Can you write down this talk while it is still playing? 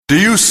Do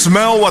you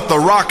smell what The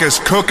Rock is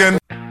cooking?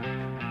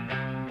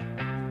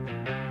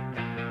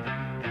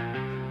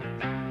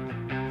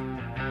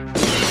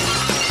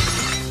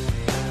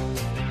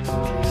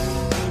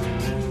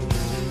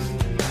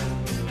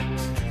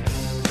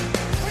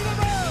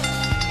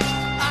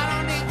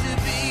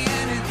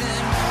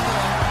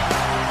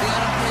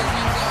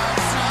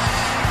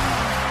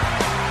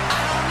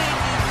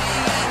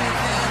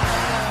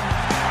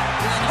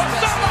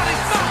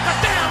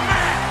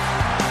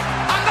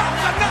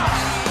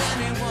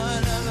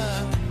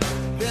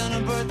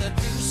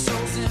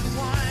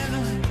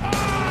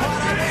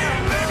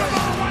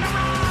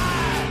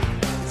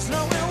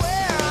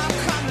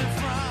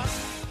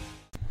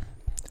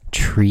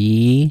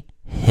 Tree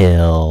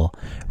Hill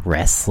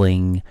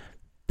Wrestling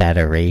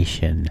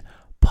Federation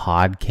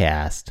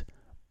podcast,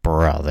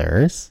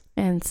 brothers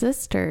and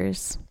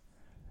sisters.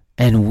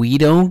 And we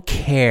don't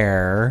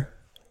care,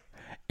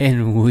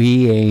 and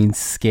we ain't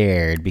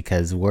scared,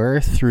 because we're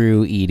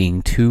through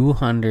eating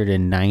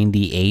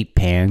 298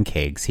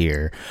 pancakes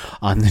here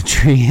on the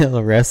Tree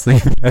Hill Wrestling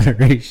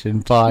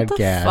Federation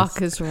podcast. What the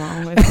fuck is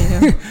wrong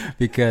with you?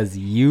 Because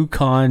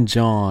Yukon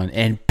John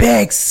and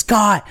Big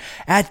Scott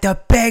at the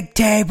big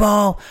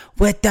table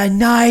with the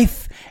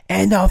knife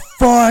and the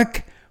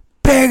fork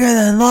bigger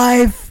than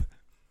life.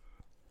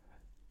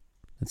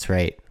 That's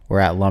right. We're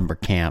at lumber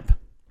camp.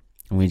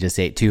 And we just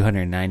ate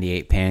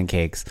 298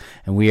 pancakes.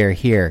 And we are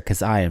here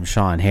because I am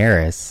Sean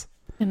Harris.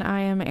 And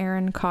I am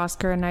Aaron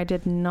Kosker, and I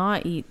did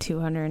not eat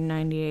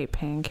 298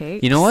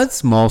 pancakes. You know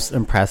what's most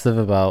impressive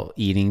about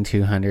eating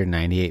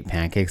 298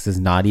 pancakes is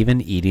not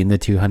even eating the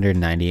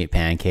 298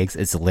 pancakes.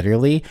 It's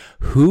literally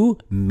who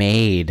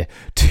made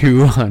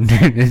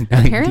 298.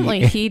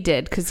 Apparently he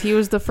did, because he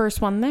was the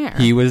first one there.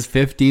 He was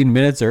 15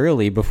 minutes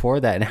early before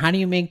that. And how do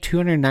you make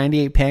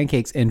 298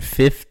 pancakes in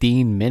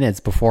 15 minutes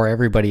before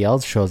everybody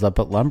else shows up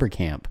at lumber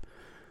camp?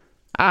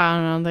 I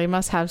don't know. They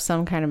must have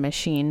some kind of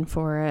machine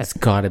for it. It's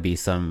got to be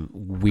some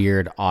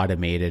weird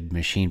automated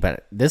machine,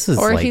 but this is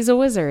or he's a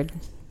wizard.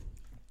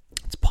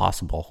 It's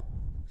possible.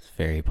 It's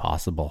very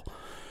possible.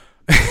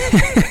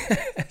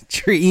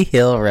 Tree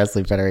Hill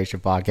Wrestling Federation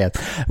podcast,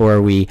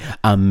 where we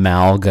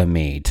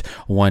amalgamate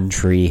One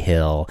Tree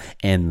Hill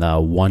in the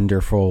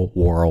wonderful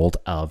world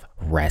of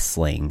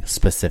wrestling,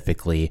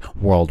 specifically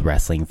World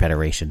Wrestling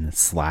Federation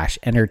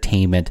 /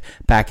 entertainment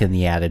back in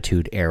the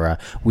Attitude Era.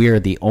 We are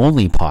the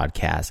only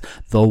podcast,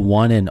 the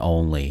one and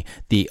only,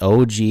 the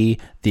OG,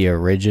 the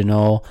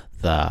original,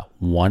 the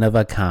one of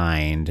a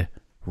kind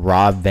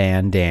Rob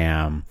Van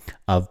Dam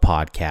of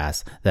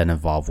podcasts that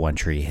involve One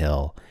Tree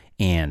Hill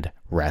and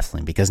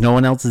wrestling, because no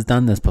one else has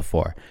done this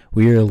before.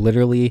 We are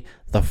literally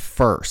the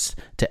first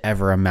to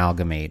ever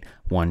amalgamate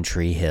One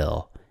Tree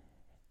Hill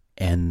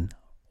and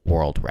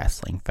World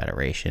Wrestling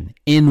Federation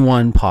in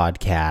one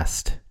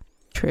podcast.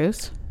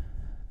 Truth.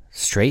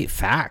 Straight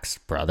facts,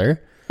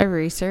 brother. I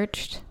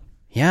researched.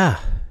 Yeah.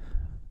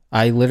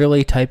 I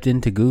literally typed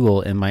into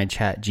Google in my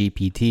chat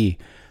GPT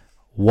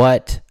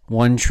what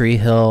One Tree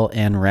Hill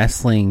and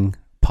wrestling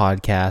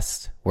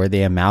podcast where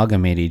they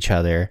amalgamate each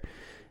other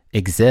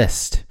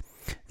exist.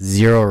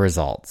 0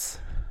 results.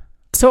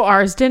 So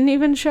ours didn't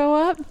even show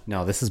up?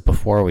 No, this is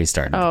before we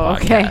started the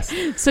podcast.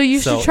 Okay. So you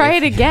should try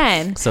it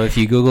again. So if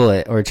you Google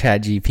it or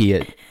chat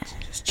GPT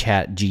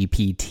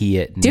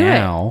it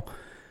now,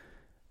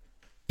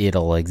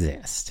 it'll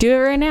exist. Do it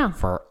right now.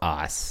 For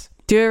us.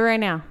 Do it right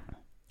now.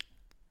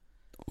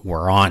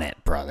 We're on it,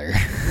 brother.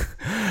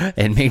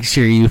 And make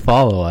sure you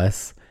follow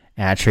us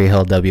at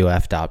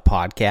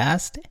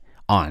treehillwf.podcast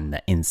on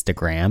the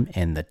Instagram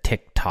and the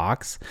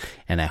TikToks.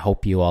 And I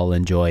hope you all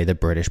enjoy the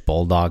British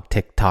Bulldog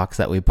TikToks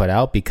that we put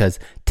out, because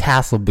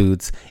Tassel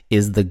Boots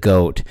is the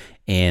GOAT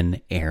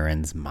in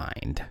Aaron's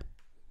mind.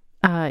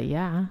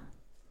 Yeah.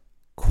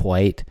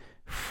 Quite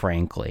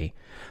frankly,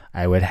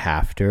 I would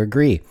have to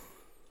agree.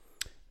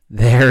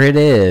 There it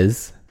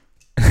is.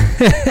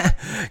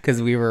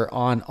 Because we were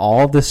on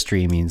all the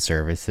streaming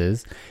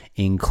services,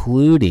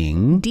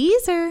 including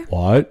Deezer.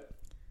 What?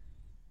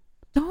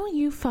 Don't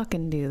you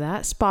fucking do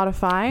that.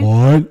 Spotify.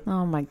 What?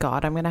 Oh my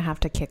God. I'm going to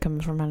have to kick him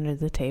from under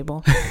the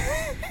table.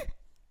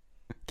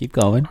 Keep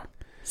going.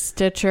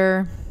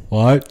 Stitcher.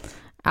 What?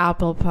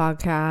 Apple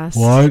Podcasts.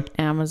 What?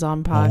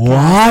 Amazon Podcasts.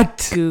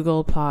 What?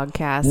 Google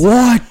Podcasts.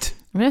 What?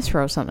 I'm going to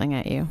throw something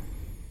at you.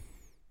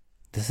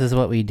 This is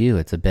what we do.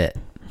 It's a bit.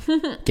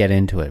 Get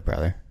into it,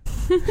 brother.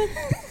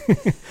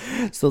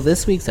 So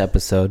this week's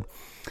episode,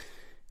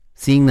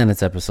 seeing that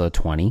it's episode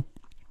 20,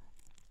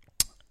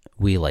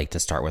 we like to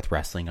start with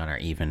wrestling on our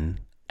even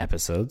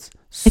episodes.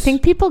 I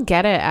think people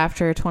get it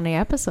after 20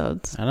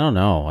 episodes. I don't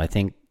know. I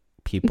think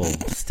people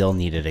still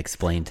need it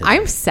explained to them.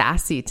 I'm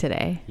sassy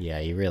today. Yeah,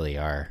 you really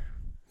are.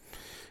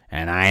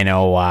 And I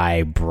know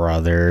why,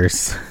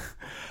 brothers.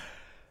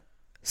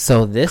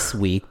 So this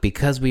week,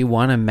 because we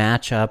want to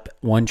match up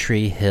One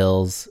Tree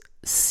Hill's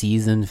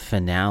season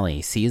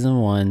finale, season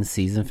 1,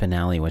 season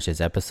finale, which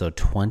is episode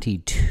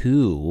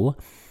 22,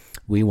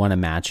 we want to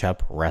match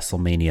up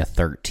WrestleMania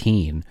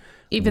 13.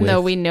 Even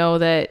though we know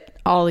that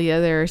all the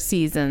other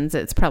seasons,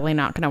 it's probably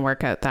not going to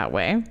work out that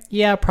way.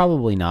 Yeah,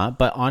 probably not.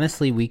 But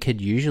honestly, we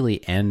could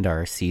usually end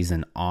our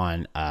season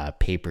on a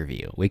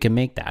pay-per-view. We can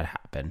make that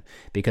happen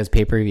because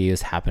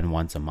pay-per-views happen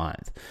once a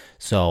month.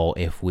 So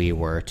if we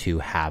were to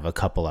have a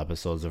couple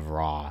episodes of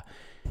Raw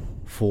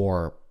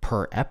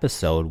per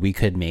episode, we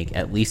could make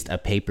at least a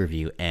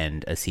pay-per-view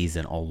end a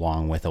season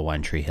along with a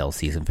One Tree Hill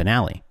season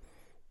finale.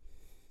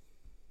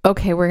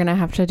 Okay, we're going to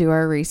have to do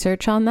our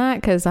research on that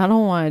because I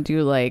don't want to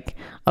do like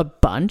a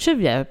bunch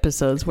of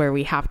episodes where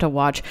we have to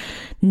watch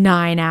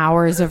 9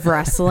 hours of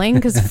wrestling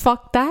because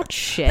fuck that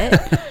shit.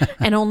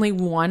 And only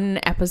one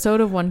episode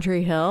of One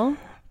Tree Hill?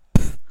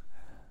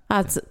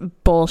 That's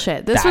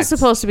bullshit. This was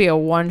supposed to be a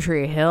One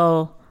Tree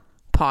Hill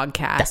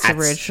podcast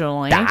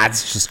originally.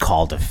 That's just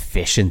called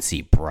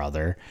efficiency,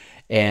 brother.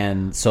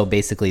 And so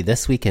basically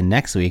this week and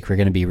next week, we're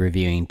going to be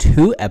reviewing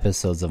 2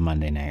 episodes of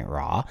Monday Night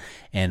Raw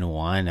and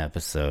 1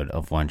 episode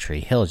of One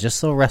Tree Hill, just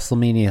so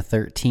WrestleMania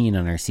 13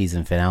 on our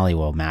season finale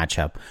will match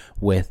up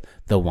with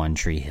the One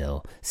Tree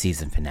Hill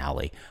season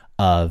finale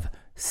of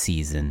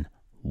season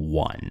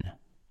 1.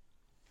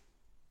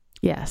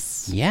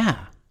 Yes.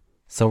 Yeah.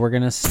 So we're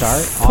going to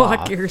start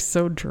Fuck, off. you're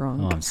so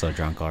drunk. Oh, I'm so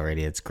drunk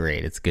already. It's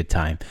great. It's a good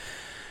time.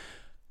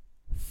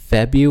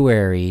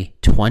 February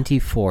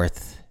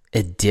 24th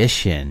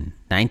edition,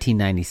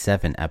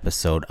 1997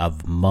 episode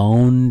of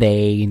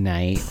Monday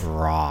Night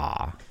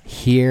Raw.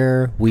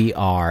 Here we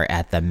are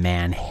at the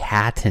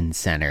Manhattan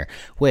Center,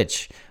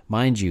 which,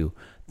 mind you,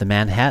 the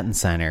Manhattan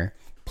Center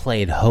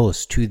played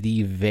host to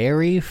the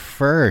very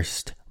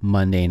first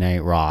Monday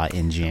Night Raw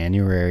in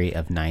January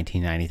of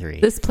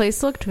 1993. This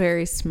place looked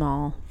very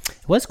small.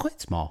 It was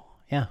quite small,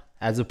 yeah.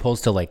 As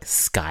opposed to like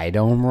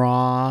Skydome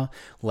Raw,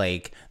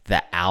 like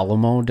the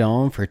Alamo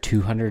Dome for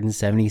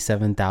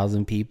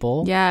 277,000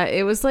 people. Yeah,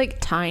 it was like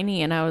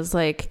tiny, and I was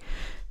like,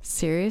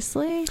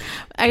 seriously?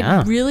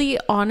 I really,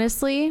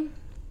 honestly,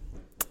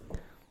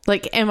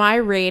 like, am I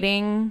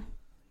rating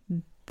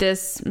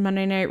this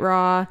Monday Night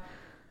Raw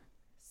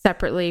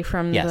separately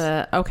from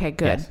the... Okay,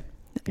 good. Yes.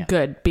 Yeah.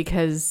 Good,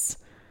 because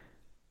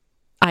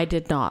I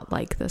did not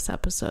like this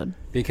episode.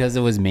 Because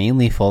it was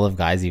mainly full of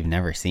guys you've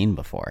never seen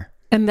before.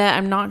 And that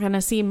I'm not going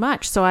to see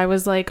much. So I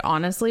was like,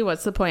 honestly,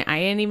 what's the point? I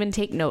didn't even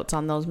take notes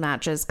on those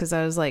matches because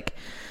I was like,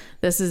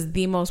 this is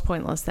the most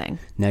pointless thing.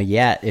 Now,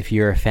 yet, if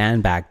you're a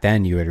fan back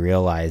then, you would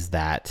realize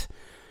that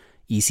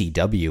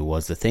ECW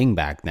was the thing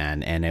back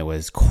then, and it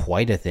was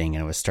quite a thing,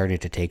 and it was starting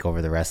to take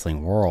over the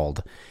wrestling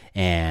world.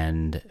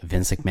 And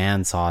Vince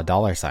McMahon saw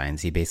dollar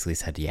signs. He basically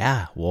said,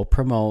 yeah, we'll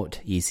promote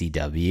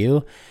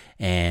ECW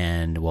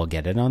and we'll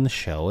get it on the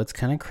show. It's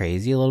kind of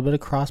crazy, a little bit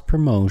of cross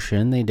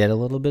promotion. They did a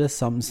little bit of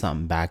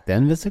something back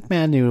then. Vince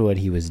McMahon knew what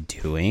he was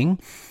doing.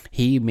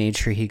 He made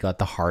sure he got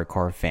the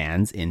hardcore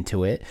fans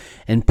into it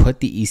and put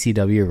the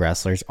ECW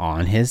wrestlers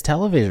on his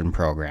television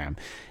program.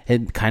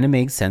 It kind of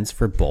makes sense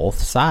for both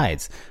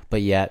sides.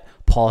 But yet,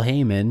 Paul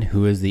Heyman,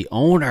 who is the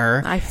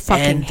owner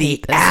and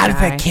the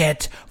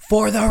advocate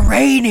for the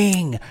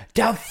reigning,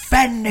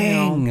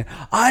 defending,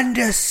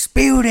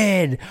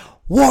 undisputed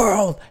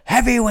World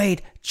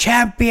Heavyweight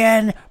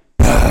Champion,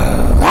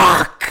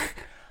 Brock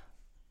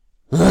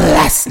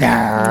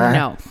Lesnar.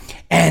 No.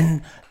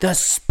 And the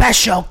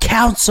special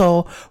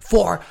counsel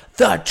for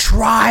the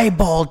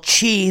tribal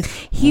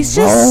chief. He's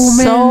just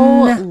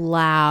so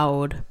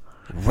loud.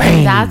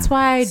 Reigns. That's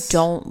why I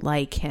don't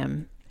like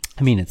him.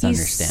 I mean, it's He's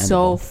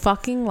understandable. so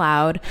fucking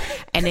loud.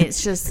 And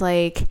it's just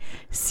like,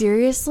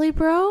 seriously,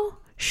 bro?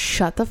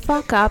 Shut the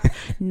fuck up.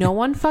 No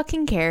one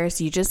fucking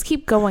cares. You just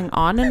keep going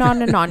on and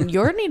on and on.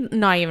 You're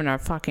not even a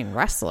fucking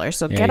wrestler,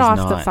 so get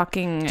off the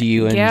fucking...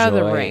 get out of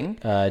the ring.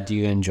 Do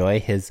you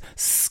enjoy his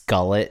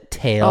skullet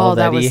tail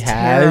that he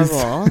has?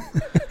 Terrible.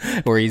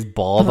 Where he's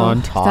bald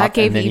on top. That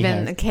gave and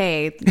then even...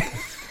 Okay.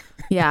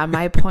 Yeah,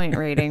 my point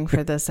rating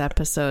for this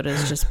episode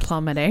is just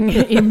plummeting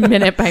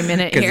minute by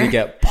minute here. Because you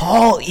get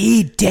Paul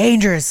E.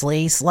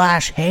 Dangerously /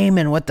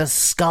 Heyman with the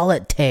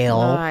skullet tail.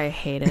 Oh, I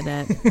hated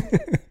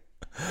it.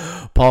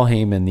 Paul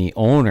Heyman, the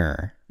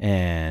owner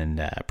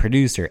and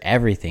producer,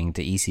 everything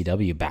to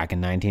ECW back in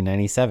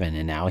 1997.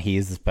 And now he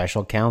is the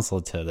special counsel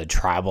to the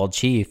tribal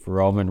chief,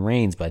 Roman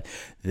Reigns. But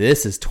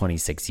this is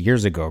 26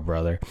 years ago,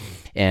 brother.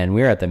 And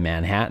we're at the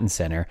Manhattan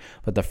Center.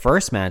 But the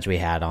first match we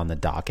had on the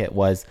docket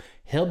was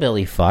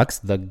Hillbilly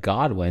Fucks, the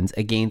Godwins,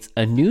 against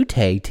a new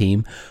tag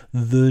team,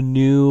 the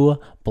New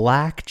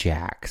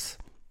Blackjacks.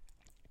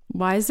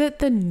 Why is it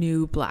the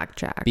New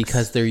Blackjacks?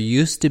 Because there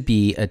used to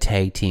be a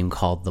tag team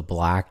called the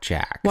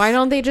Blackjacks. Why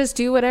don't they just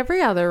do what every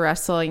other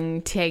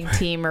wrestling tag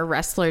team or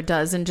wrestler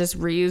does and just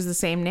reuse the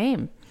same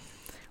name?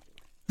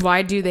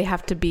 Why do they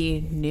have to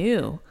be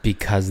new?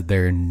 Because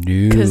they're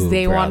new. Because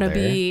they want to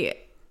be...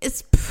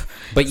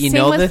 But you same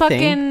know with the fucking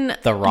thing?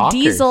 The Rockers.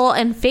 Diesel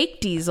and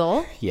fake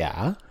Diesel.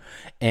 Yeah.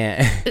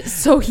 And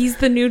so he's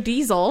the new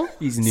Diesel.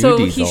 He's new so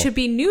Diesel. He should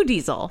be new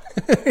Diesel.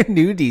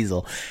 New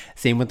Diesel.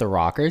 Same with the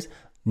Rockers.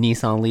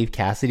 Nissan Leaf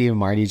Cassidy and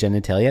Marty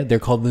Genitalia, they're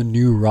called the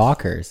New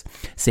Rockers.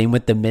 Same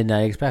with the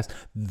Midnight Express,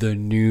 the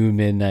New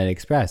Midnight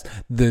Express,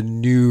 the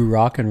New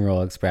Rock and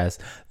Roll Express,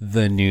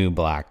 the New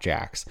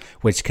Blackjacks,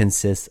 which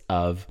consists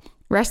of...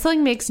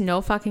 Wrestling makes no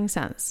fucking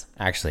sense.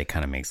 Actually, it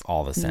kind of makes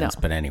all the sense, No.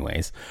 but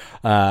anyways.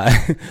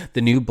 The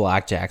New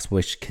Blackjacks,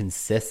 which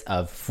consists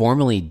of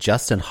formerly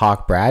Justin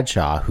Hawk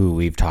Bradshaw, who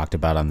we've talked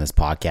about on this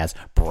podcast,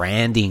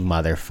 branding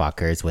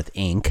motherfuckers with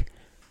ink,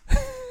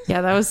 Yeah,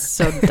 that was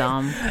so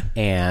dumb.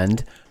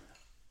 and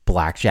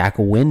Blackjack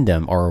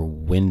Wyndham, or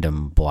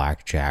Wyndham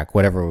Blackjack,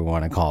 whatever we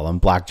want to call him,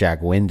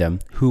 Blackjack Wyndham,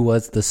 who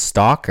was the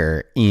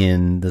stalker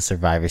in the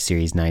Survivor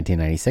Series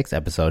 1996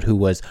 episode, who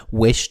was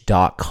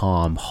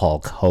Wish.com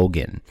Hulk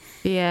Hogan.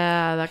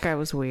 Yeah, that guy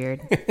was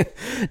weird.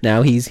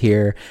 Now he's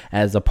here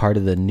as a part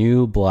of the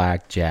New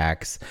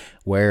Blackjacks,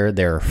 where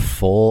they're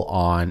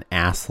full-on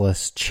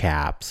assless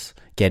chaps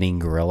getting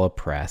gorilla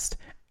pressed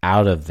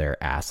out of their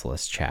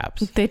assless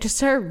chaps. They just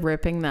started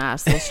ripping the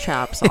assless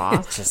chaps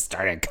off. Just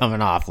started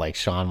coming off like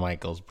Shawn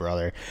Michaels'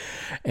 brother.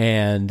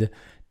 And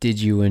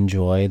did you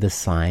enjoy the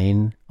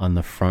sign on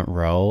the front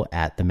row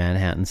at the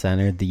Manhattan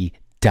Center? The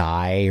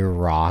Die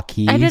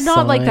Rocky I did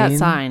not like that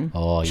sign.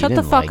 Oh, Shut you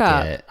the didn't fuck like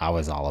up. it. I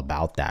was all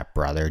about that,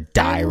 brother.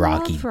 Die I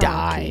Rocky, love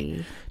die.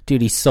 Rocky.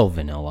 Dude, he's so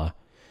vanilla.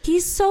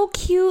 He's so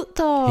cute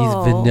though.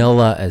 He's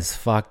vanilla as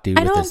fuck, dude,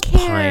 I with don't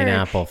his care.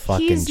 pineapple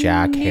fucking He's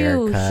Jack new.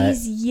 haircut.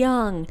 He's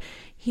young.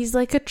 He's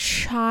like a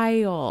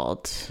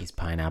child. He's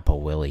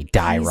Pineapple Willie.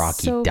 Die He's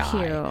Rocky, so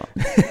die.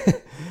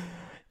 cute.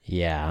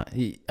 Yeah,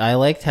 I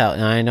liked how,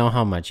 and I know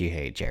how much you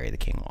hate Jerry the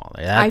King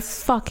Lawler. I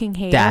fucking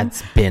hate him.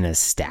 That's been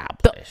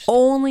established.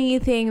 Only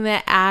thing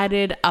that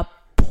added a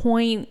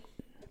point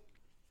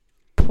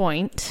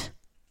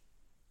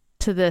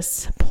to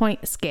this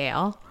point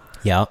scale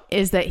Yep.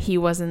 is that he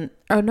wasn't.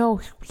 Oh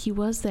no, he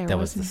was there. That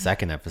was the wasn't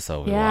second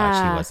episode we Yeah.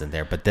 watched. He wasn't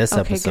there. But this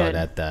Okay, episode good.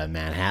 at the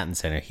Manhattan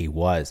Center, he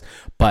was.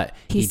 But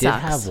He he did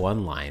sucks. have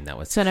one line that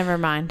was... So never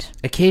mind.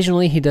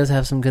 Occasionally, he does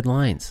have some good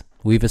lines.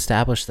 We've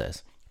established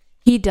this.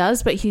 He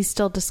does, but he's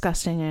still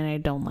disgusting, and I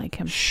don't like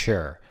him.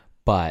 Sure.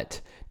 But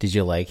did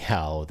you like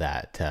how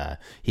that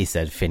he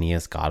said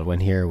Phineas Godwin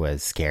here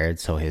was scared,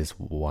 so his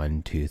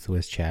one tooth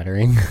was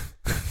chattering?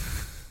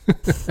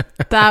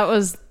 That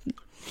was,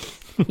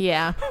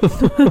 yeah.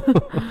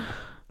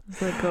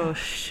 It's like, oh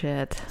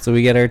shit. So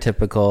we get our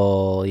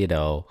typical,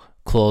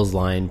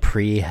 clothesline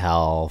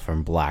pre-hell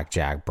from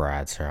Blackjack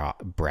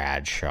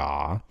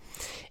Bradshaw.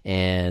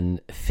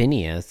 And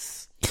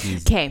Phineas,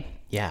 he's... Okay,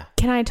 Yeah.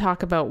 can I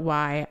talk about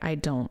why I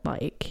don't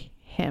like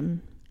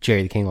him?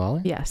 Jerry the King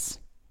Lawler? Yes.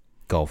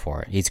 Go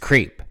for it. He's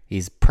creep.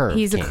 He's perv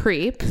He's king. a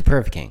creep. He's a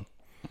perv king.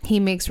 He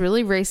makes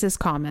really racist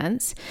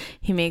comments.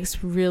 He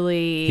makes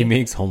really He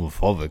makes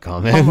homophobic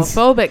comments.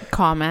 homophobic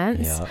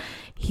comments. Yeah.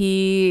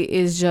 He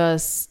is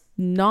just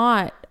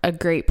not a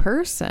great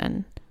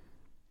person.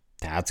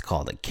 That's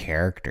called a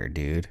character,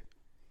 dude.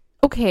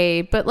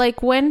 Okay, but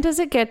like when does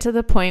it get to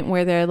the point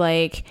where they're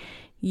like,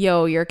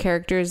 yo, your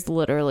character is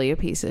literally a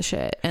piece of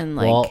shit? And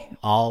like, Well,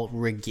 I'll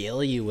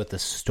regale you with a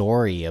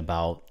story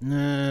about,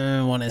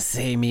 I want to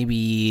say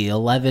maybe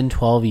 11,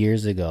 12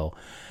 years ago.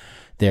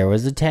 There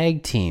was a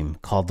tag team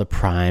called the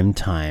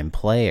Primetime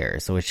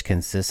Players, which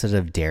consisted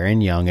of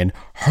Darren Young and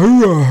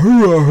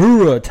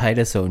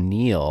Titus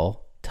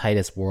O'Neil,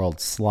 Titus World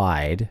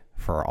Slide,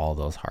 for all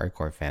those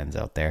hardcore fans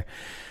out there.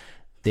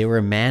 They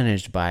were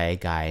managed by a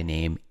guy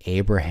named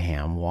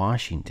Abraham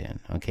Washington,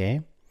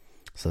 okay?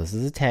 So this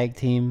is a tag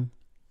team.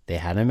 They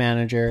had a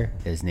manager.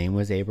 His name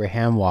was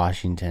Abraham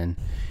Washington.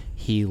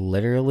 He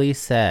literally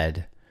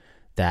said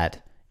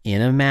that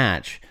in a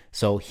match,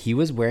 so he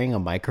was wearing a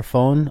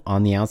microphone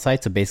on the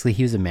outside. So basically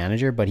he was a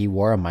manager, but he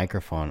wore a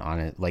microphone on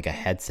it, like a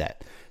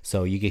headset.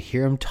 So you could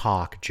hear him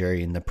talk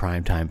during the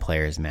Primetime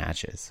Players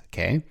matches,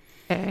 okay?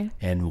 okay.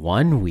 And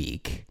one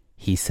week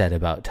he said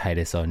about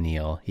Titus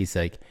O'Neil, he's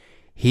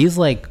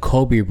like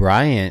Kobe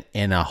Bryant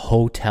in a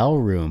hotel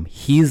room.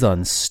 He's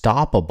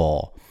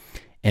unstoppable.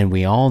 And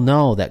we all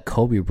know that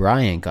Kobe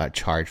Bryant got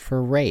charged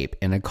for rape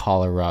in a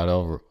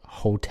Colorado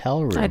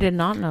hotel room. I did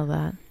not know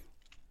that.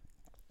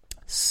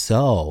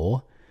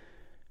 So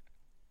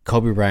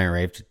Kobe Bryant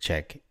raped a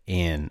chick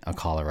in a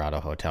Colorado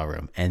hotel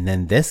room. And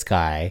then this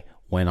guy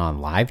went on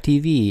live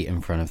TV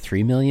in front of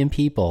 3 million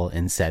people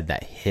and said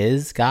that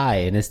his guy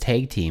and his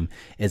tag team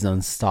is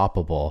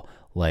unstoppable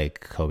like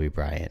Kobe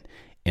Bryant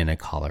in a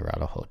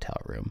Colorado hotel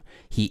room.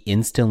 He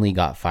instantly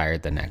got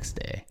fired the next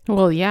day.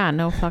 Well, yeah,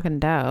 no fucking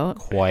doubt.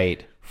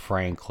 Quite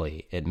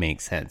frankly, it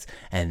makes sense.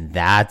 And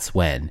that's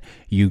when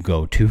you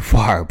go too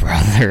far,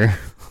 brother.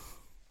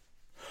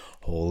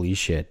 Holy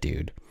shit,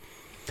 dude.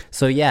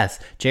 So yes,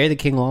 Jerry the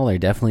King Lawler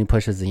definitely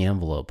pushes the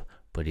envelope,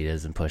 but he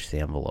doesn't push the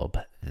envelope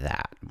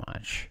that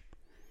much.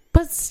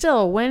 But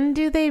still, when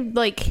do they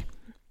like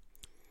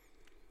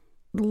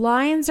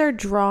lines are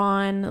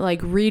drawn,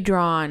 like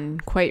redrawn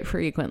quite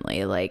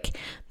frequently. Like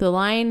the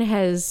line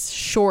has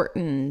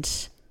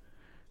shortened.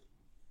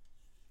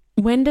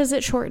 When does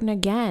it shorten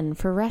again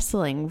for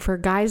wrestling? For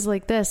guys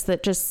like this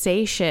that just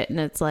say shit and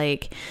it's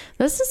like,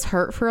 this is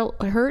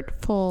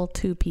hurtful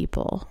to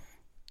people.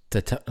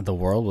 The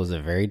world was a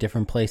very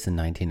different place in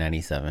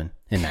 1997.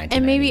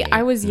 And maybe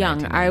I was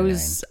young. I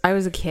was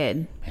a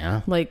kid.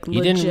 Yeah. Like, you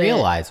legit. didn't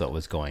realize what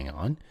was going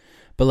on.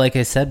 But like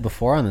I said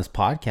before on this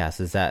podcast,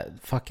 is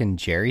that fucking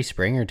Jerry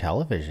Springer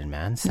television,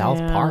 man. South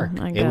Park.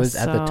 It was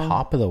at the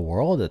top of the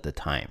world at the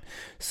time.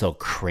 So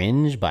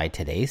cringe by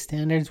today's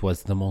standards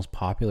was the most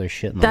popular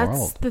shit in the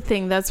world. That's the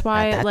thing. That's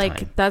why,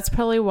 that's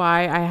probably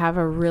why I have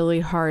a really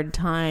hard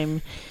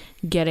time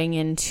getting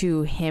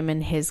into him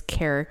and his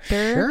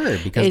character. Sure,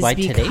 because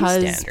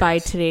by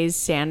today's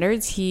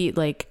standards, he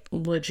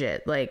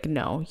legit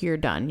no, you're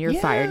done. You're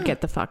fired.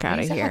 Get the fuck out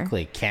of here.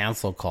 Exactly.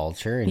 Cancel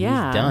culture, and he's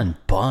done.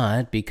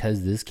 But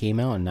because this came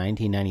out in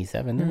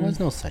 1997, there was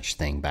no such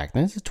thing back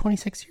then. This is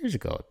 26 years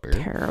ago. Brew.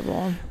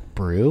 Terrible.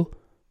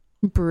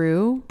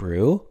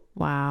 Brew.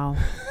 Wow.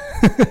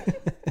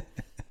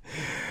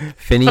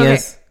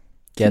 Phineas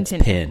gets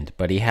pinned,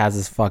 but he has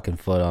his fucking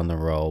foot on the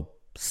rope.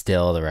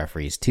 Still, the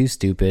referee's too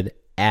stupid,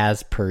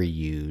 as per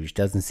usual.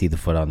 Doesn't see the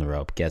foot on the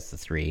rope, gets the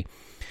 3.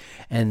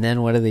 And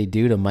then what do they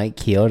do to Mike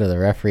Chioda, the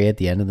referee, at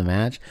the end of the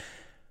match?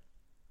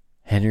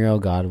 Henry O.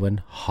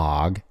 Godwin,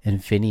 hog,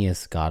 and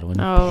Phineas Godwin,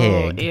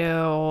 pig.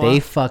 Ew. They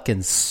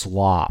fucking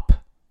slop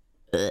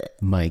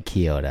Mike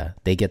Chioda.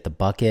 They get the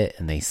bucket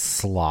and they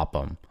slop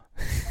him.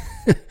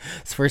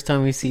 It's the first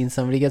time we've seen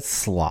somebody get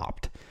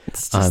slopped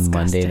on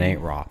Monday Night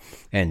Raw.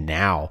 And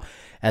now,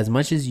 as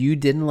much as you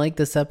didn't like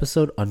this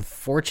episode,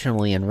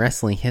 unfortunately in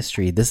wrestling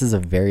history, this is a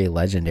very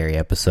legendary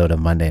episode of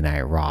Monday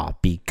Night Raw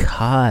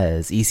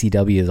because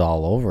ECW is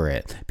all over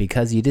it.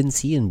 Because you didn't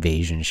see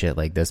invasion shit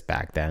like this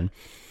back then.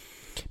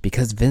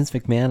 Because Vince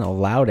McMahon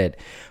allowed it.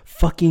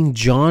 Fucking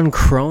John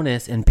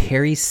Cronus and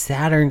Perry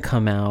Saturn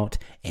come out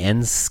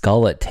and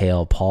Skullet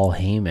Tail Paul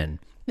Heyman.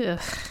 Ugh.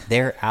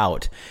 They're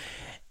out.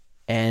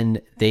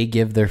 And they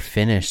give their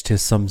finish to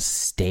some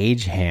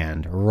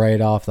stagehand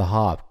right off the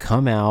hop.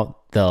 Come out.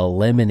 The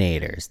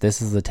Eliminators.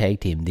 This is the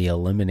tag team, the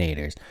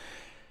Eliminators.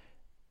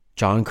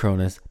 John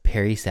Cronus,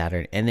 Perry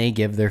Saturn, and they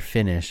give their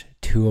finish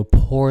to a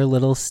poor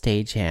little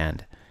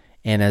stagehand.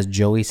 And as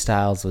Joey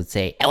Styles would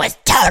say, it was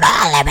total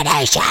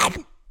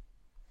elimination.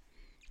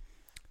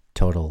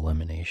 Total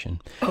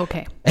elimination.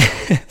 Okay.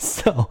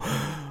 So,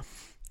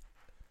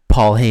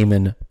 Paul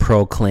Heyman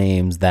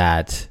proclaims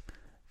that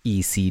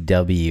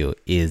ECW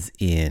is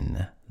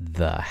in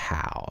the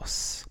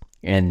house.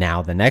 And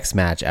now the next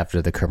match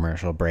after the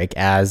commercial break,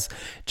 as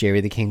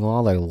Jerry the King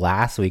Lawler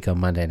last week on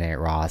Monday Night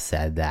Raw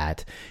said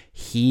that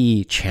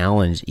he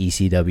challenged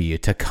ECW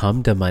to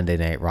come to Monday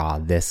Night Raw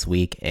this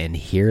week, and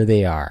here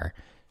they are.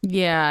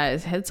 Yeah,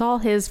 it's all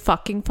his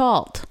fucking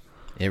fault.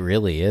 It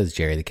really is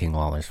Jerry the King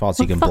Lawler's fault.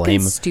 So you can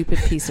blame him. Stupid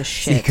piece of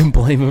shit. You can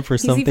blame him for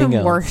something else. He's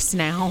even worse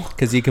now.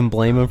 Because you can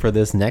blame him for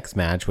this next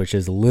match, which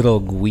is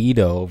Little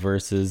Guido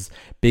versus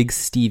Big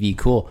Stevie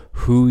Cool,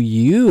 who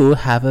you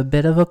have a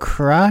bit of a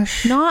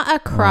crush. Not a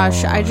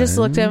crush. I just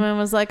looked at him and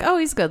was like, oh,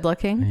 he's good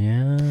looking.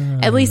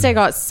 Yeah. At least I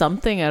got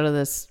something out of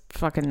this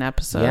fucking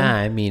episode. Yeah,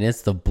 I mean,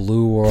 it's the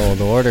Blue World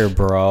Order,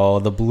 bro.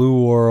 The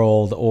Blue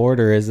World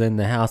Order is in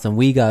the house, and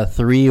we got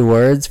 3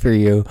 words for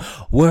you.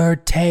 We're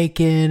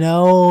taking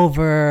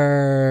over.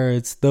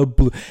 It's the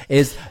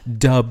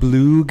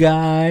blue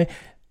guy.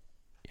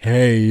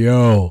 Hey,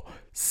 yo,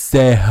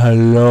 say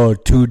hello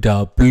to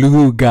the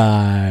blue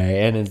guy.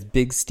 And it's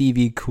Big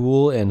Stevie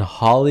Cool and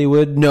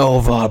Hollywood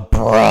Nova,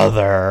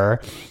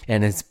 brother.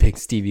 And it's Big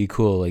Stevie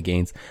Cool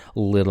against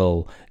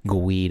Little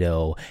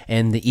Guido.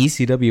 And the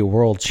ECW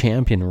World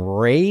Champion,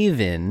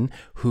 Raven,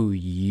 who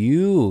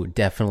you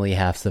definitely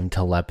have some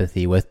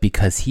telepathy with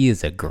because he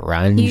is a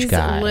grunge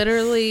guy. He's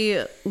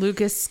literally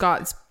Lucas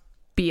Scott's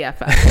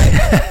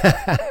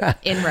BFF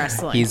in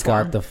wrestling. He's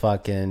got the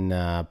fucking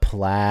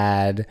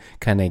plaid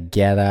kind of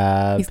get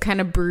up. He's kind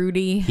of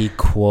broody. He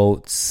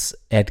quotes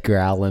Edgar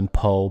Allan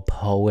Poe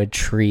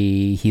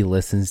poetry. He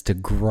listens to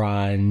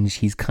grunge.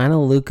 He's kind of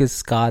Lucas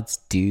Scott's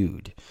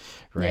dude,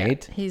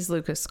 right? Yeah, he's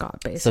Lucas Scott,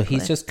 basically. So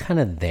he's just kind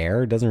of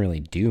there. Doesn't really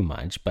do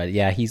much. But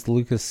yeah, he's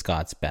Lucas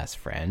Scott's best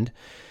friend.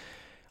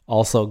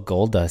 Also,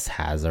 Goldust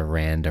has a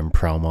random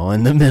promo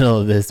in the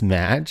middle of this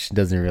match.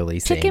 Doesn't really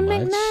say Chicken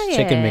much. McNugget.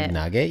 Chicken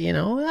McNugget. You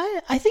know,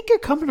 I think you're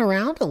coming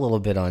around a little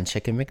bit on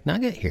Chicken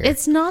McNugget here.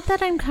 It's not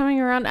that I'm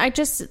coming around. I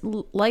just,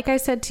 like I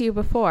said to you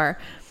before,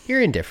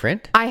 you're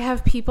indifferent. I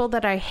have people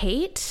that I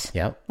hate.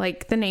 Yep.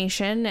 Like the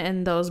Nation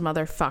and those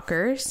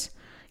motherfuckers.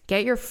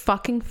 Get your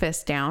fucking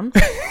fist down.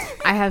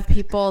 I have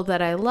people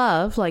that I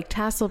love, like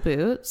Tassel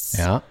Boots.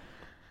 Yeah.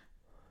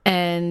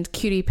 And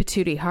Cutie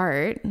Patootie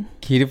Heart.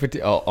 Cutie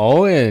Patootie. Oh,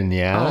 Owen.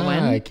 Yeah.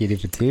 Owen. Cutie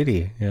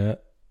Patootie. Yeah.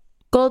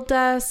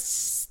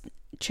 Goldust,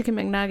 Chicken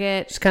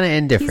McNugget. Just kind of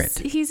indifferent.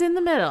 He's in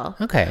the middle.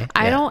 Okay.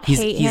 I don't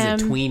hate him.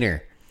 He's a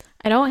tweener.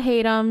 I don't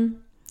hate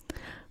him.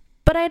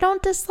 But I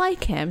don't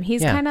dislike him.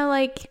 He's kind of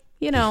like,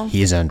 you know.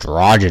 He's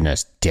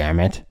androgynous, damn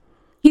it.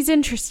 He's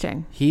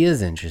interesting. He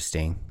is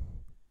interesting.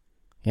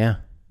 Yeah.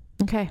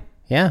 Okay.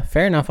 Yeah,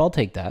 fair enough. I'll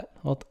take that.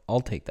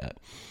 I'll take that.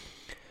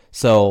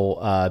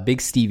 So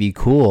Big Stevie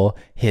Cool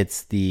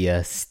hits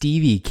the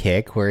Stevie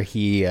kick where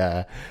he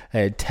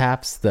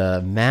taps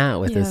the mat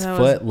with his that was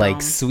foot like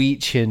dumb.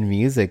 sweet chin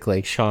music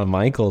like Shawn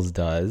Michaels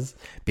does,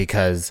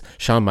 because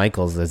Shawn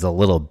Michaels is a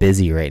little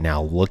busy right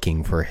now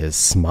looking for his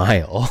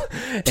smile.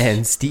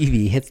 And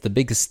Stevie hits the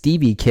big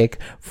Stevie kick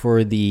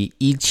for the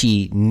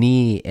Ichi,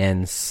 Ni,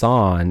 and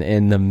San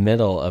in the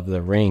middle of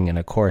the ring. And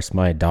of course,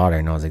 my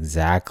daughter knows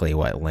exactly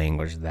what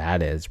language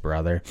that is,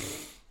 brother.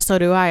 So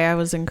do I. I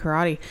was in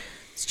karate.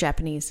 It's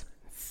Japanese.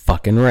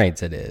 Fucking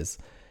rights it is.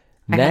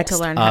 I had to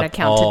learn how to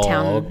count to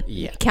 10.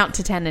 Yeah. Count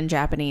to 10 in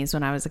Japanese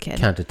when I was a kid.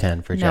 Count to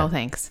 10 for No, Japan.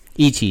 thanks.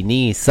 Ichi,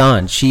 ni,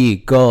 san, shi,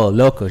 go,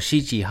 loco,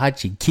 shichi,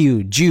 hachi,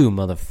 kyu, ju,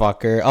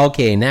 motherfucker.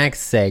 Okay,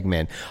 next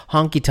segment.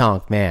 Honky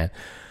Tonk Man.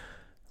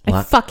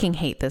 I fucking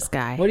hate this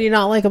guy. What do you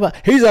not like about?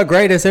 He's the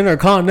greatest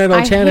intercontinental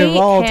I champion of hate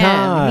all him.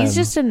 time. He's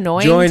just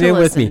annoying Join to in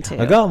with listen me.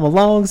 to. I got my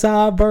long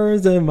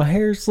sideburns and my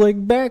hair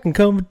slicked back and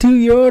coming to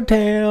your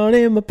town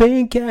in my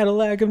pink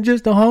Cadillac. I'm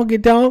just a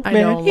honky tonk man.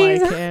 I don't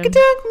He's like a him. honky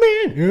tonk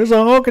man. He's a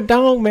honky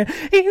tonk man.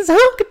 He's a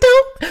honky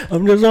tonk.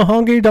 I'm just a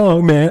honky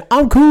tonk man.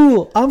 I'm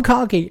cool. I'm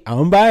cocky.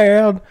 I'm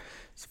bad.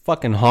 It's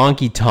fucking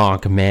honky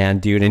tonk man,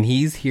 dude, and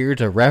he's here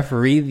to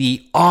referee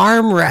the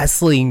arm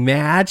wrestling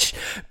match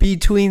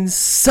between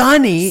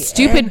Sunny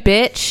Stupid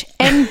bitch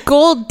and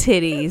gold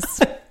titties.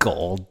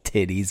 Gold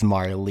Titties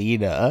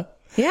Marlena.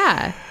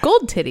 Yeah,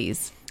 gold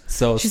titties.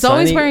 So She's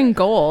always Sunny- wearing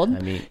gold.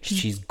 I mean,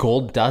 she's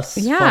Gold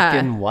Dust's Yeah.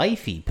 fucking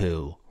wifey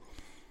poo.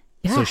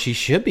 Yeah. So she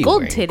should be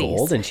gold wearing titties.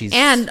 gold, and she's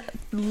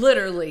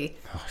literally,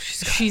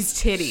 she's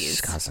titties. She's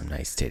got some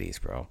nice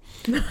titties, bro.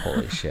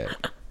 Holy shit.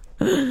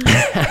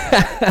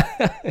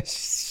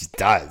 She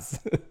does.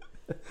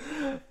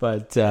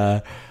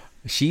 But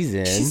she's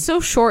in. She's so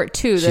short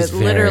too that She's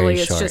literally very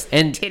it's short. just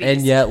and titties.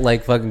 and yet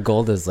like fucking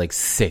Gold is like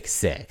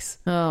 6'6".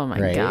 Oh my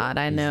right? god,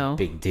 I He's a know.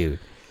 big dude.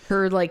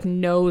 Her like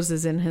nose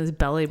is in his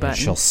belly button.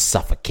 She'll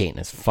suffocate in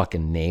his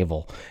fucking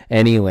navel.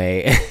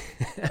 Anyway,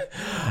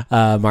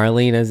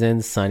 Marlena's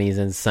in, Sunny's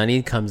in.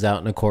 Sunny comes out,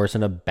 and of course,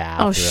 in a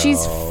bathrobe. Oh,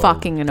 she's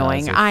fucking does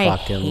annoying. her I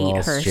fucking hate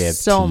little her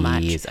so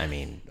much. striptease. I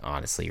mean,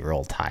 honestly,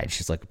 roll tide.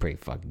 She's looking pretty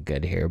fucking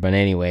good here. But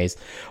anyways,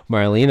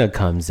 Marlena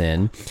comes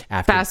in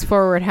after. Fast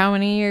forward how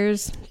many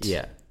years?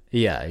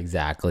 Yeah,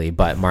 exactly.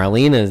 But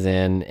Marlena's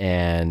in,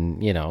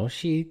 and you know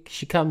she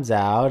comes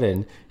out,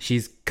 and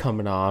she's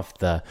coming off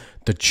the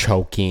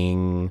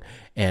choking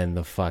and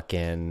the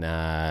fucking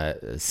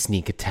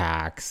sneak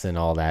attacks and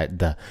all that.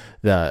 The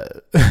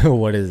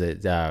what is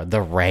it?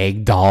 The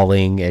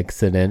ragdolling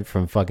incident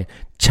from fucking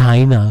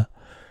China.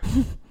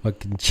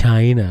 Fucking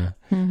China.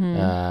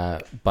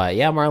 But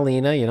yeah,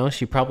 Marlena, you know,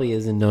 she probably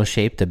is in no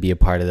shape to be a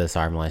part of this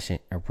arm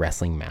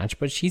wrestling match,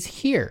 but she's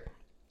here.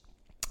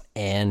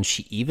 And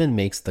she even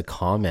makes the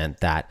comment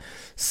that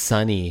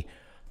Sunny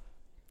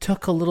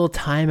took a little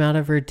time out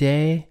of her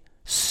day,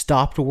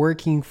 stopped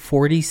working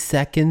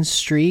 42nd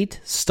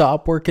Street,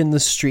 stopped working the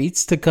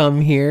streets to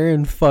come here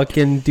and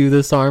fucking do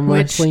this arm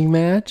wrestling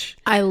match.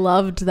 I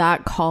loved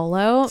that call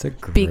out It's a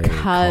great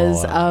because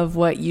call-out. of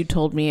what you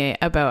told me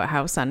about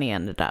how Sunny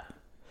ended up.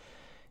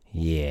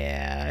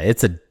 Yeah,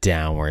 it's a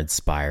downward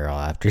spiral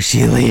after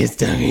she leaves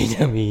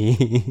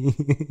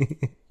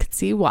WWE. Could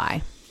see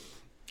why.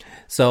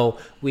 So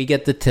we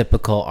get the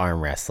typical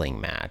arm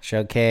wrestling match,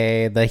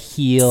 okay? The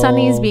heel.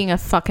 Sunny's being a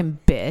fucking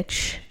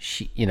bitch.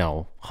 She, you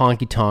know,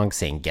 honky tonk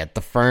saying, get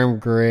the firm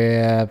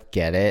grip,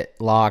 get it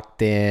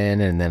locked in,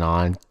 and then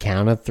on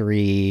count of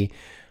 3,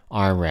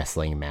 arm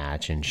wrestling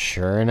match. And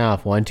sure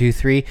enough, 1, 2,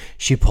 3,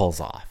 she pulls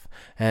off.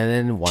 And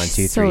then 1, 2,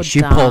 3, so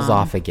she pulls dumb.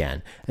 off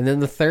again. And then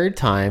the third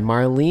time,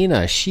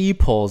 Marlena, she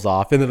pulls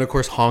off. And then, of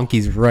course,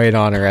 Honky's right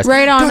on her ass.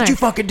 Right on Don't her. you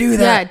fucking do Yeah,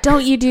 that.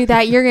 don't you do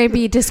that. You're going to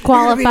be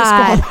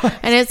disqualified.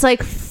 And it's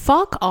like,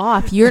 fuck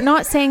off. You're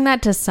not saying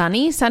that to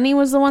Sunny. Sunny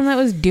was the one that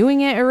was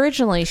doing it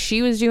originally.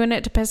 She was doing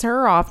it to piss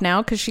her off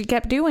now because she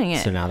kept doing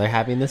it. So now they're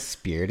having this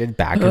spirited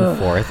back and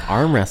forth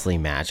arm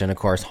wrestling match. And, of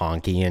course,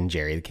 Honky and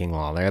Jerry the King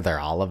Lawler, they're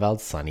all about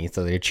Sunny.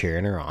 So they're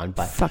cheering her on.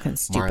 But Fucking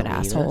stupid Marlena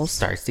assholes.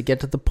 starts to get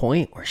to the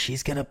point where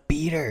she's going to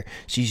beat her.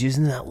 She's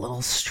using that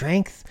little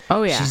strength.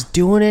 Oh, yeah. She's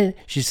doing it.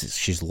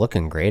 She's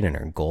looking great in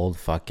her gold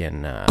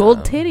fucking Gold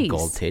titties.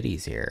 Gold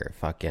titties here.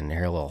 Fucking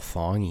her little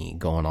thongy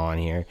going on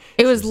here.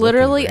 It was She's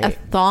literally looking a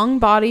great. thong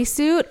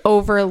bodysuit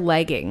over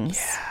leggings.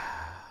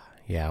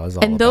 Yeah, it was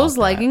all And those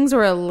about that. leggings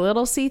were a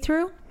little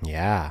see-through.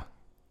 Yeah.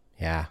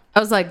 I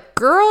was like,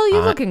 girl, you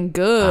looking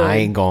good. I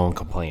ain't gonna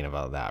complain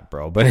about that,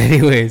 bro. But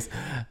anyways,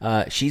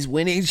 she's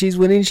winning.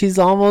 She's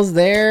almost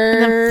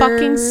there. And the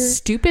fucking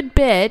stupid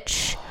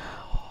bitch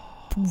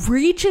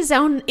reaches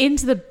out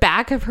into the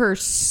back of her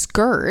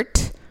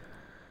skirt.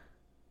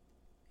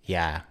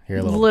 Yeah,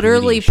 her little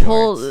Literally booty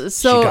pull- shorts.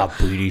 so- she got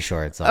booty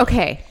shorts on.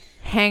 Okay,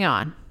 hang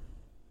on.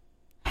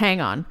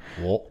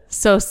 Whoa.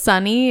 So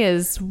Sunny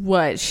is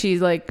what? She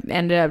like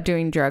ended up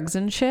doing drugs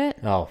and shit.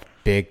 Oh,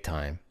 big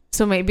time.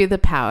 So maybe the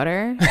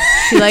powder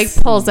she like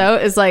pulls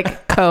out is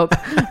like coke.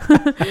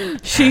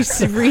 She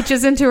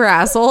reaches into her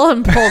asshole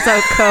and pulls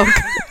out coke.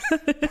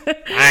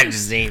 I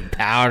just ate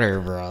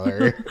powder,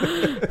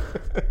 brother.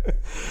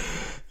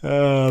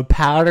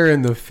 Powder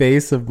in the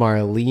face of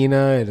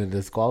Marlena and a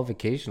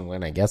disqualification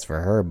win, I guess,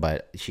 for her,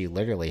 but she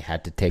literally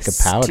had to take a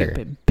powder.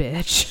 Stupid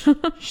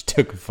bitch. She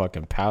took a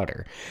fucking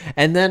powder.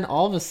 And then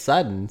all of a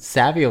sudden,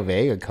 Savio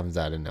Vega comes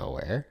out of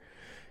nowhere.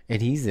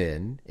 And he's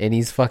in, and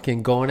he's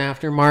fucking going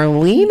after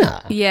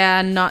Marlena.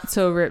 Yeah, not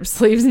so rip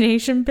sleeves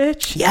nation,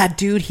 bitch. Yeah,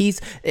 dude, he's,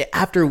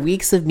 after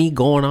weeks of me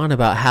going on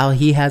about how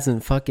he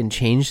hasn't fucking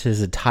changed his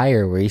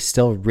attire, where he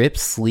still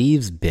rips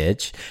sleeves,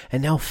 bitch,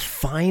 and now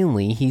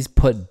finally he's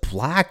put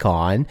black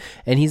on,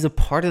 and he's a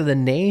part of the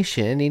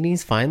nation, and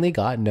he's finally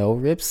got no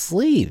ripped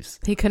sleeves.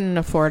 He couldn't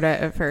afford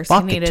it at first.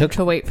 Fuck, he needed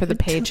to wait for the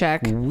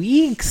paycheck.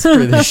 Weeks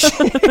for this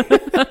shit.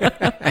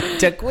 It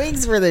took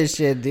weeks for this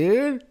shit,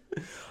 dude.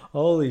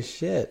 Holy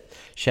shit.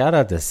 Shout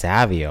out to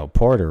Savio,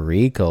 Puerto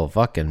Rico,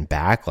 fucking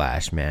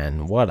Backlash,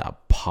 man. What a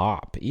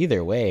pop.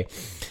 Either way,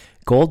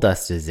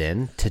 Goldust is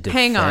in to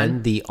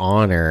defend the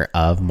honor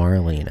of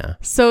Marlena.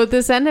 So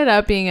this ended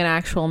up being an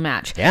actual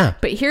match. Yeah.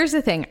 But here's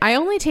the thing. I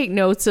only take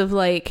notes of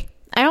I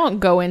don't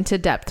go into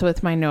depth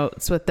with my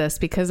notes with this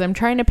because I'm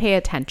trying to pay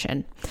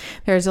attention.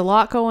 There's a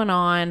lot going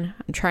on.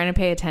 I'm trying to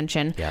pay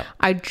attention. Yep.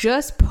 I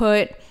just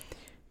put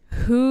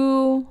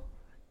who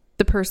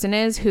the person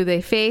is, who they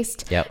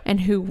faced, and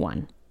who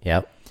won.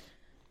 Yep.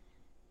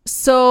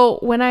 So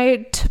when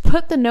I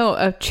put the note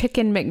of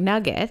Chicken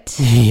McNugget,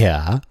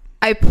 yeah,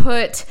 I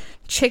put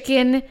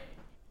Chicken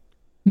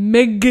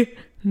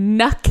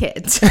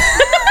McNugget.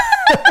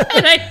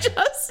 And I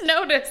just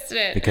noticed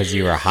it. because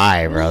you were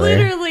high, brother.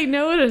 Literally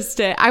noticed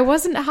it. I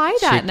wasn't high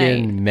that night.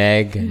 Chicken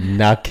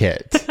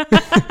McNugget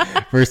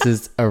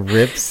versus a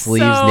Rip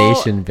Sleeves So,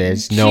 Nation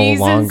bitch. No G's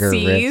longer and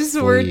Rip C's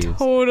Sleeves. were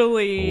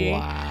totally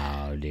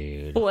Wow,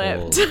 dude.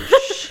 flipped. Holy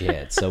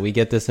shit. So we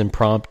get this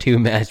impromptu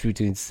match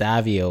between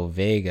Savio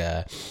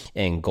Vega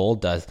and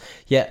Goldust.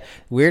 Yeah,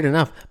 weird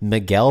enough,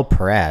 Miguel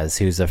Perez,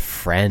 who's a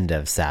friend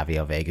of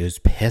Savio Vega, who's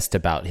pissed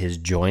about his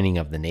joining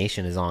of the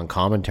nation, is on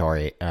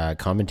commentary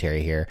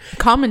here.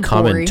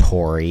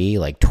 Commentary,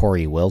 like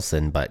Tori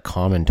Wilson, but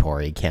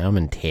commentary.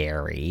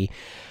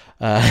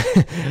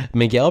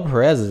 Miguel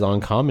Perez is on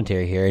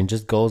commentary here and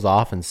just goes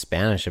off in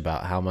Spanish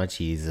about how much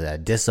he's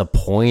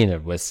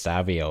disappointed with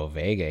Savio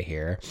Vega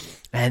here.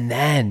 And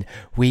then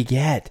we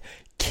get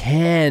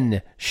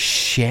Ken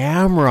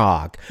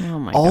Shamrock, Oh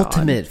my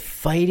Ultimate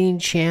Fighting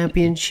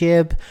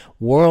Championship,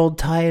 world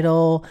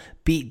title,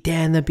 beat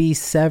Dan the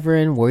Beast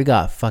Severin. We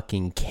got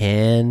fucking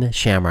Ken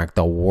Shamrock,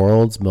 the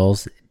world's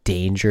most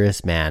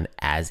dangerous man,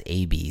 as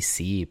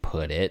ABC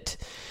put it.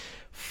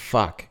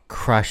 Fuck,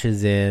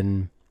 crushes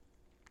in.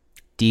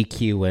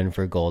 DQ win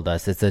for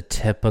Goldust. It's a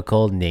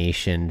typical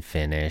nation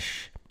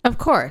finish. Of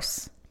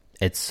course.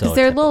 It's so Because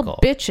they're typical. little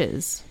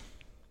bitches.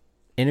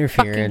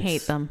 Interference, Fucking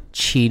hate them.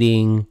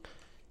 cheating,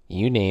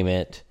 you name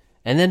it.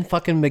 And then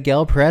fucking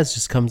Miguel Perez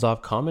just comes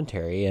off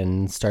commentary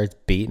and starts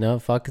beating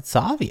up fucking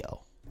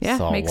Savio. Yeah,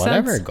 so makes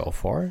whatever, sense. go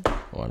for it.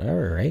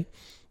 Whatever, right?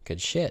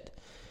 Good shit.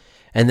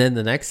 And then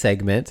the next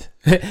segment,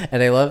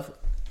 and I love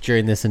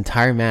during this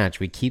entire match,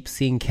 we keep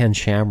seeing Ken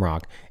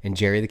Shamrock, and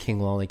Jerry the King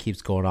Lawler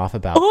keeps going off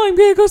about, Oh, I'm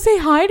going to go say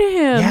hi to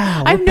him.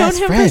 Yeah, we're I've known best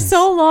him friends. for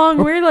so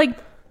long. We're like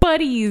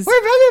buddies.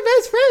 we're fucking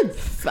best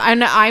friends.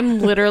 I'm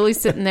literally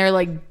sitting there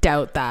like,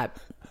 doubt that.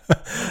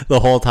 The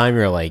whole time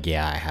you're like,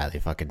 yeah, I highly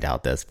fucking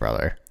doubt this,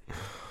 brother.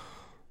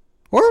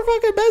 We're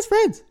fucking best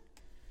friends.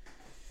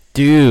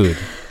 Dude,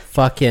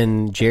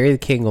 fucking Jerry the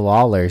King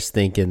Lawler's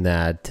thinking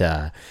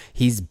that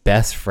he's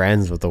best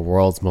friends with the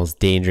world's most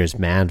dangerous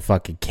man,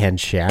 fucking Ken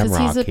Shamrock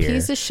Because he's a here.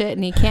 piece of shit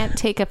and he can't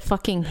take a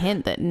fucking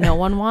hint that no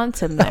one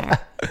wants him there.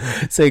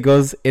 So he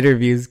goes,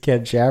 interviews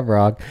Ken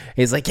Shamrock.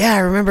 He's like, yeah, I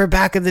remember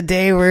back in the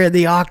day we were in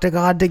the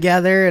octagon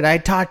together and I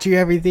taught you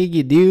everything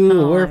you do.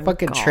 Oh We're my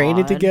fucking God.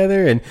 training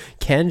together. And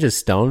Ken just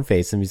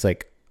stone-faced him. He's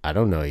like, I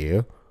don't know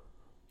you.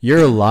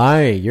 You're a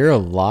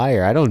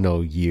liar. I don't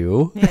know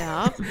you.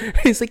 Yeah.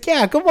 He's like,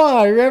 yeah, come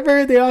on.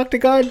 Remember the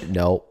octagon?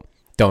 Nope.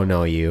 Don't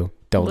know you.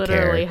 Don't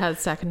Literally care. had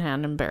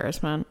secondhand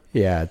embarrassment.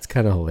 Yeah, it's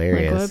kind of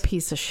hilarious. Like, what a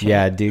piece of shit.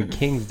 Yeah, dude,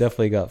 King's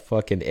definitely got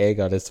fucking egg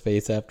on his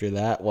face after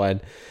that one.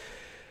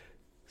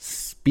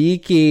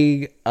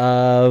 Speaking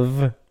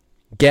of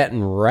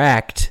getting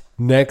wrecked,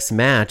 next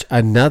match,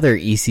 another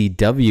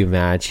ECW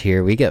match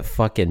here. We get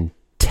fucking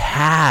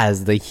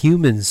Taz, the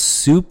human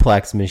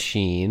suplex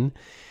machine,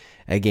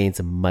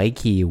 against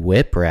Mikey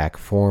Whipwreck,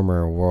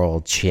 former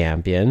world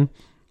champion.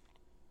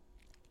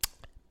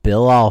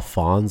 Bill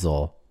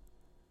Alfonso,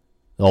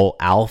 old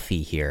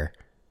Alfie here,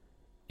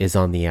 is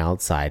on the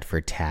outside for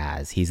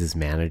Taz. He's his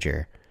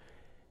manager.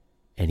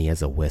 And he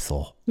has a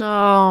whistle.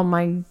 Oh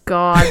my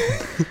God.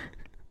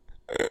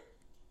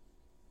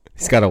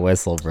 He's got a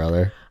whistle,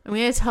 brother. I'm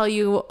going to tell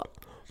you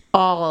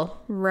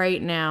all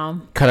right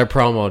now. Cut a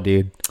promo,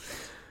 dude.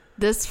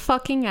 This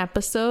fucking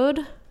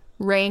episode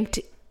ranked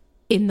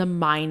in the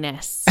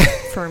minus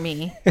for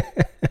me.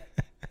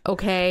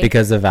 Okay.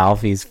 Because of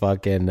Alfie's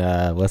fucking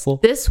whistle?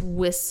 This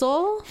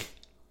whistle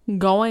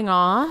going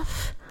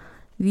off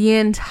the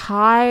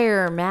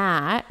entire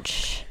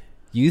match.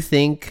 You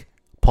think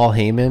Paul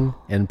Heyman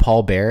and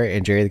Paul Bear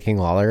and Jerry the King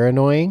Lawler are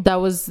annoying.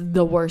 That was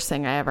the worst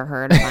thing I ever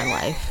heard in my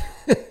life.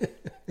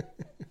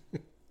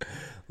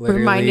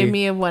 Literally. Reminded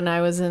me of when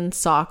I was in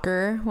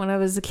soccer when I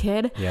was a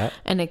kid. Yeah.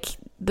 And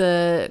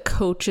the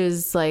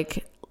coach's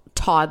like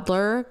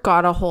toddler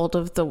got a hold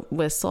of the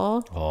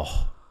whistle.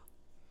 Oh.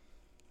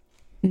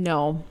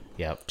 No.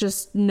 Yep.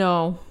 Just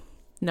no.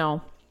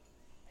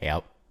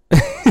 Yep.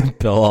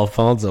 Bill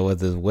Alfonso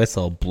with his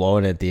whistle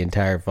blowing it the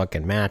entire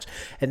fucking match.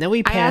 And then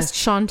we I asked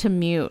Sean to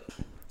mute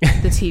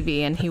the TV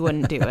and he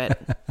wouldn't do it.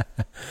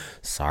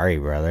 Sorry,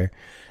 brother.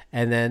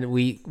 And then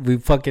we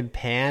fucking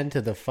pan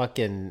to the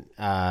fucking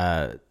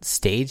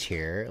stage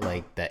here,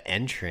 like the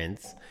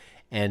entrance,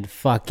 and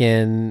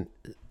fucking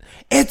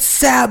it's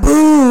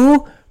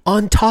Sabu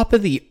on top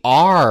of the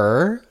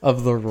R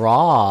of the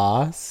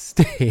Raw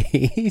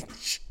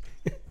stage.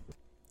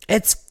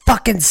 It's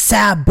fucking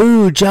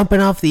Sabu jumping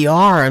off the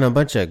R and a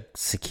bunch of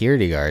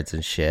security guards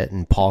and shit.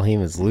 And Paul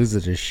Heyman's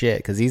losing his shit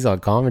because he's on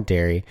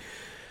commentary.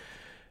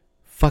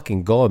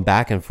 Fucking going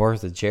back and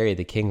forth with Jerry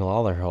the King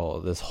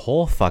Lawler this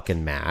whole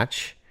fucking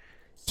match.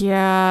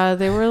 Yeah,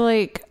 they were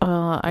like,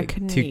 I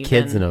couldn't Two even.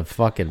 kids in a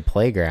fucking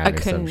playground I or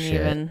some couldn't shit.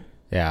 even.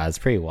 Yeah, it's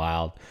pretty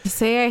wild. To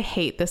say I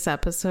hate this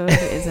episode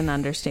is an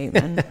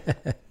understatement.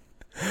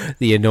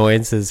 The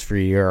annoyances for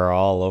you are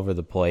all over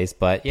the place.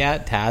 But yeah,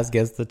 Taz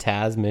gets the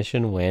Taz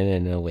mission win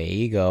and away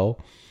you go.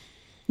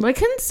 Why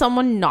couldn't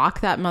someone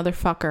knock that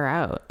motherfucker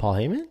out? Paul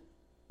Heyman?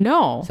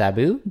 No.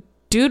 Sabu?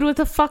 Dude with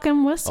a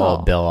fucking whistle. Oh,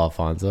 Bill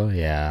Alfonso?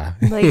 Yeah.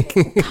 Like,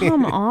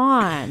 come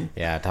on.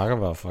 Yeah, talk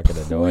about fucking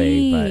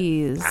annoying.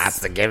 Please. But that's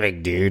the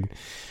gimmick, dude.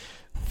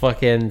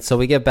 Fucking, so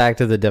we get back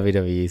to the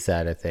WWE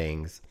side of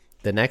things.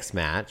 The next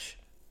match,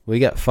 we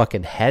got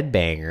fucking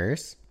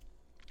headbangers.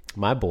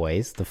 My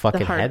boys, the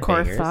fucking The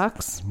hardcore headbangers.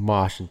 fucks.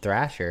 Mosh and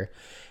Thrasher.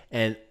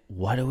 And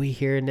what do we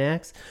hear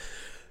next?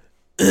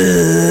 What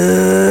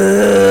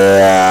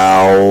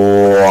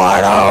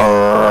a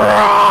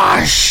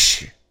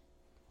rush!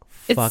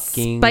 It's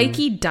Fucking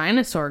spiky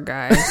dinosaur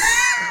guys.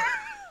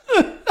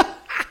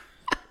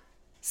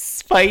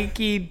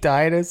 spiky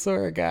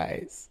dinosaur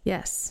guys.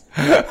 Yes.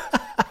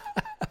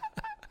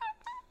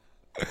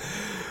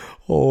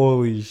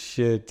 Holy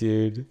shit,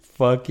 dude.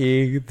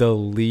 Fucking the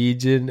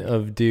Legion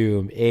of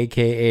Doom,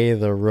 aka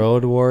the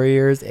Road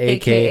Warriors,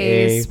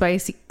 aka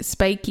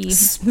spiky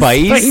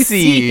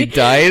spicy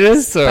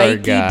dinosaur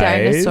spiky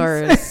guys.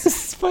 dinosaurs.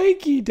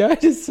 Spiky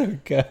dinosaur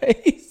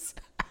guys.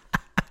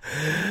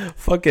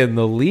 Fucking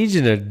the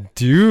Legion of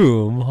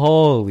Doom.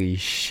 Holy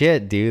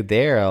shit, dude.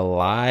 They're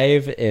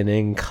alive and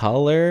in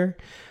color.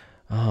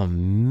 Oh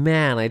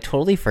man, I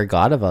totally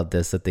forgot about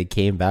this, that they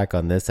came back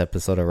on this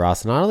episode of Raw.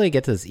 So not only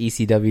get this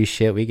ECW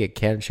shit, we get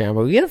Ken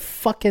Shamrock, we get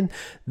fucking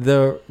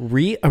the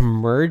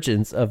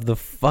re-emergence of the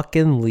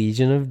fucking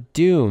Legion of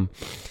Doom.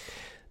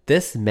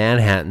 This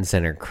Manhattan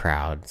Center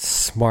crowd,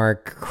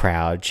 smart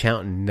crowd,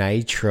 chanting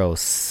Nitro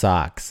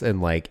sucks in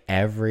like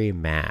every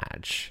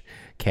match.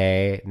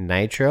 Okay,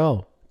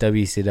 Nitro,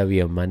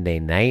 WCW Monday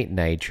Night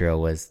Nitro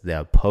was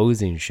the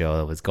opposing show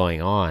that was going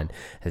on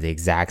at the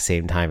exact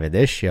same time of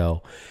this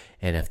show.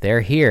 And if they're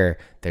here,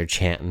 they're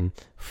chanting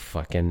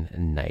fucking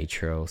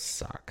Nitro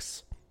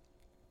sucks.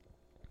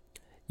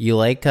 You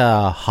like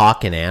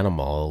Hawk and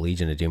Animal,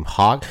 Legion of Doom.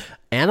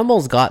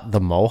 Animal's got the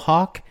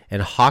mohawk,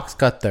 and Hawk's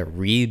got the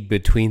read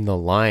between the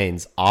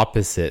lines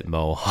opposite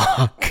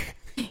mohawk.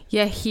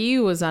 Yeah, he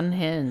was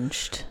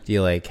unhinged. Do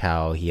you like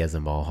how he has a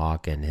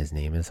mohawk and his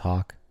name is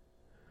Hawk?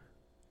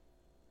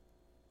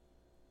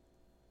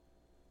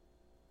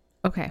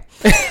 Okay.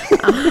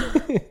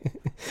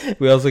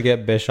 We also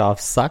get Bischoff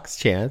sucks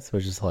chance,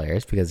 which is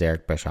hilarious because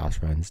Eric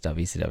Bischoff runs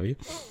WCW.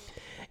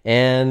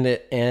 And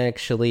it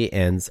actually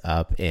ends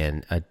up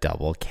in a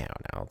double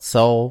countout.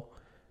 So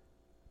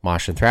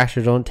Mosh and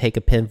Thrasher don't take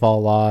a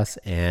pinfall loss,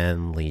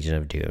 and Legion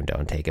of Doom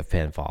don't take a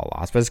pinfall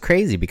loss. But it's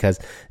crazy because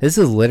this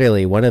is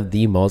literally one of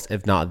the most,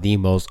 if not the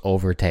most,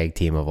 over tag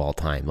team of all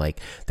time. Like,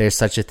 there's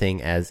such a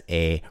thing as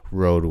a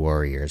Road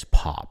Warriors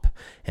pop.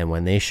 And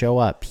when they show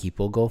up,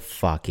 people go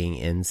fucking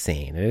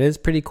insane. And it is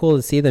pretty cool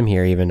to see them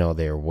here, even though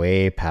they're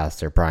way past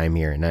their prime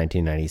here in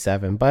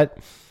 1997. But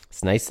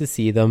it's nice to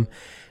see them.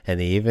 And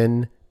they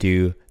even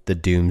do the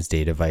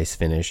Doomsday Device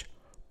finish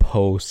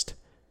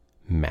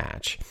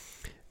post-match.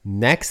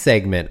 Next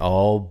segment,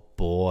 oh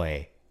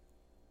boy.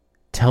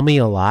 Tell me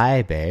a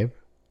lie, babe.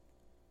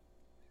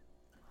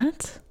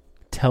 What?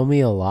 Tell me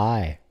a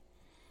lie.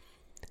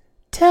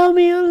 Tell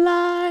me a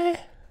lie.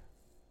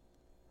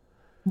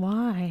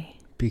 Why?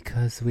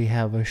 Because we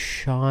have a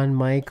Shawn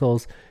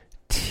Michaels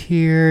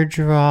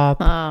teardrop.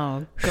 Oh,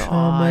 God.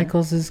 Shawn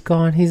Michaels is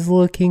gone. He's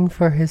looking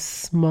for his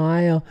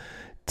smile.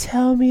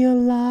 Tell me a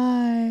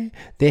lie.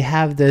 They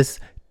have this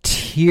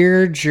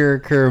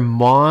tearjerker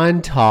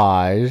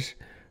montage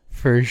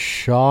for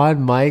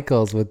Shawn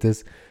Michaels with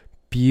this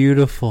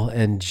beautiful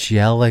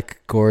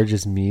angelic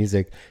gorgeous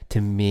music to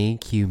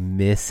make you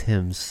miss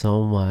him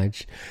so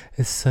much.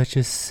 It's such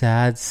a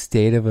sad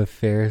state of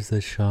affairs that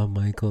Shawn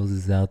Michaels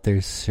is out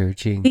there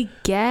searching. We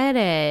get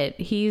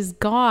it. He's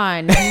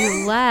gone.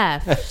 He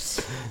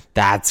left.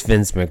 That's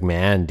Vince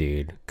McMahon,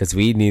 dude. Because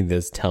we need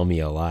this Tell Me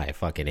a Lie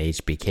fucking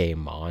HBK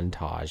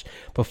montage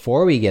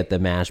before we get the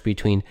match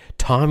between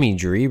Tommy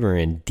Dreamer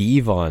and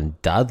Devon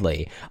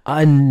Dudley.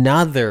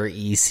 Another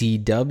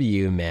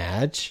ECW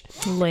match.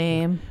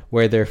 Lame.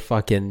 Where they're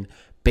fucking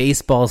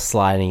baseball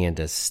sliding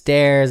into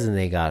stairs, and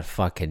they got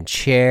fucking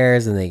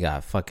chairs, and they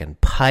got fucking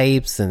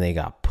pipes, and they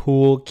got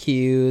pool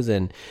cues,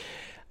 and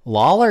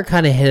Lawler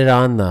kind of hit it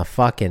on the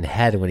fucking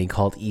head when he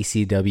called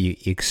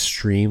ECW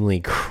extremely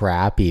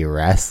crappy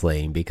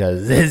wrestling,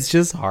 because it's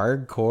just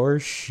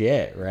hardcore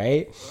shit,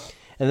 right?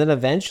 And then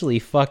eventually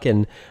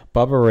fucking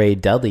Bubba Ray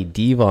Dudley,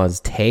 Devon's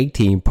tag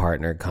team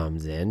partner,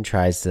 comes in,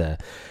 tries to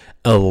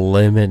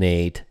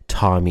eliminate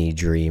Tommy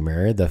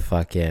Dreamer, the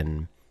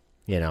fucking,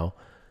 you know,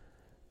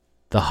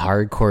 the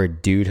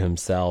hardcore dude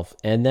himself.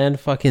 And then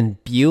fucking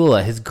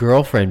Beulah, his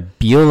girlfriend,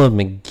 Beulah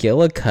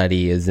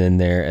McGillicuddy, is in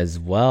there as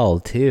well,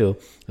 too.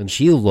 And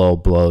she low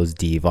blows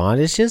Devon.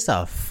 It's just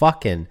a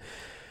fucking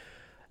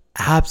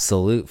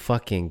absolute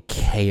fucking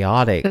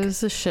chaotic. It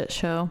was a shit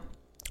show.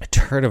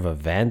 Turn of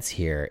events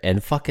here.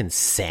 And fucking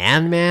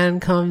Sandman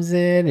comes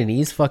in, and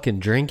he's fucking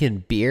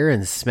drinking beer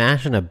and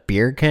smashing a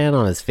beer can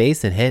on his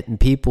face and hitting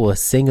people with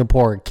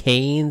Singapore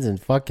canes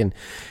and fucking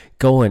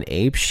going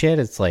ape shit.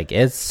 It's like,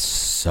 it's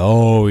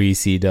so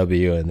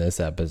ECW in this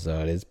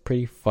episode. It's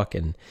pretty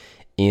fucking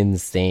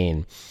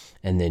insane.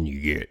 And then you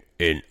get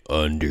an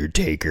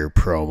Undertaker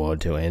promo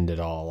to end it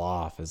all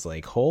off. It's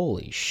like,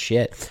 holy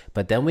shit.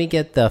 But then we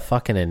get the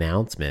fucking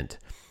announcement.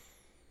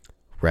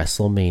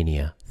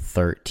 WrestleMania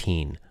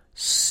 13.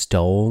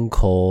 Stone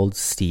Cold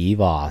Steve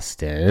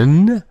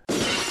Austin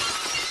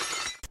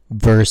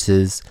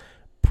versus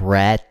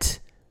Bret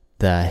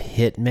the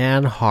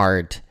Hitman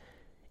Hart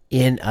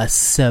in a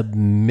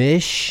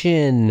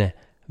submission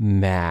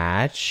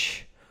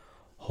match.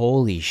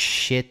 Holy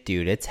shit,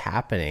 dude. It's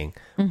happening.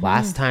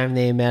 Last time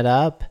they met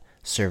up,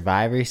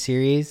 Survivor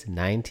Series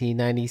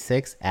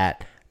 1996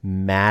 at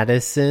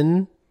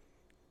Madison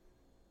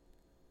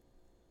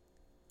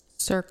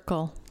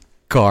Circle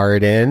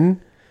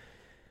Garden.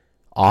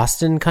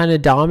 Austin kind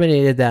of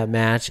dominated that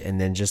match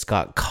and then just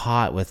got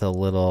caught with a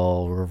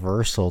little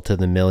reversal to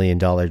the $1 Million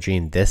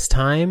Dream. This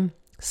time,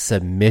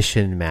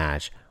 submission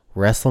match.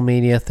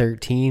 WrestleMania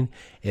 13,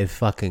 it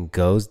fucking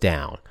goes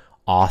down.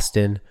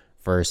 Austin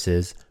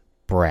versus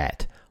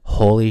Bret.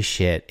 Holy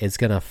shit, it's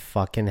gonna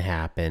fucking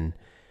happen.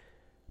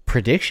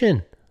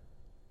 Prediction?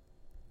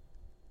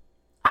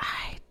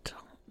 I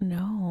don't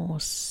know.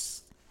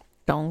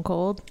 Stone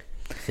Cold.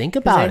 Think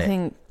about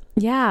it.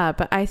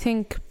 But I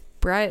think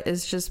Bret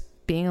is just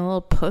being a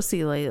little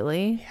pussy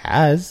lately.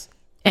 Has.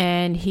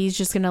 And he's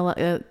just gonna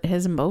let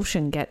his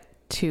emotion get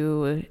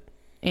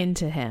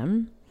into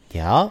him.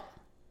 Yeah.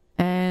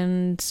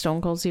 And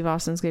Stone Cold Steve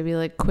Austin's gonna be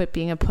like, quit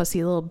being a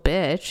pussy little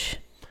bitch.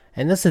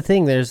 And that's the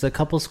thing. There's a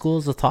couple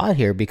schools of thought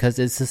here because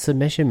it's a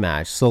submission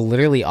match. So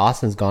literally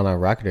Austin's gone on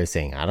record as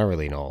saying, I don't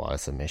really know a lot of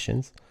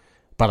submissions,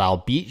 but I'll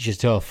beat you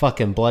to a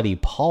fucking bloody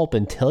pulp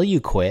until you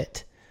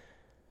quit.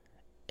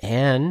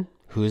 And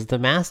who's the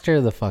master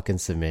of the fucking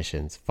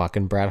submissions?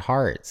 Fucking Bret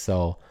Hart.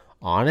 So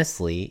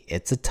honestly,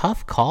 it's a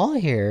tough call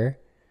here.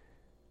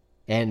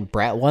 And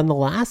Bret won the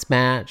last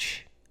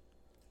match.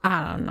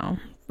 I don't know.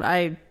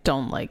 I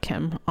don't like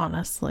him,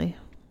 honestly.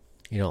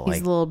 You don't He's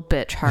like a little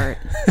bitch Hart.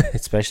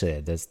 especially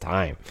at this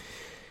time.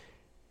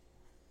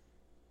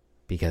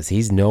 Because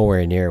he's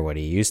nowhere near what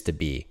he used to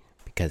be.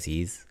 Because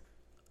he's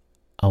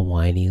a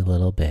whiny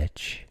little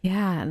bitch.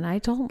 Yeah, and I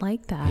don't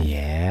like that.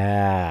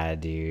 Yeah,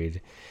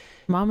 dude.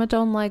 Mama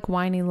don't like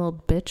whiny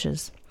little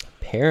bitches.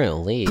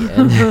 Apparently.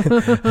 And,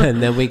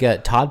 and then we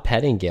got Todd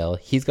Pettingill.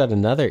 He's got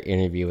another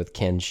interview with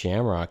Ken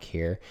Shamrock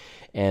here.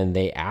 And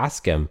they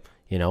ask him,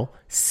 you know,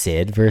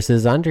 Sid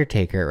versus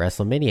Undertaker at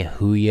WrestleMania.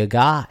 Who you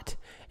got?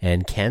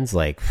 And Ken's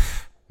like,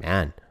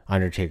 man,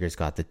 Undertaker's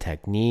got the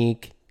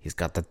technique. He's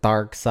got the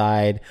dark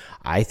side.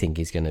 I think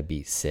he's going to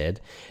beat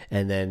Sid.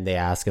 And then they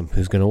ask him,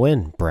 who's going to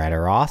win, Bret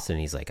or Austin?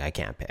 He's like, I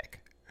can't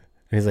pick.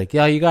 And he's like,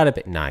 yeah, you got to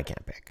pick. No, I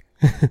can't pick.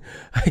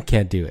 I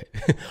can't do it.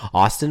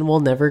 Austin will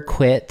never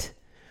quit.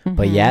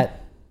 But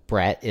yet,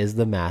 Bret is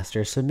the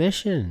master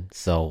submission.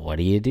 So what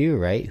do you do,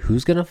 right?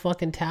 Who's going to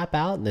fucking tap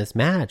out in this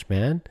match,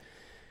 man?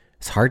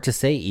 It's hard to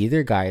say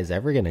either guy is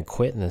ever going to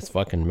quit in this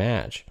fucking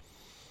match.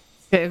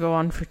 It's gonna go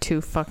on for 2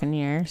 fucking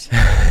years.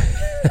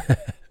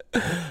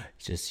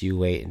 Just you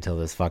wait until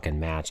this fucking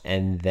match.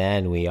 And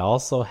then we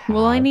also have...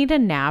 Will I need a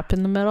nap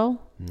in the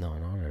middle? No,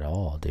 not at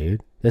all,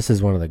 dude. This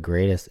is one of the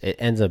greatest... It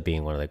ends up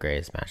being one of the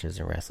greatest matches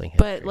in wrestling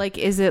history. But, like,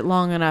 is it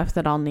long enough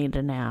that I'll need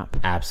a nap?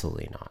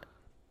 Absolutely not.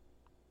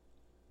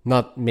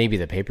 Not maybe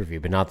the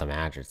pay-per-view, but not the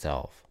match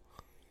itself.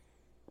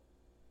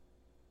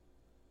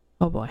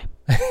 Oh, boy.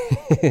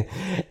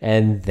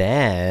 And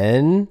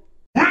then...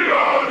 We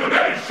are the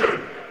nation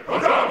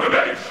of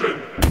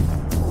domination.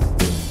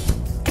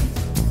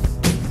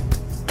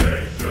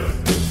 Nation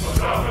of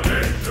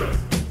domination.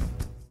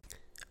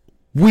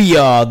 We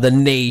are the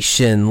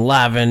nation,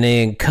 livin'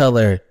 in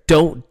color.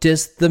 Don't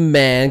diss the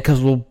man,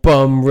 cause we'll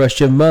bum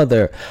rush your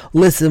mother.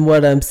 Listen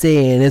what I'm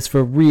saying, it's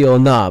for real,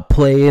 not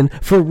playing.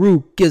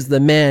 Farouk is the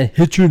man,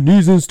 hit your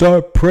knees and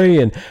start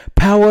praying.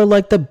 Power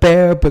like the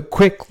bear, but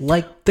quick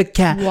like the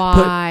cat.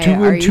 Why Put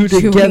two are and two you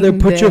together,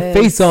 doing put your this?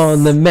 face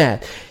on the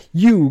mat.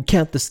 You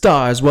count the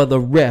stars while the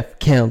ref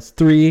counts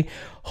 3.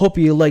 Hope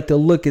you like to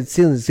look at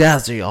ceilings,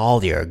 that's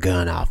all you're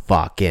gonna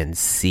fucking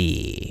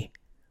see.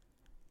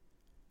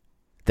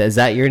 Is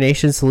that your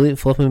nation salute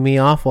flipping me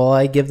off while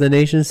I give the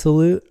nation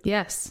salute?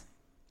 Yes.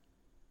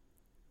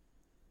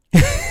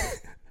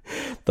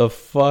 The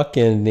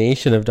fucking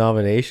nation of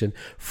domination.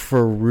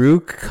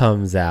 Farouk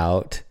comes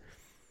out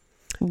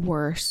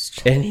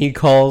Worst. and he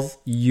calls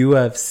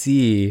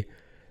UFC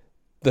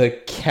the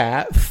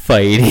cat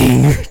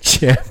fighting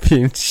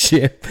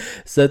championship.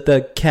 Is that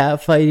the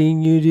cat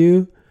fighting you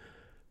do?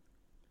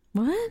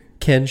 What?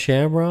 Ken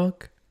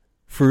Shamrock?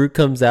 Farouk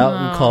comes out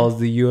and No. calls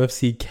the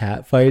UFC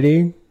cat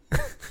fighting.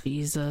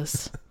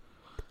 Jesus.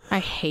 I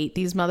hate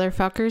these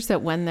motherfuckers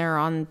that when they're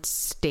on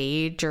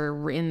stage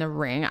or in the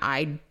ring,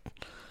 I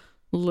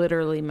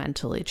literally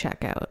mentally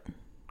check out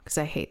because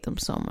I hate them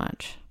so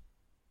much.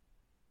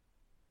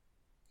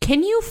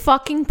 Can you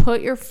fucking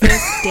put your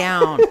fist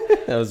down?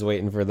 I was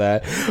waiting for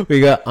that. We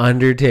got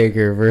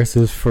Undertaker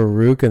versus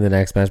Farouk in the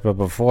next match, but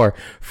before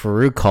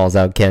Farouk calls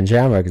out Ken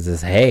Shamrock and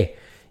says, "Hey,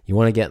 you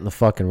want to get in the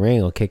fucking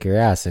ring? I'll kick your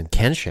ass." And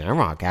Ken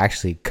Shamrock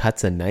actually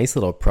cuts a nice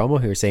little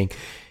promo here saying,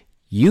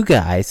 "You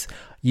guys,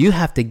 you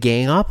have to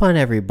gang up on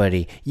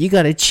everybody. You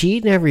got to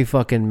cheat in every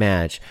fucking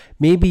match.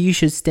 Maybe you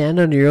should stand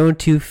on your own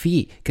 2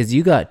 feet because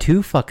you got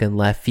 2 fucking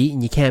left feet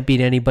and you can't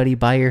beat anybody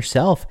by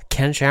yourself."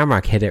 Ken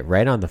Shamrock hit it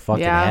right on the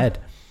fucking head.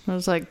 I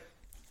was like,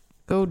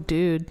 go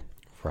dude.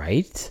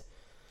 Right?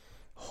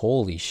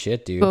 Holy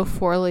shit, dude. Go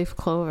 4-leaf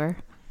clover.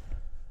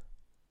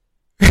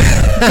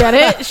 Get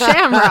it?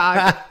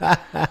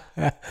 Shamrock.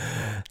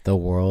 The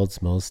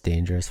world's most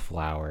dangerous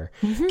flower.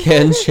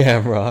 Ken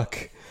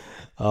Shamrock.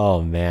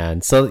 Oh,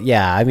 man. So,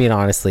 yeah, I mean,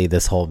 honestly,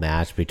 this whole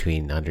match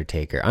between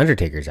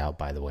Undertaker's out,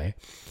 by the way.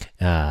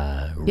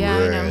 I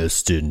know.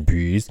 Rest in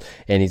peace.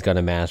 And he's got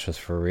a match with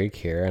Farouk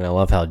here. And I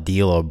love how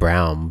D'Lo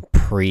Brown,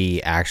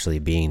 actually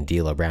being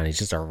D'Lo Brown, he's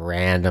just a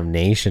random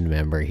nation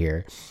member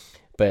here.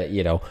 But,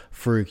 you know,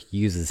 Farouk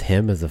uses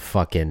him as a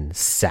fucking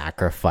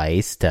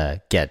sacrifice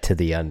to get to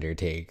the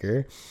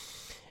Undertaker.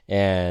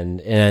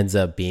 And it ends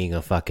up being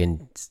a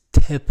fucking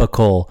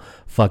typical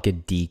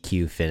fucking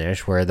DQ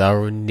finish where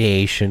the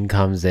nation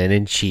comes in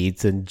and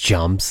cheats and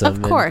jumps him.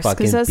 Of course,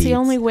 because that's the beats.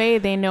 only way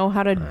they know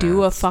how to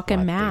do a fucking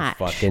What match.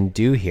 they fucking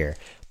do here.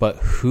 But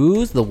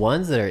who's the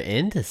ones that are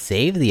in to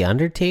save the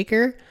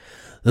Undertaker?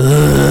 Ugh,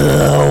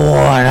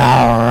 what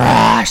a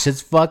rush!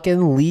 It's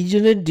fucking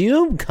Legion of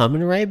Doom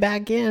coming right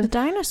back The in.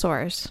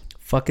 dinosaurs.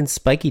 Fucking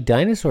spiky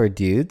dinosaur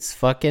dudes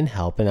fucking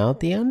helping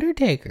out the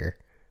Undertaker.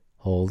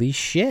 Holy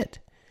shit.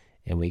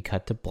 And we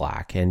cut to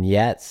black. And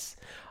yes,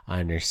 I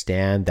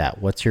understand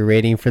that. What's your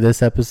rating for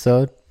this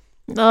episode?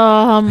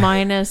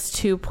 Minus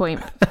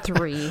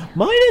 2.3.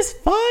 Minus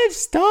 5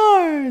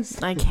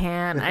 stars. I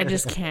can't. I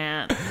just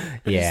can't.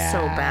 Yeah, It's so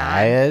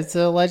bad. It's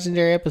a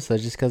legendary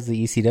episode just because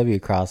the ECW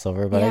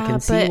crossover, but I Yeah, can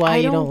see but why I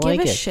you don't don't like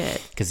give a it.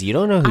 shit. Because you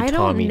don't know who I don't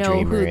Tommy know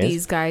Dreamer who is.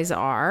 these guys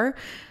are.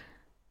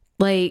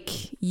 Like,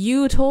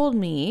 you told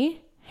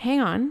me, hang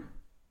on.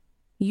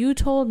 You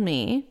told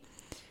me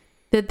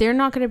that they're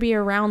not going to be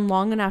around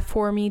long enough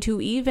for me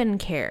to even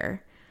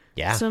care.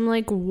 Yeah, So I'm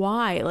like,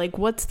 why? Like,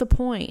 what's the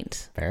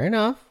point? fair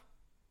enough.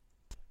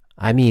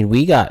 I mean,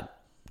 we got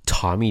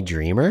Tommy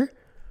Dreamer,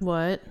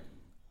 What?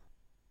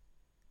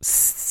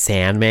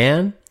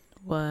 Sandman,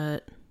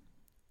 What?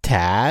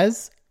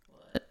 Taz,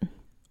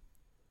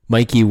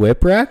 Mikey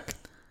Whipwreck,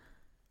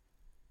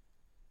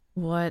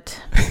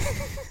 What?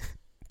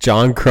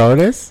 John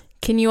Cronus.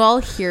 Can you all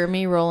hear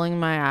me rolling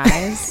my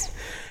eyes?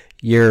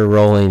 You're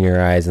rolling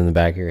your eyes in the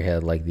back of your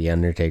head like The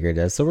Undertaker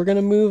does. So we're going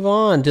to move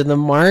on to the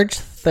March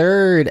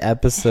 3rd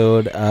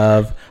episode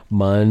of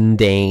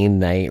Monday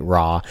Night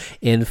Raw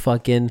in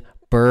fucking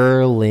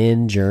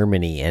Berlin,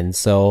 Germany. And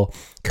so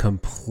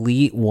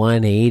complete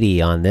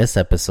 180 on this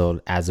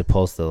episode as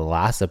opposed to the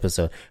last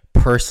episode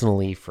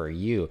personally for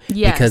you.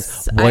 Yes,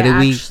 Because I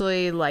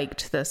actually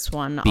liked this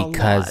one a lot.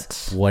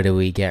 because what do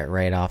we get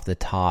right off the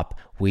top?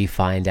 We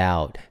find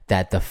out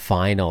that the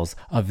finals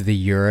of the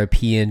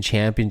European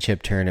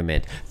Championship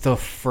Tournament, the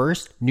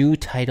first new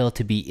title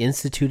to be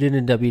instituted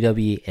in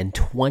WWE in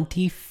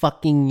 20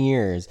 fucking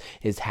years,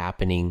 is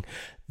happening.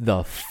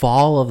 The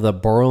fall of the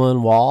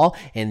Berlin Wall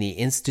and the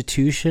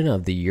institution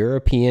of the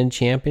European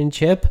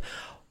Championship.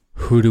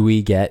 Who do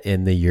we get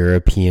in the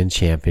European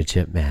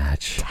Championship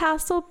match?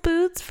 Tassel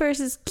Boots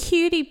versus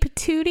Cutie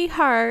Patootie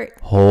Heart.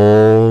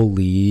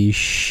 Holy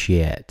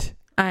shit.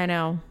 I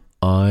know.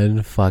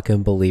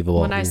 Unfucking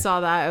believable. When I saw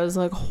that, I was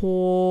like,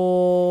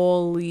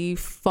 holy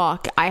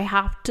fuck. I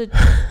have to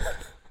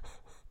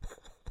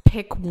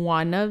pick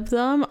one of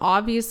them.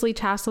 Obviously,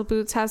 Tassel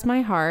Boots has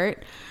my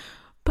heart.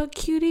 But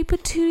Cutie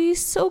Patootie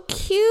is so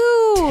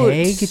cute.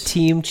 Tag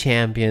team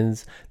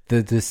champions.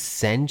 The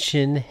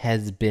dissension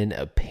has been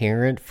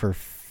apparent for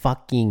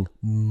fucking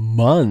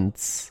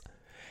months.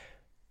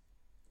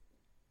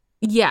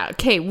 Yeah,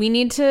 okay, we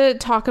need to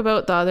talk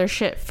about the other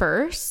shit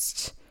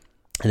first.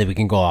 And then we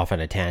can go off on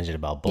a tangent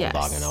about Bulldog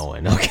Yes. and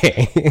Owen.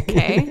 Okay.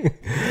 Okay.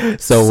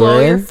 So Slow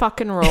we're your in,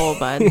 fucking roll,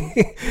 bud.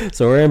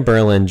 so we're in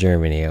Berlin,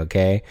 Germany.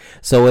 Okay.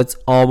 So it's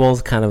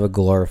almost kind of a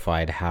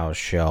glorified house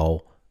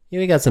show. Yeah,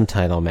 we got some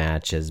title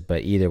matches,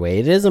 but either way,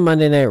 it is a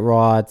Monday Night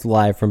Raw. It's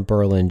live from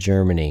Berlin,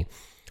 Germany.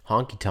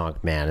 Honky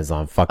Tonk Man is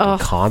on fucking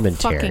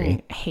commentary.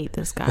 Fucking hate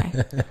this guy.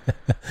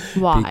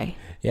 Why?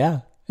 Yeah.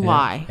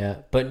 Why? Yeah.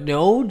 But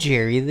no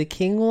Jerry the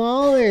King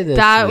Lawler this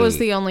That week. was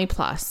the only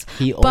plus.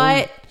 He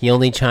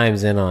only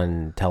chimes in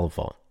on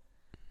telephone.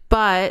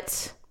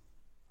 But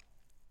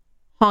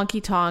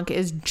Honky Tonk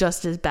is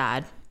just as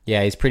bad.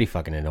 Yeah, he's pretty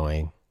fucking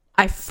annoying.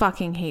 I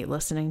fucking hate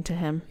listening to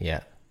him.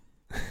 Yeah.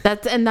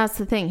 That's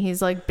the thing.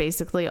 He's like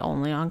basically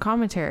only on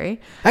commentary.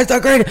 That's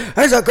the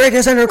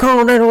greatest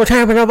intercontinental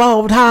champion of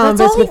all time.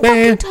 That's all he Vince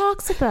McMahon. fucking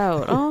talks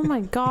about. Oh my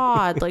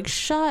god! Like,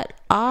 shut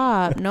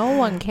up. No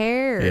one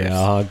cares. Yeah,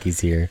 Honky's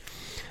here.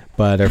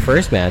 But our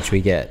first match, we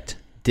get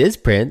Diz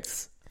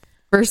Prince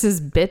Versus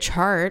Bitch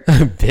Hart.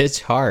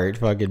 Bitch Hart,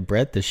 fucking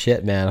Bret the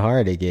Shit Man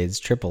Hart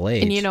against Triple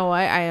H. And you know what?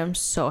 I am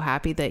so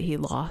happy that he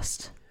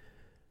lost.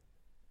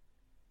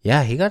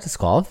 Yeah, he got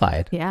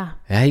disqualified. Yeah.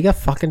 Yeah, he got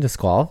fucking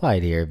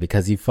disqualified here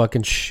because he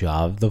fucking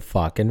shoved the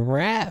fucking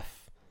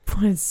ref.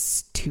 What a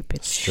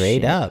stupid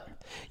Straight shit. up.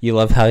 You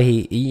love how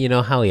you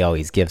know how he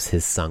always gives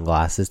his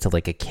sunglasses to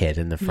like a kid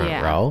in the front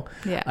Yeah. row?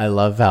 Yeah. I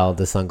love how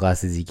the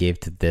sunglasses he gave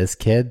to this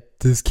kid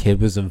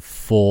was in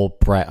full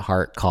Bret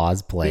Hart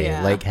cosplay.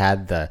 Yeah. Like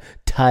had the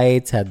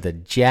tights, had the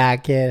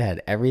jacket,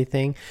 had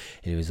everything.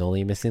 And he was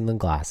only missing the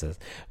glasses,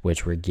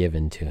 which were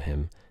given to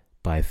him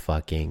by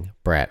fucking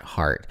Bret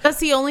Hart. That's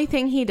the only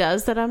thing he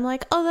does that I'm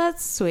like, oh,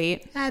 that's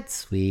sweet. That's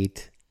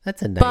sweet.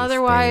 That's a nice But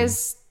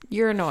otherwise,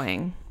 you're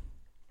annoying.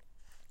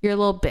 You're a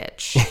little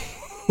bitch.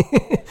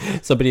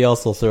 Somebody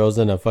also throws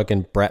in a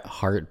fucking Bret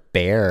Hart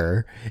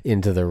bear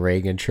into the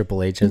ring, and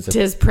Triple H has a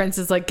Diz Prince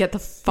is like, get the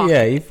fuck,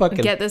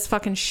 get this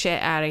fucking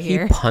shit out of he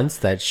here. punts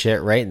that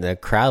shit right in the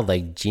crowd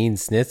like Gene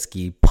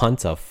Snitsky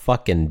punts a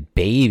fucking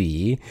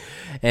baby.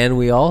 And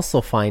we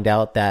also find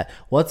out that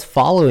what's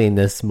following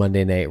this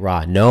Monday Night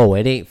Raw, no,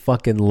 it ain't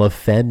fucking La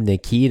Femme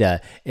Nikita.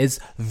 It's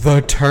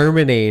The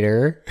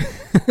Terminator.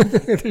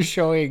 They're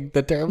showing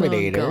The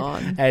Terminator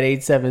God. at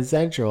 8/7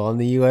 Central on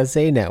the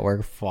USA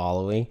Network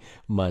following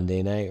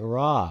Monday Night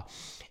Raw.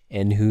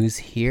 And who's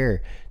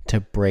here to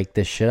break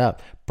this shit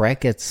up?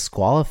 Bret gets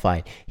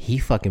disqualified. He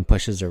fucking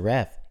pushes a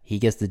ref. He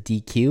gets the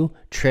DQ.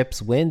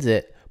 Trips wins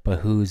it. But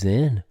who's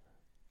in?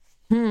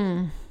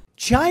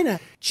 China.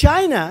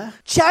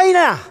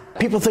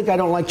 People think I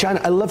don't like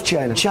China. I love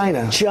China.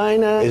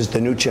 China is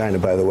the new China,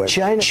 by the way.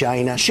 China.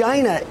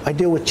 I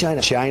deal with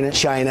China.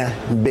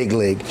 China, big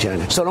league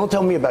China. So don't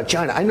tell me about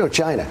China. I know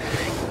China.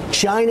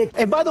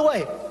 And by the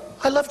way,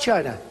 I love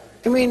China.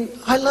 I mean,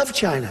 I love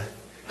China.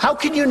 How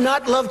can you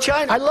not love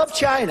China? I love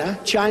China.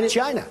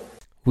 China.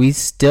 We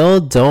still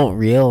don't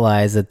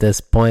realize at this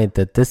point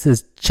that this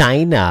is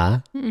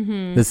China.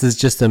 Mm-hmm. This is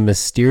just a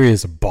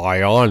mysterious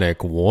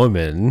bionic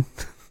woman.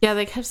 Yeah,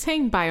 they kept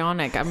saying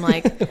bionic. I'm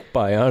like,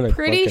 Bionic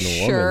pretty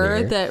fucking sure woman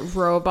here. that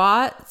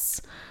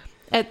robots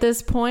at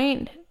this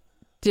point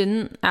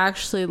didn't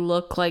actually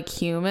look like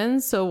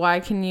humans. So why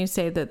can you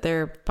say that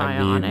they're bionic?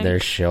 I mean, they're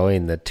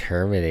showing the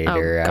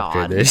Terminator Oh, after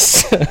God.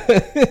 this.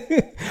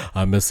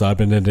 I'm a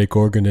cybernetic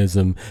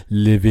organism,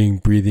 living,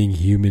 breathing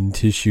human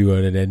tissue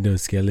on an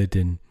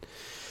endoskeleton.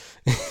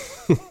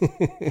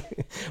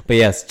 But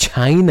yes,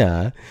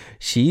 China,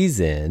 she's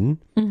in,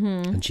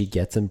 and she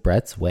gets in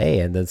Bret's way,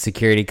 and then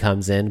security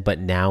comes in. But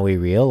now we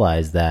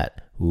realize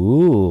that,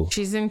 ooh,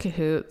 She's in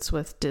cahoots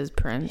with Diz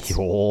Prince.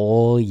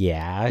 oh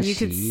yeah, You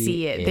could she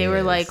see it. They were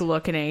is. like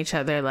looking at each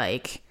other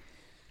like,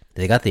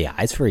 they got the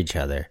eyes for each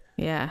other.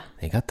 yeah,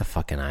 They got the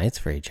fucking eyes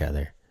for each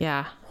other.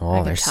 yeah. I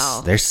Oh, can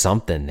tell. there's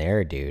something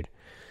there, dude.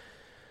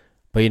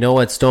 But you know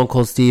what Stone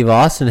Cold Steve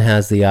Austin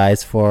has the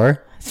eyes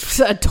for?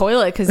 A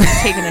toilet because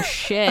he's taking a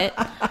shit.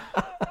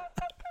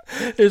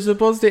 They're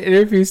supposed to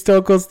interview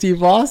Stone Cold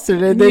Steve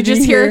Austin, and You they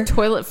just hear a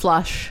toilet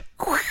flush.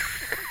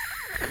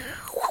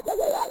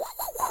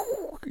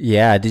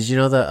 Yeah, did you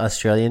know the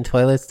Australian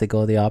toilets, they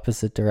go the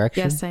opposite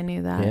direction? Yes, I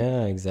knew that.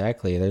 Yeah,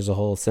 exactly. There's a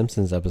whole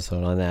Simpsons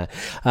episode on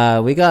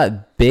that. We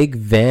got Big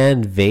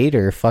Van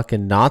Vader,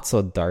 fucking not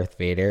so Darth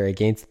Vader,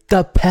 against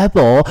the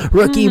Pebble,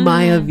 Rookie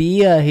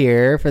Maivia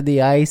here for the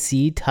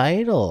IC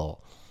title.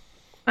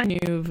 I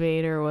knew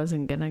Vader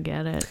wasn't gonna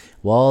get it.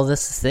 Well,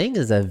 this thing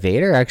is that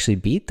Vader actually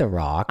beat The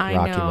Rock, I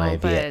Rocky know, Maivia,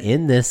 but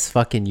in this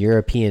fucking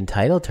European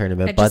title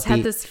tournament. I but just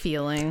had this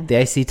feeling. the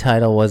IC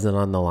title wasn't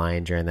on the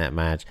line during that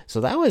match.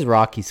 So that was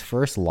Rocky's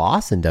first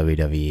loss in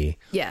WWE.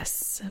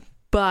 Yes.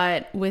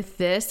 But with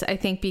this, I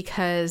think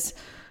because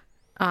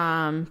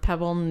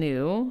Pebble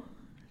knew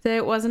that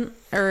it wasn't,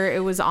 or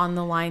it was on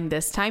the line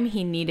this time,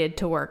 he needed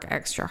to work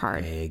extra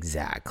hard.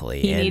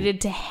 Exactly. He And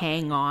needed to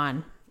hang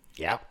on.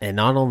 Yeah. And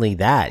not only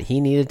that,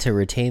 he needed to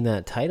retain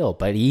that title,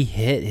 but he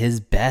hit his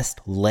best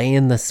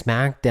laying the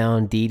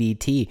SmackDown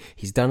DDT.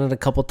 He's done it a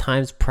couple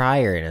times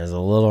prior and it was a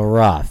little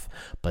rough.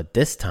 But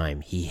this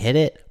time he hit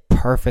it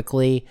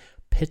perfectly,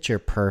 picture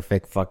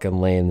perfect fucking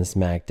laying the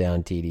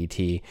SmackDown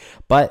DDT.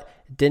 But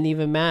it didn't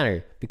even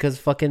matter because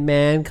fucking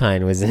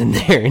Mankind was in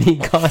there and he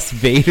cost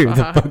Vader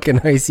the fucking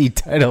IC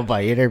title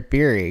by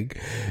interfering.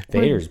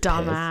 Vader's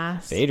dumbass.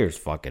 pissed. Vader's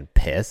fucking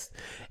pissed.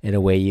 And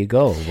away you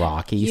go.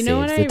 Rocky You saves know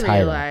what the I title.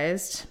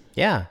 realized?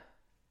 Yeah.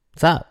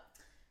 What's up?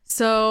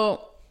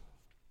 So,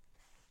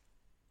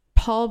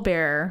 Paul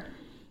Bearer.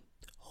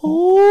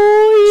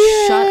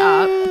 Oh, Shut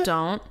up.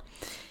 Don't.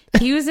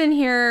 He was in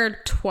here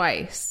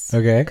twice.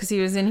 Okay. Because he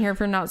was in here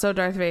for Not So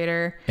Darth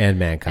Vader. And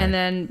Mankind. And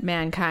then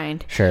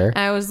Mankind. Sure. And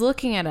I was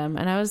looking at him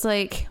and I was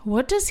like,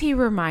 what does he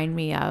remind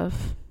me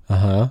of?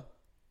 Uh-huh.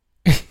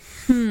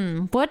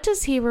 What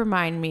does he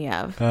remind me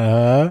of?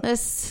 Uh-huh.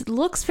 This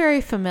looks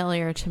very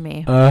familiar to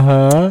me.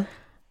 Uh-huh.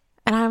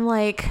 And I'm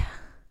like,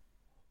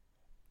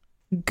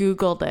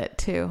 Googled it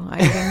too. I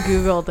even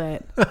Googled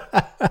it.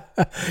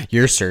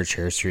 Your search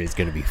history is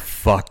going to be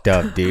fucked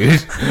up,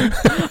 dude.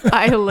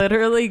 I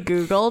literally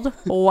Googled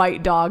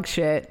white dog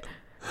shit.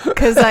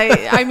 Because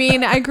I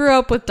mean, I grew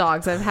up with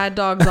dogs. I've had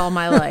dogs all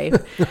my life.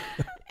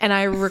 And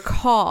I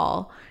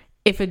recall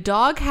if a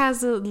dog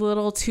has a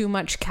little too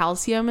much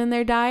calcium in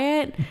their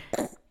diet,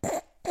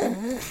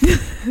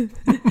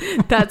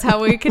 that's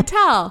how we could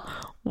tell.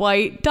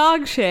 White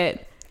dog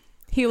shit.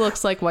 He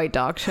looks like white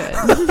dog shit.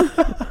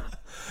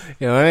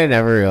 You know what I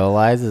never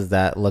realized is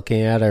that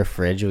looking at our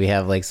fridge, we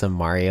have like some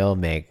Mario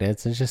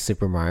magnets and just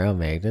Super Mario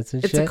magnets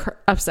and It's shit. a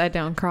upside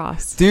down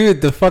cross.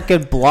 Dude, the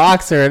fucking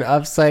blocks are an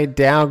upside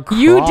down cross.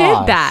 You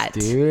did that.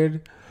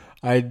 Dude.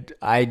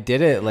 I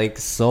did it like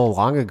so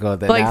long ago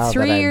that Like now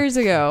 3 that I'm- years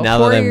ago. Now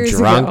 4 that I'm years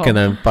drunk ago. and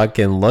I'm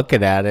fucking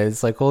looking at it,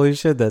 it's like, holy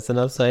shit, that's an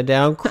upside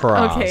down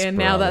cross. Okay, and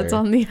now that's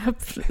brother. on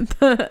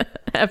the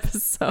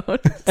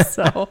episode.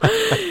 So,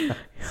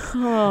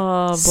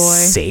 oh boy.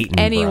 Satan,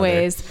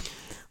 Anyways,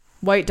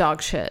 white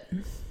dog shit.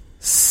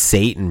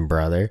 Satan,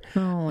 brother.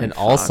 Holy And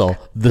fuck. also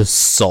the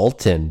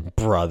Sultan,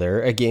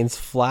 brother, against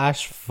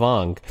Flash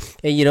Funk.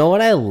 And you know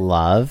what I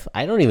love?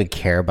 I don't even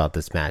care about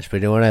this match, but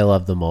you know what I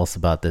love the most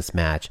about this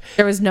match?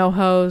 There was no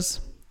hose.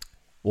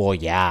 Well,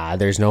 yeah,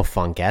 there's no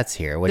Funkettes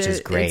here, which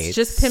is great. It's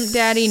just Pimp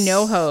Daddy,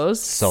 no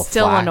hose. So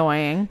Still flat.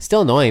 annoying.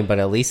 Still annoying, but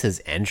at least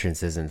his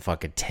entrance isn't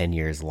fucking 10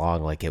 years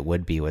long like it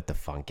would be with the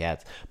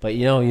Funkettes. But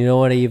you know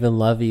what I even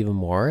love even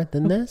more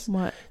than this?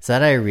 What? Is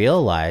that I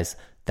realized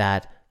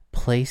that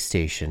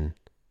PlayStation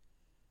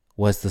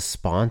was the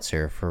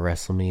sponsor for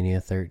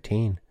WrestleMania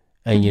 13.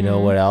 And you know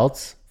what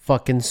else?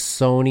 Fucking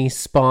Sony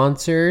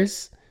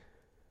sponsors.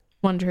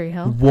 One Tree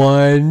Hill.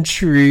 One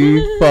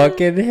Tree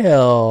fucking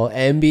Hill.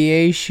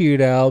 NBA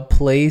Shootout,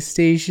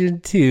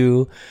 PlayStation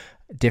 2,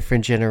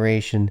 different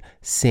generation,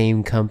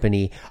 same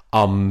company.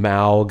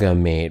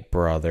 Amalgamate,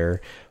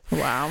 brother.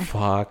 Wow.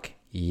 Fuck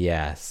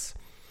yes.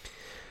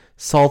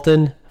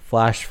 Sultan,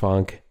 Flash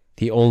Funk.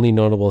 The only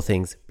notable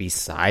things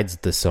besides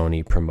the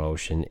Sony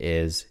promotion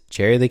is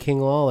Jerry the King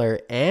Lawler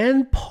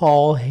and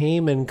Paul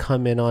Heyman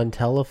come in on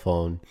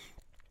telephone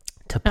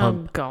to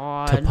pump Oh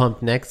God. to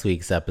pump next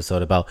week's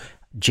episode about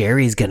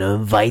Jerry's gonna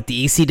invite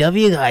the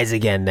ECW guys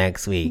again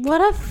next week.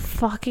 What a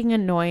fucking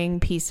annoying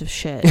piece of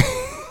shit.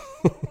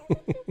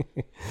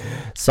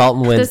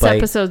 Sultan wins This by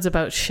episode's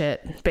about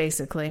shit,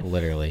 basically.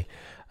 literally.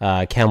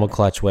 Camel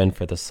clutch win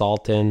for the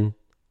Sultan.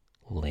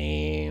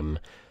 Lame.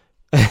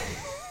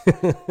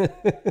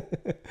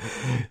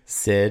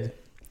 Sid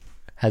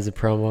has a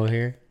promo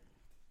here,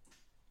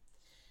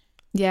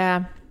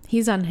 Yeah,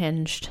 he's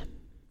unhinged.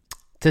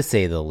 to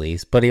say the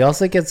least. But he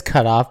also gets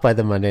cut off by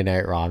the Monday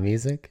Night Raw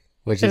music,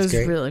 which It is was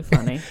great. really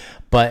funny.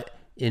 But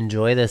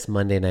enjoy this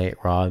Monday Night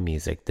Raw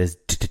music. This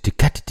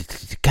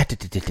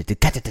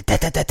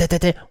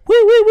woo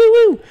woo woo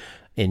woo.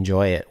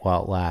 Enjoy it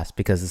while it lasts,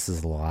 because this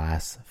is the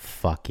last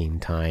fucking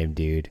time,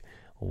 dude.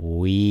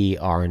 We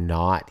are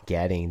not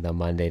getting the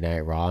Monday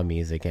Night Raw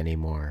music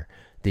anymore.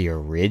 The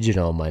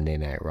original Monday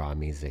Night Raw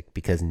music,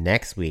 because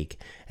next week,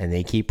 and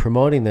they keep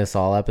promoting this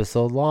all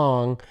episode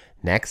long,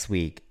 next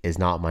week is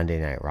not Monday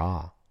Night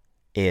Raw.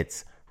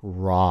 It's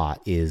Raw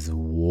is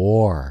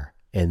War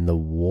in the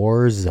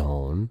War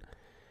Zone,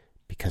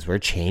 because we're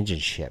changing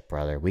shit,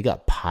 brother. We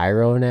got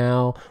pyro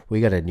now. We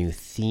got a new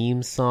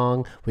theme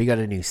song. We got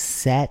a new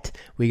set.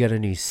 We got a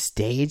new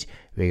stage.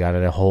 We got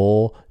a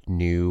whole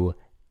new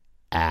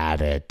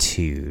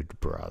attitude,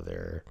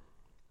 brother.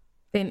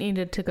 They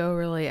needed to go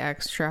really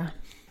extra.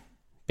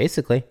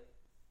 Basically.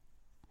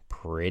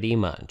 Pretty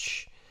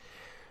much.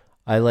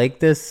 I like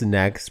this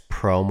next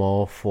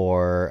promo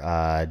for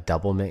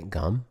Double Mint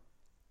Gum.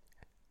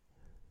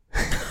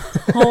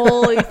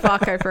 Holy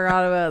fuck, I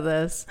forgot about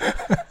this.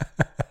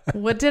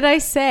 What did I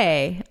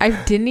say? I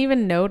didn't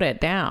even note it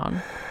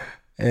down.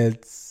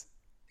 It's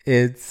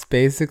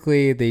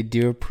basically, they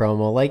do a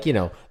promo like,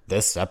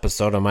 this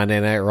episode of Monday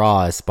Night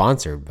Raw is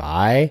sponsored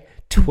by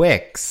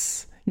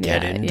Twix.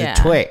 Get Yeah, into yeah.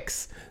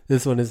 Twix.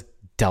 This one is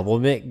Double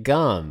Mint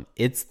gum.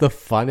 It's the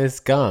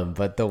funnest gum,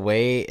 but the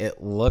way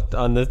it looked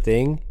on the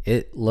thing,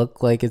 it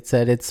looked like it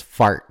said it's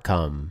fart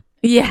gum.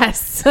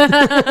 Yes.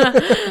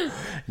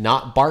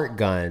 Not Bart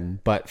gun,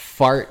 but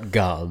fart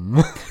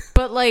gum.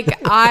 But like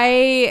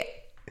I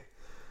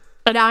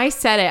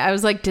said it. I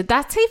was like, did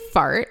that say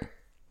fart?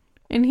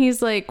 And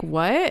he's like,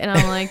 what? And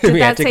I'm like,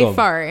 did that say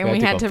fart? And we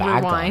had to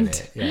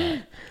rewind.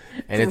 Yeah.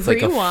 And it's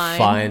like a Rewind.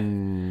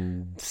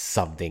 fun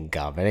something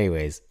gum.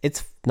 Anyways,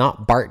 it's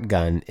not Bart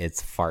gun,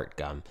 it's fart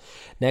gum.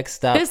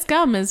 Next up. This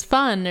gum is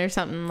fun or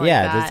something like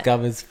that. This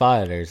gum is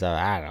fun or something.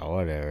 I don't know,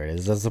 whatever it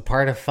is. It's a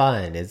part of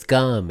fun. It's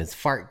gum. It's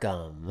fart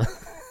gum.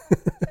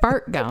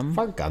 Fart gum.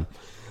 Fart gum.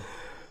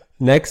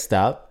 Next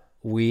up,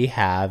 we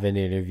have an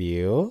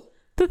interview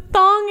The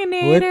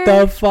Thonginator. with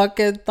the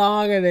fucking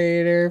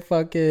Thonginator.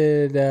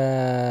 Fucking,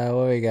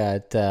 what we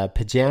got?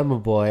 Pajama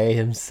Boy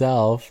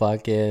himself.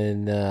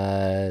 Fucking,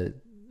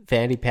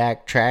 fanny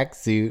pack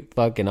tracksuit.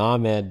 Fucking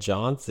Ahmed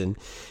Johnson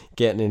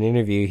getting an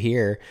interview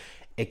here.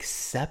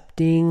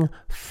 Accepting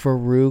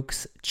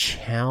Farouk's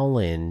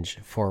challenge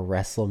for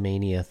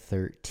WrestleMania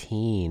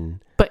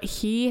 13. But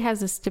he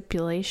has a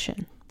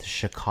stipulation. The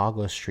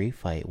Chicago street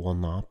fight will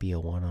not be a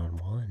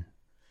one-on-one.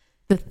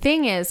 The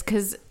thing is,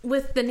 because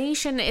with the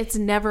Nation, it's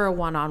never a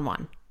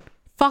one-on-one.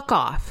 Fuck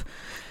off.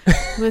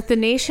 With the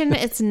Nation,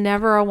 it's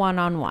never a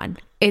one-on-one.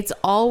 It's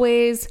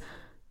always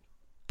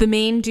the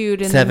main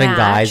dude in 7 the match.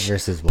 guys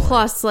versus 1.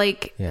 Plus,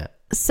 like, Yeah.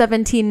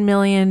 17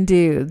 million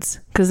dudes.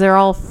 Because they're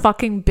all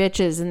fucking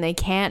bitches and they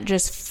can't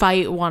just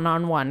fight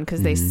one-on-one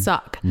because they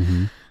suck.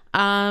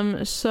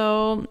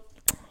 So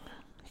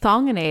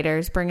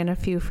Thonginator's bringing a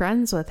few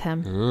friends with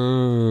him.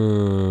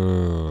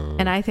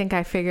 And I think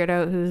I figured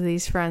out who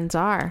these friends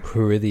are.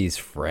 Who are these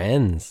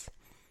friends?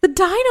 The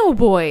Dino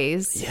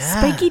Boys.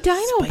 Spiky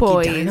Dino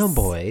Boys. Dino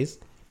Boys.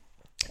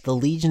 The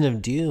Legion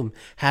of Doom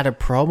had a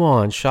promo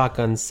on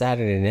Shotgun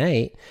Saturday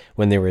Night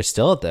when they were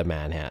still at the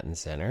Manhattan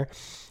Center.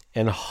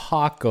 And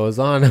Hawk goes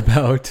on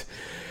about,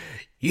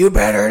 you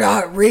better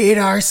not read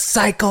our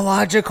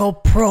psychological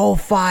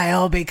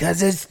profile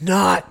because it's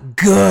not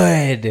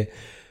good.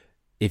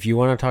 If you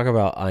want to talk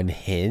about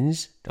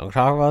unhinged, don't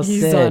talk about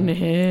He's Sid.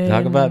 unhinged.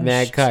 Talk about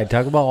Mankind.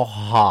 Talk about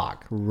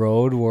Hawk,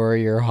 Road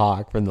Warrior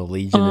Hawk from the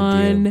Legion of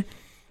Doom.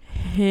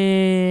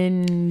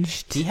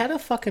 Unhinged. He had a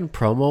fucking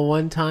promo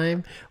one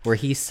time where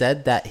he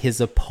said that his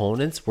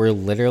opponents were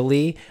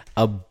literally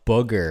a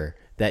booger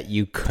that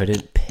you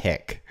couldn't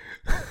pick.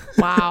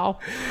 Wow.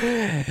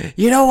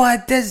 You know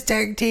what? This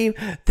tag team,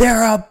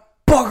 they're a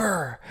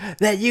booger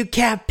that you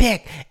can't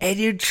pick. And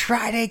you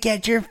try to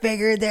get your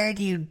finger there and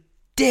you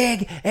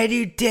dig and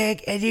you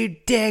dig and you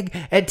dig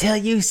until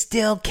you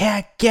still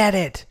can't get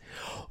it.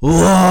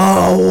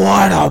 Whoa,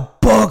 what a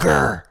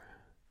booger.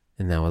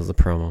 And that was the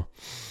promo.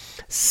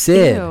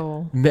 Sid,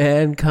 Ew.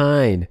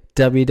 Mankind,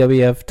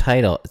 WWF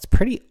title. It's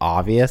pretty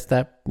obvious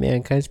that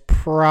Mankind's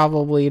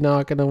probably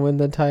not going to win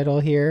the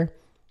title here.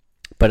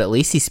 But at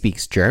least he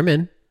speaks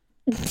German.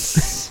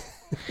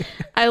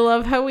 I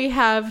love how we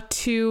have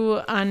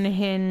 2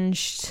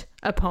 unhinged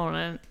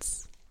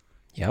opponents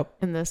Yep.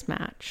 in this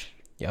match.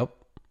 Yep.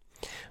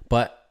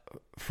 But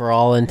for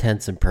all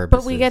intents and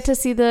purposes. But we get to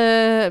see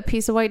the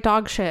piece of white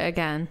dog shit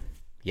again.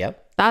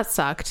 Yep. That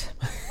sucked.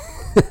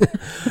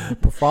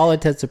 But for all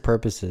intents and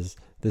purposes,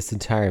 this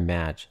entire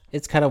match,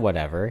 it's kind of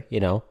whatever, you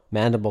know,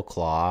 mandible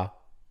claw,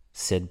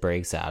 Sid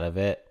breaks out of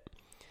it.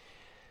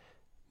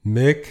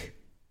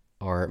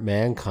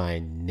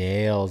 Mankind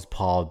nails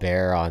Paul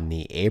Bear on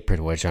the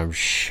apron, which I'm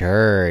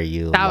sure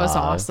you loved. That was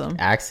awesome.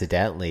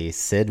 Accidentally,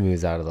 Sid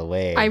moves out of the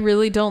way. I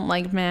really don't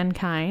like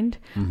Mankind,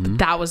 but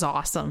that was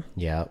awesome.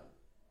 Yep.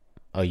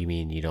 Oh, you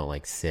mean you don't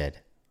like Sid?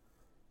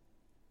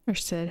 Or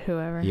Sid,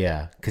 whoever.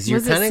 Yeah, because you're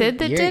Was it kind of Sid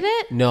that did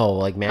it? No,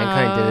 like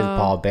Mankind did it with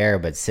Paul Bear,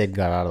 but Sid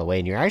got out of the way,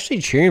 and you're actually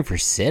cheering for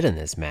Sid in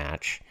this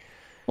match.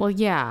 Well,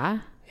 yeah.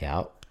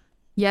 Yeah,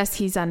 Yes,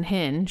 he's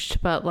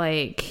unhinged, but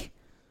like,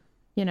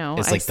 you know.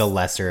 it's like the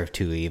lesser of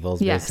two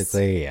evils, Yes.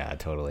 basically. Yeah,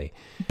 totally.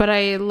 But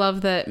I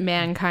love that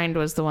Mankind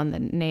was the one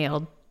that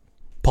nailed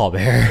Paul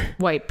Bear,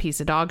 white piece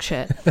of dog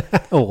shit.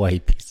 a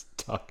white piece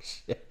of dog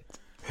shit.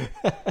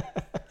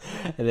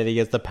 And then he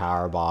gets the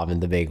power bomb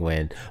and the big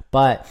win.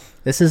 But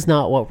this is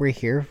not what we're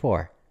here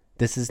for.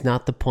 This is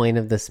not the point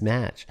of this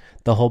match.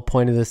 The whole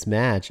point of this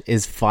match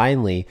is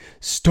finally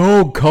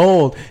Stone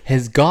Cold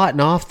has gotten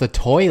off the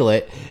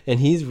toilet and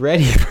he's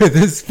ready for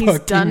this He's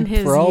fucking done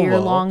his promo.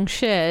 year-long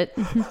shit.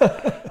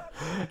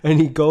 And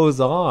he goes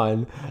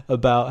on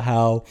about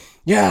how,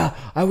 yeah,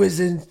 I was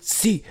in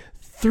seat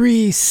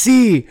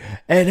 3C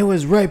and it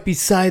was right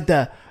beside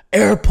the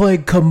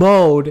airplane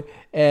commode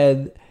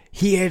and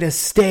he ate a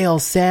stale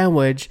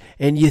sandwich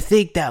and you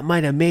think that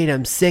might have made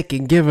him sick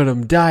and given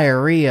him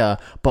diarrhea.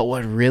 But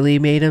what really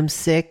made him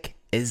sick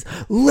is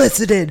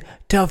listening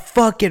to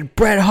fucking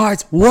Bret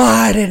Hart's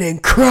whining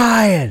and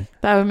crying.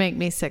 That would make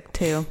me sick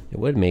too. It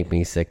would make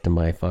me sick to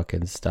my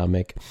fucking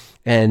stomach.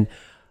 And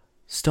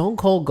Stone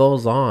Cold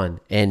goes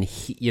on and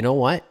he, you know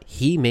what?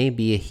 He may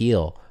be a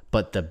heel,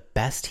 But the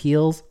best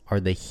heels are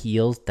the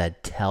heels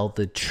that tell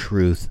the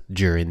truth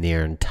during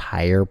their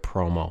entire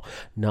promo.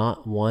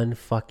 Not one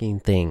fucking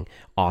thing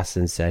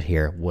Austin said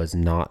here was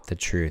not the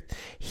truth.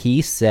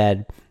 He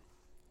said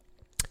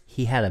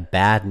he had a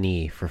bad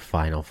knee for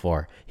Final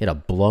Four. He had a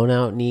blown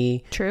out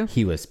knee. True.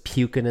 He was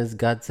puking his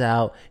guts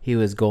out. He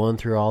was going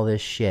through all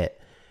this shit.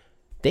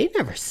 They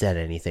never said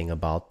anything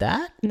about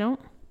that. No.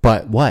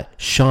 But what?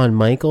 Shawn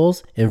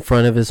Michaels in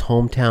front of his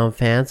hometown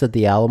fans at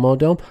the Alamo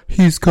Dome?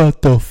 He's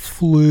got the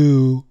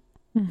flu.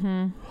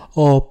 Mm-hmm.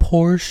 Oh,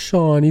 poor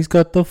Shawn. He's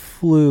got the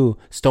flu.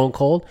 Stone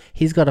Cold,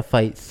 he's got to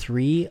fight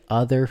 3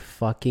 other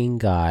fucking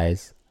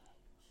guys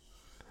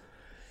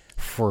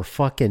for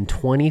fucking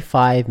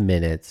 25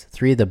 minutes.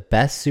 3 of the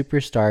best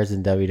superstars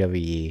in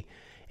WWE.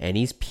 And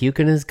he's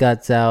puking his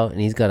guts out and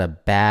he's got a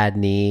bad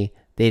knee.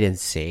 They didn't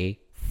say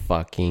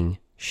fucking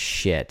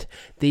shit.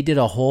 They did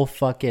a whole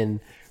fucking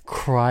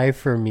cry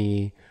for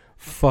me,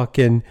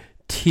 fucking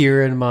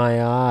tear in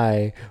my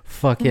eye,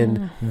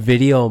 fucking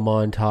video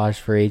montage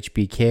for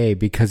HBK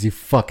because he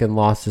fucking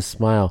lost his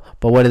smile.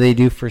 But what do they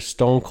do for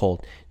Stone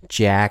Cold?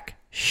 Jack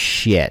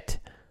shit.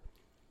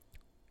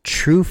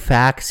 True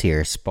facts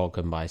here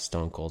spoken by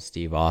Stone Cold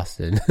Steve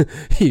Austin.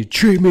 You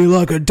treat me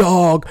like a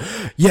dog,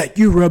 yet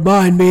you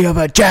remind me of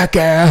a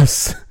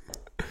jackass.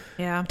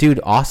 Yeah. Dude,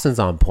 Austin's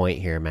on point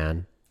here,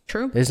 man.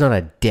 True. There's not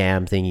a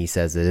damn thing he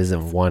says that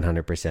isn't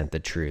 100% the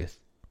truth.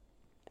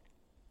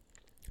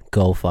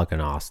 Go fucking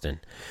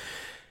Austin.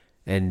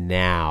 And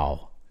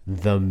now,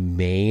 the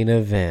main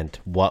event,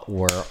 what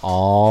we're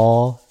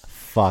all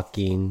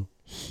fucking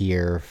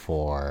here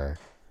for.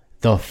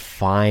 The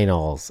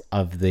finals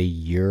of the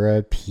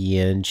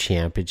European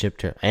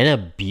Championship. And a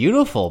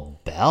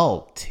beautiful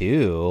belt,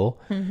 too.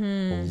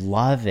 Mm-hmm.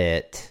 Love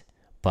it.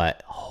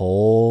 But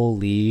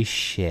holy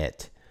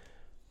shit.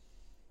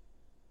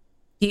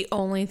 The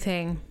only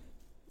thing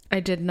I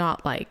did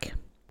not like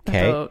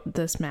Okay. about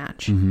this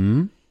match.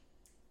 Mm-hmm.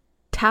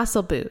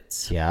 Tassel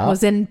boots Yeah.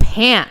 was in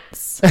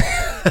pants.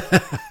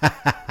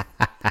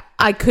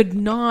 I could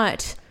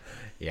not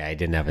Yeah, I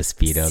didn't have a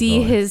Speedo see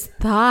going. his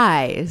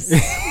thighs.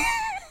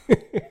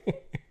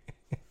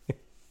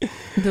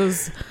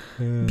 Those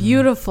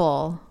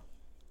beautiful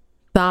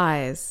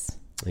thighs.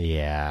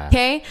 Yeah.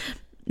 Okay?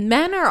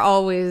 Men are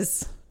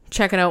always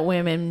checking out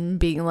women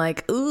being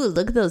like, ooh,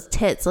 look at those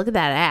tits, look at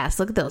that ass,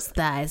 look at those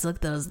thighs, look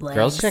at those legs.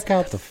 Girls check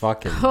out the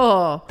fucking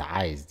Oh,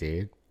 thighs,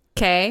 dude.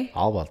 okay.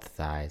 All about the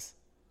thighs.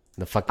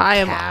 The fucking I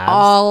am calves.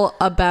 all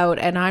about,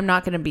 and I'm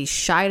not going to be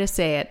shy to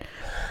say it,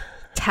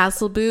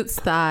 tassel boots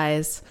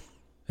thighs,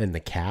 And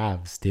the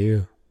calves,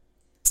 too.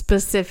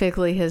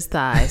 specifically his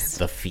thighs.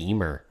 The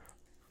femur.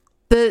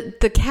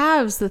 The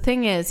calves, the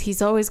thing is,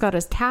 he's always got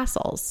his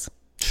tassels.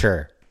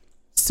 Sure.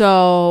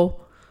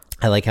 So,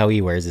 I like how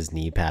he wears his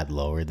knee pad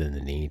lower than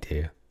the knee,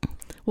 too.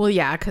 well,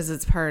 yeah, because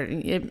it's part,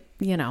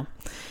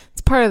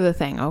 it's part of the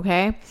thing,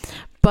 okay?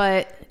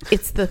 But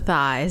it's the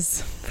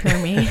thighs for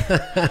me.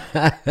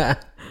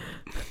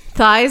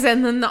 Thighs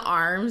and then the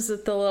arms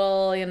with the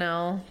little,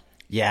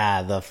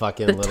 Yeah, the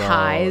fucking the little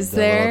ties the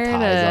there. little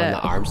ties on the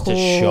arms to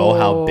show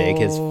how big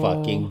his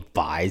fucking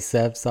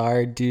biceps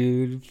are,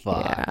 dude.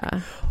 Fuck.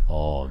 Yeah.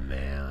 Oh,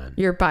 man.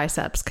 Your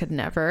biceps could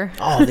never.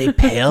 Oh, they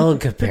pale in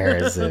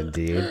comparison,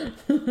 dude.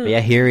 But yeah,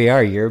 here we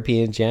are,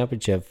 European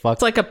Championship. Fuck.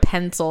 It's like a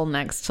pencil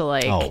next to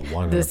like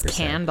 100%. this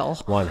candle.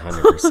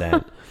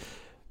 100%.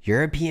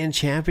 European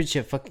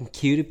Championship, fucking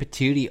cutie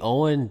patootie.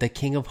 Owen, the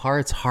King of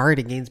Hearts, hard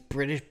against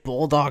British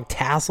Bulldog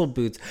Tassel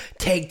Boots,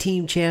 tag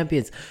team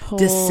champions,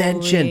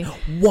 Dissension,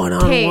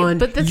 one-on-one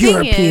but the thing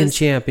European is,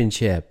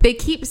 Championship. They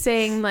keep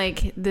saying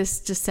like this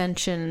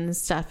dissension and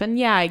stuff, and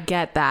yeah, I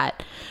get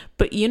that.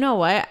 But you know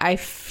what? I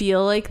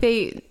feel like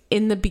they,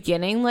 in the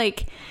beginning,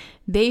 like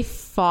they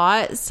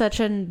fought such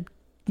a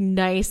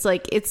nice,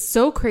 like it's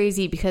so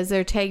crazy because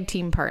they're tag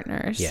team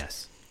partners.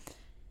 Yes.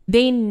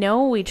 They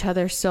know each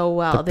other so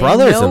well. The They know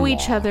brothers-in-law.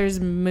 each other's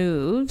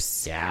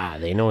moves. Yeah,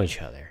 they know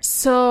each other.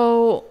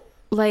 So,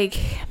 like,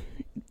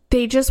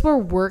 they just were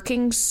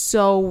working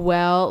so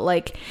well.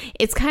 Like,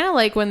 it's kind of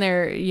like when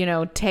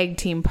they're, tag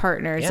team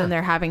partners Yeah. and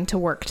they're having to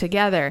work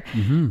together.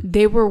 Mm-hmm.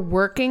 They were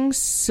working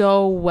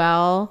so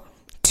well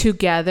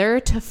together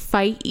to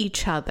fight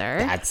each other.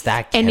 That's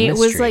that And chemistry. it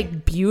was,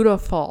 like,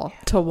 beautiful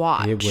to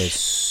watch. It was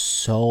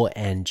so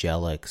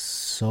angelic,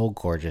 so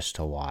gorgeous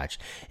to watch.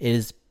 It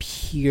is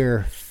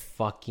pure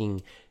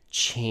fucking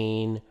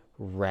chain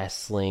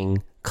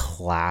wrestling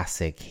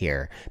classic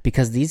here,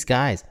 because these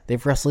guys,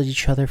 they've wrestled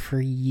each other for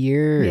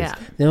years. Yeah.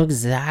 They know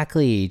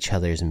exactly each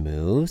other's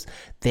moves.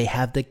 They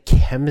have the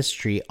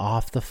chemistry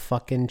off the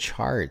fucking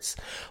charts.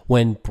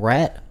 When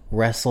Brett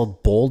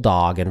wrestled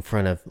Bulldog in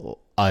front of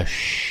a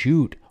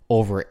shoot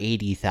over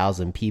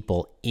 80,000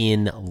 people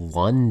in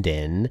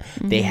London,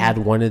 they had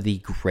one of the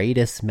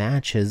greatest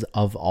matches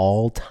of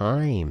all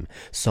time.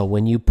 So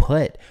when you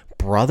put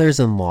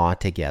brothers-in-law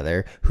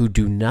together who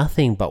do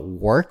nothing but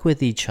work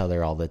with each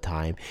other all the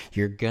time,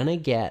 you're gonna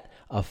get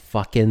a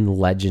fucking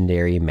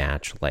legendary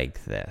match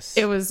like this.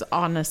 It was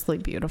honestly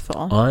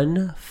beautiful.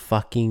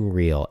 Unfucking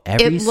real.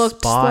 Every It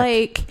looked spot.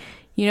 like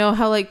You know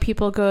how like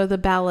people go to the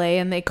ballet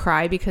and they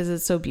cry because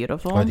it's so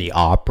beautiful? Or the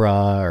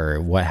opera or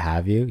what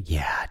have you.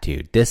 Yeah,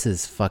 dude. This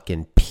is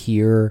fucking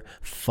pure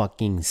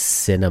fucking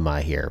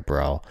cinema here,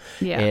 bro.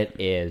 Yeah. It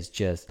is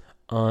just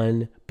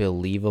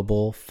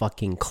unbelievable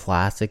fucking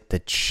classic. The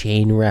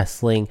chain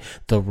wrestling,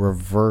 the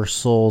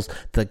reversals,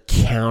 the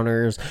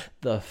counters,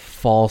 the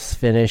false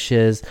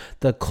finishes,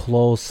 the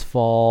close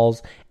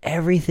falls,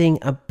 everything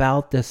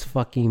about this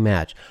fucking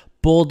match.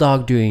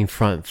 Bulldog doing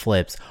front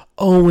flips,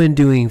 Owen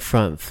doing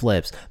front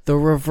flips, the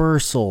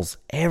reversals,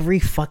 every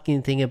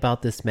fucking thing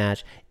about this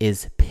match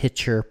is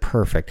picture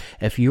perfect.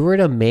 If you were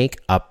to make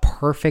a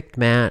perfect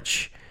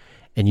match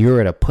and you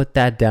were to put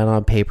that down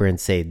on paper and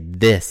say,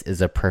 this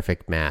is a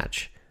perfect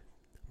match,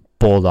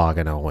 Bulldog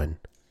and Owen.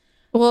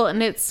 Well,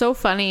 and it's so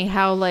funny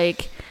how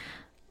like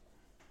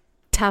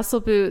Tassel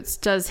Boots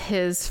does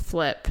his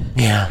flip.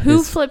 Yeah.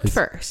 Who flipped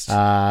first?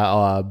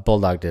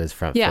 Bulldog did his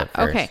front Yeah, flip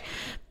first. okay.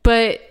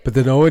 But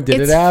then Owen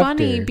did it's it after.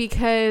 funny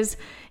because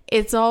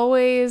it's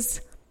always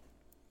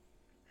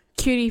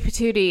Cutie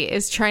Patootie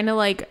is trying to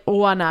like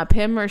one up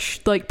him or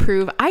like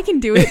prove I can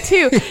do it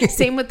too.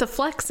 Same with the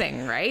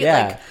flexing, right?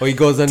 Yeah. Like, Well, he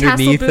goes Tassel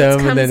underneath Boots him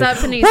comes and then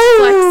up and he's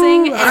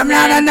flexing. And I'm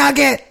not a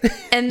nugget.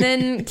 And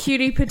then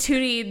Cutie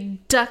Patootie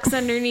ducks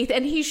underneath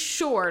and he's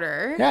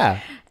shorter. Yeah.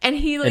 And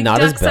he like And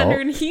not his ducks belt.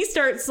 under and he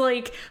starts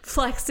like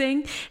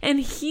flexing and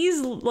he's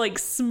like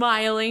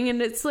smiling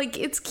and it's like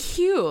it's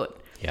cute.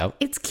 Yep.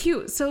 It's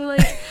cute. So like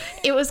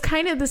it was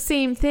kind of the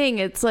same thing.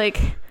 It's like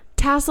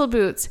Tassel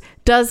Boots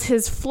does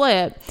his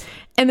flip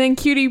and then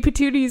Cutie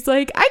Patootie's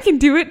like, I can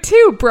do it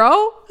too,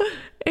 bro.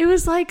 It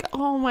was like,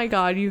 oh my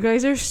God, you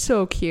guys are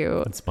so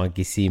cute. It's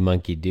monkey see,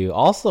 monkey do.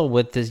 Also,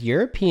 with this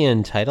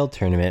European title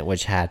tournament,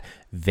 which had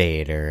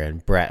Vader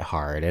and Bret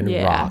Hart and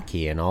Yeah.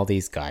 Rocky and all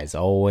these guys,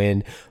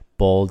 Owen,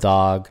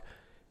 Bulldog.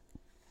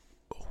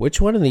 Which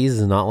one of these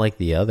is not like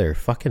the other?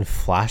 Fucking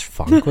Flash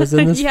Funk was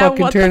in this Yeah,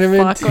 fucking what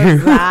tournament the fuck too.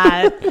 was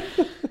that?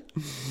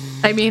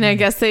 I mean, I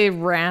guess they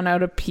ran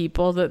out of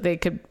people that they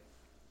could.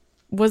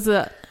 Was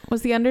the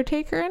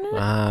Undertaker in it?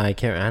 I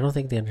can't. I don't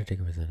think the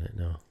Undertaker was in it.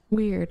 No.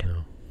 Weird.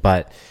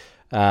 But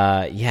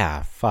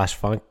yeah, Flash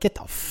Funk, get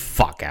the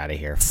fuck out of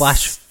here.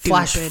 Flash,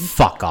 Stupid.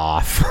 fuck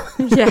off.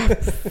 Yeah.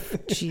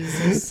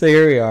 Jesus. So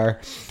here we are.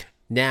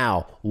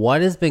 Now,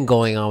 what has been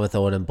going on with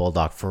Owen and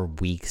Bulldog for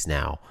weeks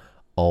now?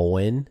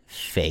 Owen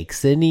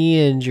fakes a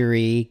knee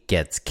injury,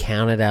 gets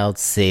counted out,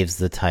 saves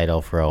the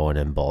title for Owen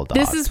and Bulldog.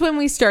 This is when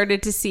we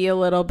started to see a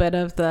little bit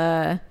of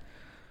the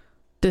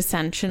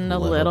dissension, a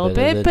little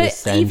bit of bit. the But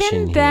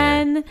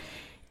dissension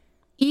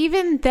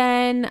even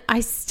then, I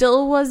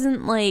still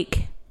wasn't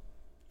like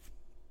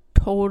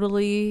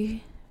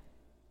totally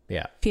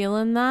yeah.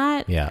 feeling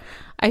that. Yeah.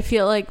 I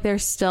feel like they're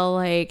still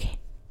like,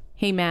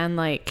 hey man,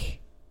 like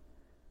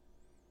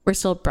we're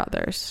still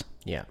brothers.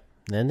 Yeah.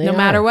 And they No are.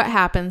 matter what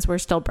happens, we're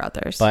still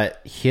brothers.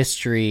 But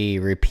history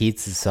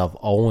repeats itself.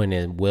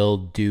 Owen will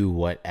do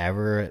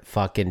whatever it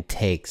fucking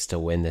takes to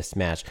win this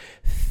match.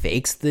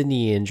 Fakes the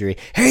knee injury.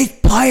 He's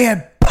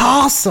playing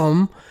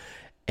possum.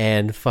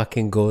 And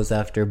fucking goes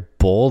after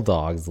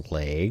Bulldog's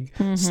leg.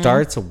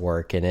 Starts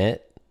working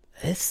it.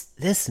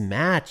 This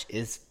match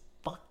is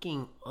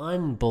fucking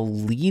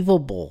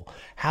unbelievable.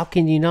 How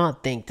can you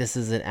not think this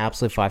is an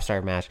absolute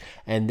 5-star match?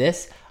 And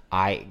this,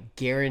 I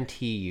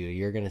guarantee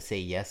you're going to say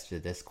yes to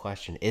this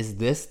question. Is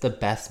this the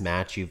best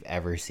match you've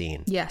ever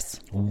seen? yes.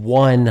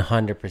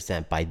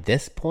 100%. By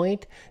this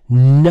point,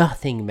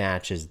 nothing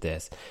matches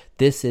this.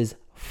 This is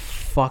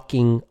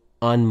fucking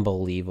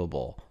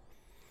unbelievable.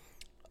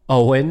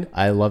 Owen,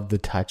 I love the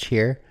touch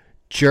here.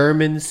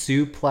 German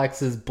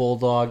suplexes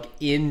Bulldog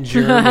in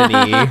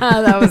Germany.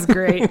 That was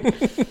great.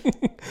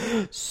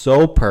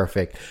 So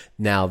perfect.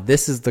 Now,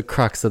 this is the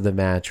crux of the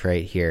match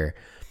right here.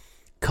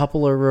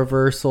 Couple of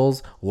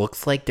reversals.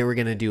 Looks like they were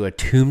going to do a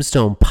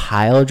tombstone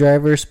pile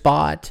driver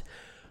spot.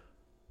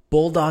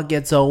 Bulldog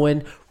gets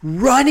Owen.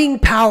 Running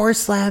power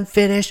slam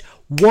finish.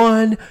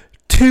 1,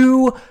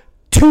 2,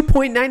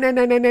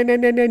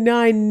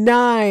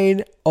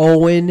 2.9999999.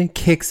 Owen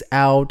kicks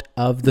out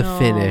of the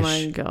finish.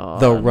 my God.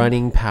 The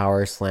running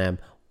power slam.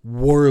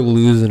 We're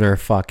losing our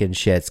fucking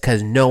shits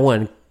because no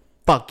one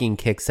fucking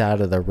kicks out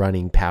of the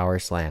running power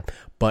slam.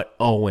 But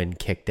Owen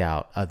kicked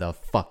out of the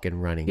fucking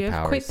running You have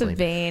power quite slam. the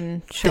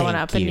vein showing Thank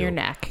up in you. your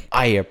neck.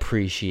 I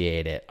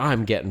appreciate it.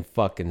 I'm getting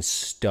fucking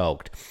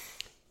stoked.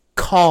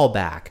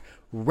 Callback.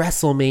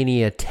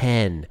 WrestleMania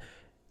 10.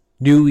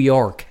 New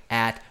York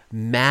at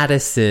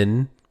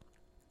Madison.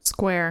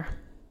 Square.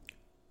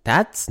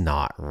 That's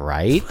not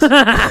right.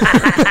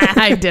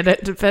 I did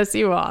it to piss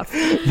you off.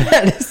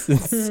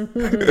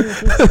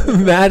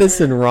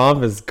 Madison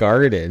Rhombus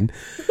Garden.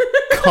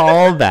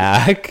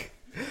 Callback.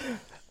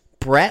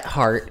 Bret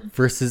Hart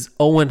versus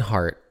Owen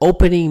Hart.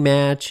 Opening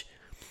match.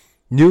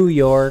 New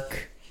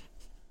York.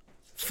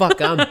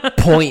 Fuck, I'm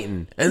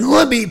pointing. And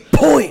let me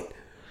point.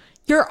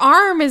 Your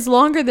arm is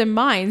longer than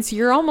mine, so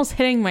you're almost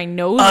hitting my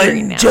nose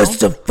right now.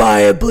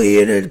 Unjustifiably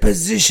in a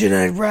position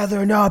I'd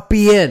rather not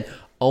be in.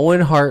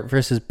 Owen Hart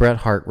versus Bret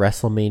Hart,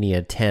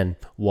 WrestleMania 10.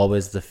 What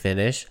was the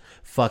finish?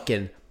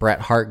 Fucking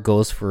Bret Hart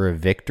goes for a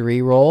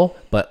victory roll,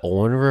 but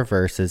Owen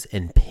reverses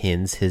and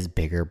pins his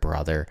bigger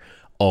brother.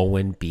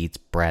 Owen beats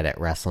Bret at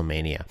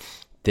WrestleMania.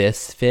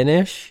 This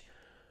finish,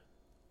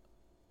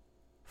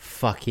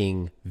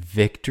 fucking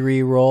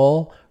victory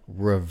roll,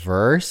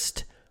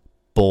 reversed,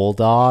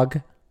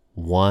 Bulldog,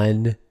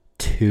 1,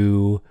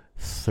 2,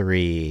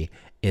 3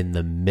 in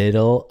the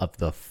middle of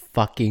the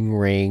fucking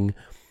ring.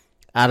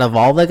 Out of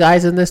all the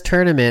guys in this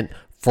tournament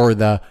for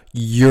the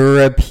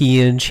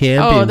European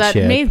Championship. Oh, that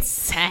made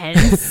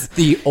sense.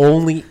 The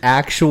only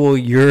actual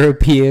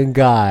European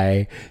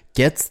guy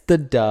gets the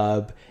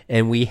dub,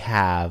 and we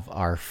have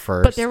our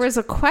first. But there was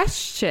a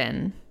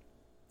question,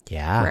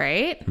 yeah,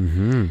 right?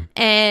 Mm-hmm.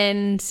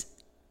 And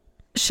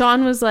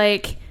Sean was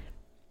like,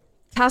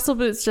 Castle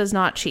Boots does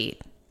not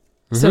cheat.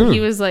 So he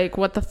was like,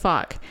 what the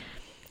fuck?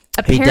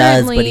 He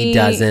does, but he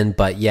doesn't.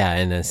 But yeah,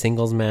 in a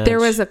singles match. There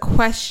was a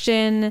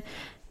question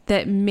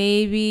that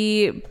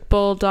maybe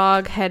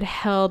Bulldog had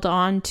held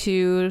on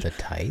to. The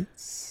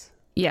tights?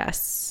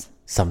 Yes.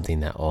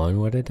 Something that Owen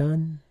would have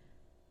done?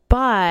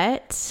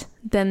 But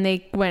then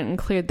they went and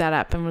cleared that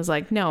up and was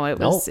like, no, it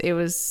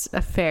was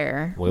a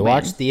fair We win.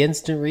 watched the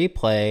instant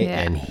replay,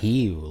 Yeah. and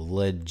he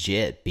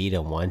legit beat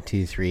him 1,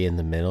 2, 3 in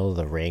the middle of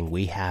the ring.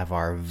 We have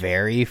our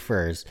very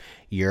first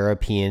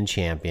European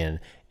champion,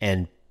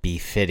 and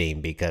befitting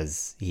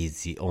because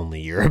he's the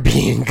only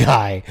European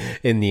guy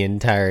in the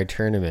entire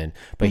tournament.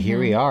 But here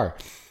we are.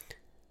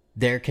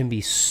 There can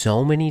be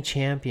so many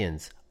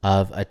champions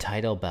of a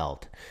title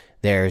belt.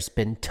 There's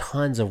been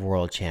tons of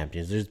world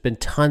champions. There's been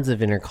tons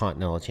of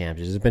intercontinental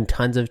champions. There's been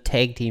tons of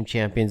tag team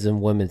champions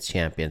and women's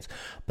champions.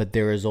 But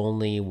there is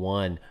only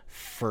one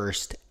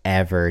first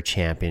ever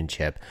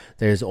championship.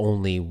 There's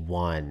only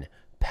one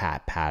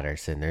Pat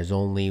Patterson. There's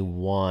only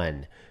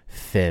one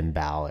Finn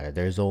Balor.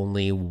 There's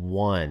only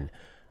one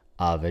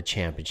of a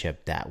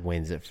championship that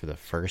wins it for the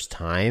first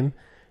time.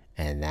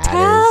 And that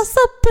is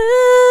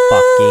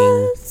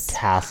fucking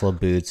Tassel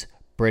Boots,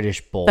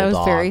 British Bulldog. That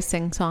was very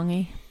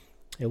sing-songy.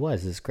 It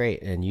was. It's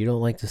great. And you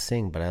don't like to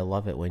sing, but I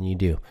love it when you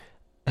do.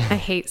 I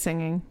hate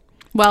singing.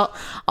 Well,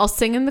 I'll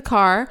sing in the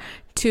car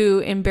to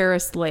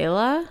embarrass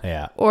Layla.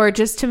 Yeah. Or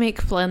just to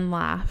make Flynn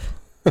laugh.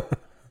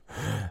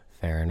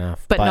 Fair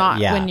enough. But not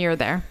yeah. when you're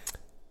there.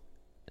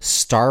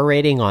 Star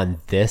rating on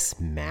this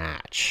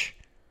match.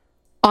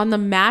 On the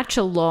match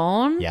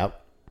alone, Yep.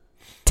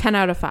 10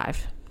 out of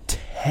 5.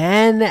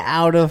 10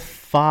 out of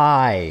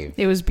 5.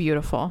 It was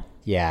beautiful.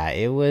 Yeah,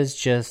 it was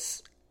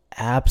just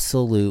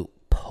absolute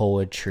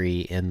poetry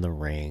in the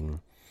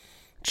ring.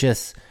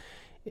 Just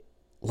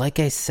like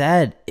I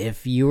said,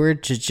 if you were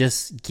to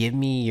just give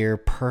me your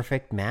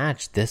perfect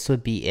match, this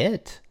would be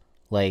it.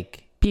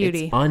 Like,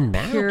 Beauty. It's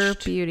unmatched. Pure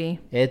beauty.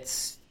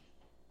 It's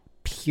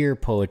pure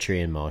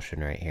poetry in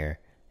motion right here.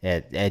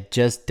 It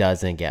just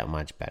doesn't get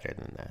much better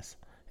than this.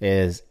 It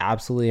is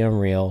absolutely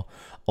unreal.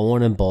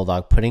 Owen and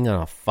Bulldog putting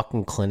on a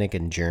fucking clinic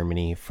in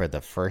Germany for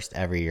the first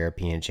ever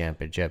European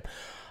Championship.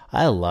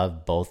 I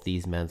love both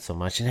these men so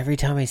much, and every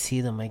time I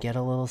see them, I get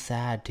a little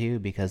sad too,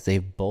 because they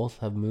both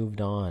have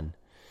moved on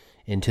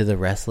into the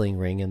wrestling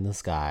ring in the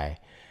sky.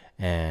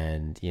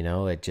 And, you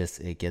know, it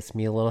gets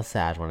me a little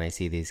sad when I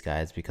see these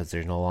guys because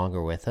they're no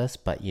longer with us.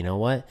 But you know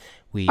what?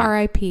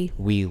 R.I.P.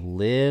 We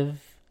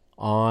live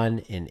on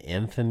in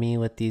infamy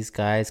with these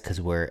guys because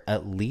we're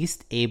at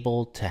least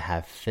able to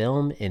have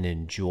film and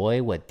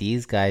enjoy what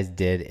these guys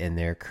did in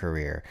their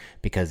career,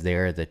 because they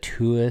are the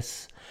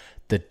twoest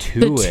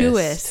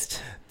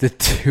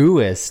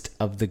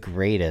of the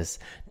greatest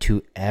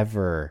to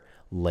ever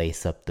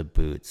lace up the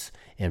boots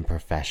in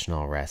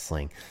professional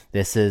wrestling.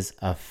 This is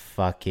a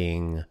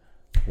fucking,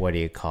 what do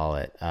you call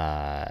it?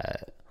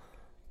 A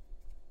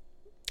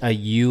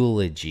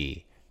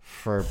eulogy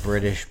for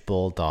British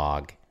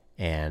Bulldog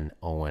and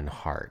Owen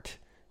Hart.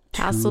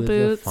 Tassel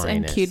Boots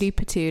and Cutie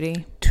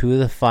Patootie. Two of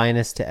the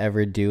finest to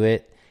ever do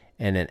it,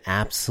 and an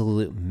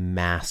absolute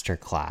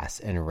masterclass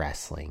in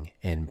wrestling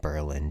in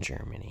Berlin,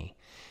 Germany.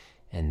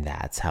 And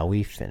that's how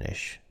we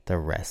finish the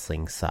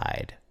wrestling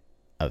side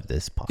of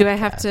this podcast. Do I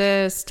have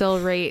to still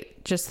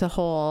rate just the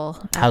whole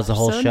episode? How's the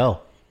whole show?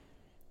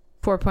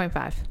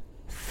 4.5.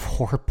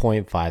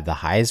 4.5, the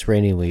highest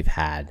rating we've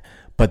had.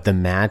 But the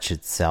match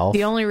itself.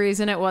 The only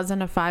reason it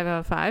wasn't a 5 out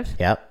of 5.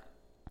 Yep.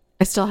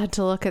 I still had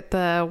to look at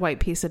the white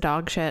piece of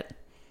dog shit.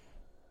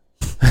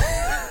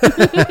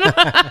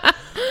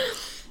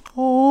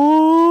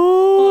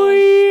 Oh,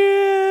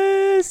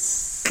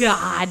 yes.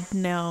 God,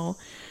 no.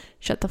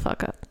 Shut the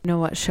fuck up. You know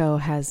what show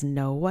has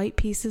no white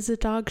pieces of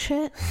dog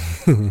shit?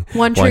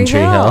 One Tree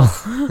Hill.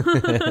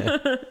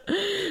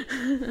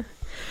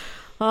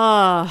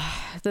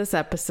 Oh, this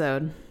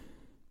episode.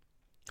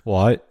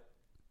 What?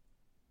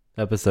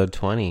 Episode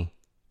 20.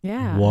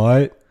 Yeah.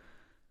 What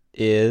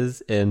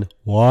is and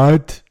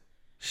what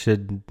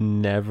should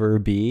never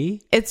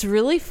be? It's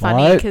really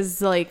funny What?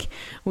 because, like,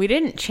 we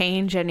didn't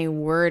change any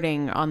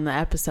wording on the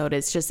episode.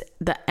 It's just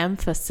the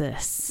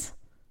emphasis.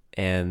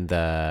 And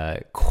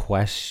the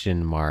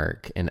question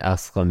mark and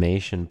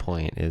exclamation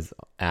point is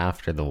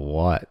after the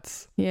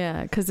what's.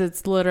 Yeah, because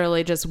it's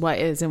literally just what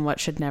is and what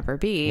should never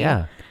be.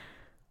 Yeah.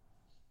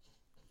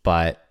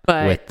 but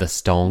with the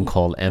stone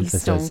cold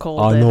emphasis stone cold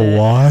on did the it.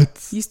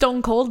 what? You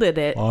stone colded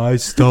it. I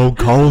stone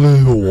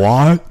colded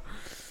what?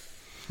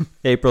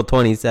 April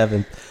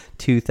 27th,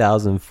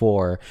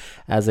 2004.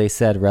 As I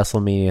said,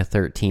 WrestleMania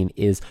 13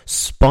 is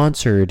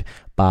sponsored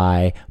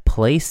by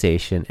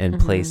PlayStation and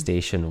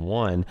PlayStation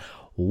 1.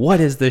 What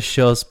is this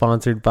show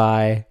sponsored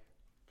by?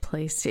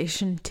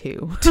 PlayStation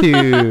 2.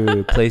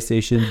 2.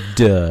 PlayStation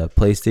Duh.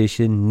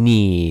 PlayStation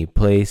Ni.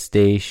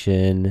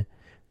 PlayStation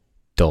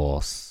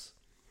Dos.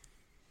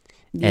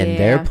 And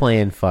they're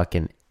playing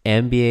fucking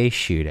NBA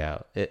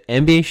Shootout.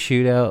 NBA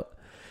Shootout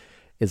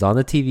is on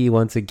the TV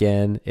once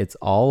again. It's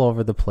all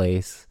over the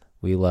place.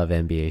 We love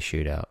NBA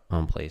Shootout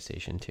on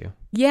PlayStation 2.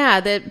 Yeah,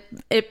 that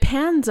it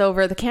pans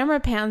over. The camera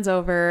pans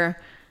over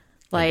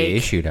like NBA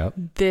Shootout.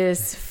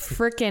 this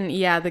freaking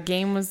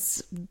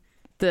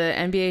the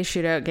NBA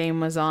Shootout game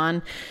was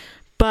on,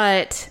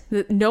 but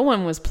no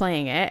one was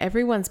playing it.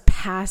 Everyone's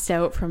passed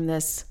out from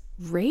this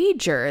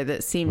rager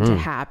that seemed to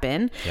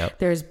happen. Yep.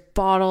 There's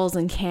bottles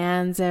and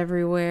cans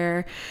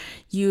everywhere.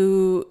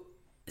 You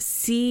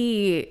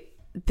see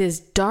this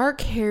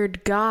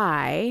dark-haired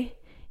guy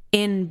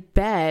in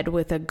bed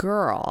with a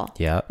girl.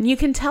 Yep. And you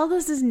can tell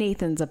this is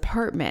Nathan's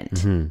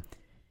apartment.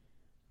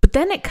 But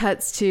then it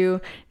cuts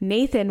to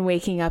Nathan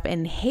waking up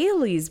in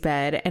Haley's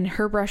bed and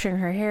her brushing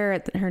her hair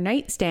at her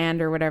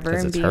nightstand or whatever 'Cause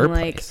and it's being her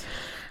like, place.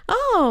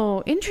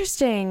 oh,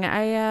 interesting.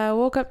 I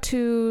woke up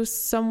to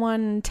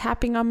someone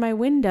tapping on my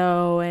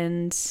window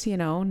and,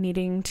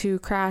 needing to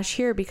crash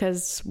here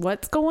because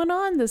what's going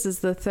on? This is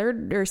the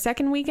third or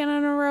second weekend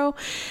in a row.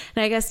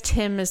 And I guess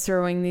Tim is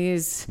throwing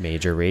these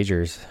Major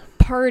Ragers.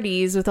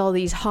 parties with all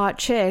these hot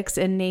chicks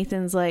and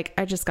Nathan's like,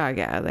 I just gotta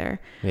get out of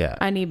there. Yeah.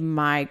 I need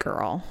my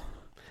girl.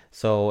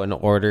 So in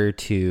order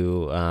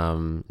to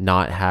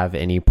not have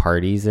any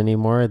parties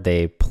anymore,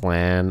 they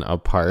plan a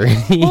party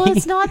Well,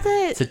 it's not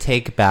that to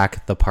take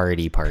back the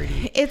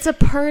party. it's a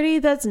party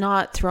that's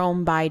not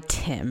thrown by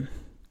Tim.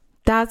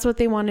 That's what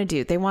they want to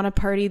do. They want a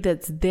party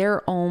that's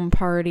their own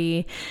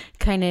party,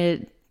 kind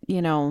of,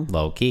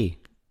 Low key.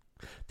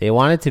 They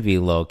want it to be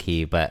low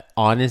key, but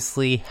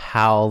honestly,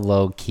 how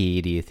low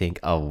key do you think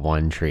a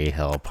One Tree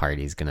Hill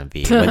party is going to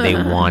be when they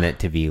want it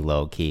to be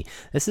low key?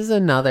 This is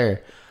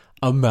another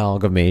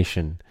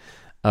amalgamation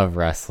of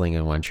wrestling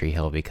and One Tree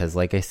Hill because,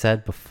 like I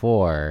said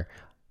before,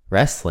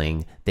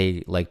 wrestling,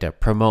 they like to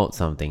promote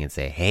something and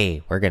say,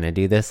 hey, we're going to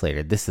do this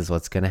later. This is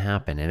what's going to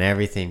happen. And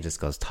everything just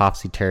goes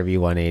topsy-turvy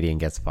 180 and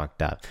gets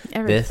fucked up.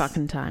 every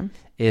fucking time.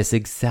 Is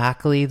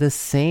exactly the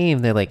same.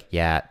 They're like,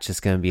 yeah, it's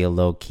just going to be a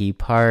low-key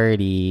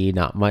party,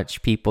 not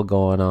much people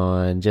going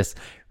on, just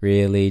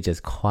really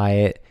just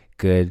quiet,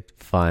 good,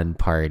 fun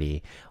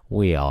party.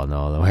 We all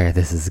know where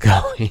this is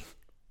going.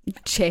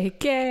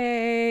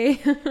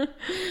 JK.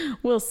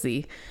 We'll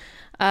see.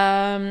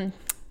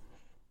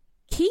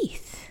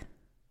 Keith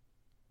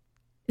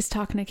is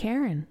talking to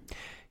Karen.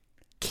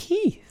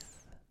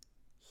 Keith.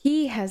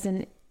 He has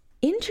an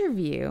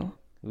interview,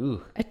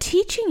 Ooh. a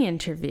teaching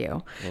interview.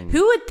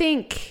 Who would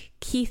think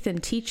Keith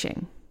and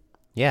teaching?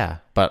 Yeah,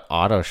 but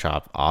auto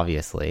shop,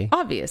 obviously.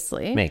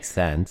 Obviously. Makes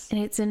sense.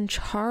 And it's in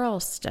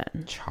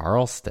Charleston.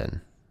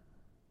 Charleston.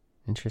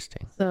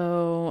 Interesting.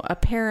 So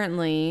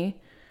apparently,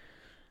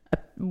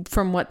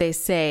 from what they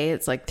say,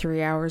 it's like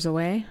 3 hours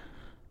away.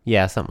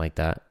 Yeah, something like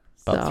that.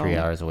 About So- 3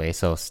 hours away.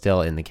 So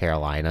still in the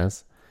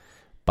Carolinas,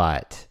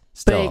 but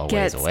still But it a ways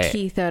gets away.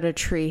 Keith out of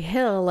Tree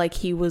Hill like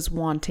he was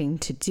wanting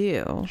to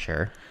do.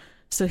 Sure.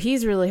 So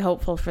he's really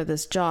hopeful for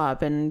this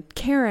job. And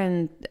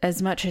Karen,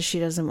 as much as she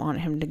doesn't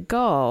want him to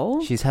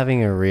go, She's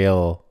having a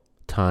real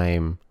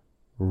time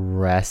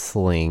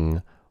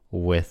wrestling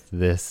with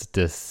this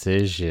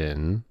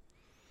decision.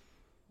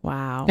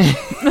 wow. What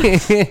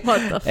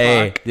the fuck?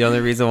 Hey, the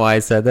only reason why I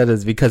said that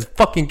is because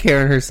fucking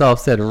Karen herself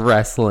said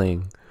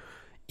wrestling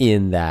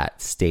in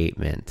that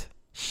statement.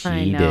 She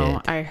I know.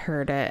 did. I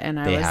heard it and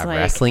They I was have like,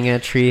 wrestling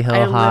at Tree Hill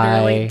I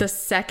High. literally, the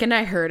second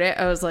I heard it,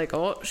 I was like,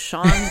 oh,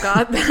 Sean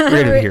got that.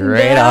 We're gonna be written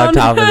right on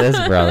down. top of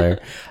this, brother.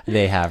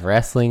 They have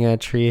wrestling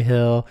at Tree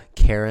Hill.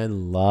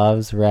 Karen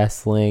loves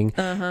wrestling.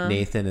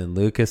 Nathan and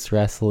Lucas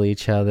wrestle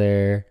each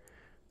other.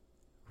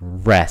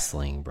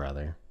 Wrestling,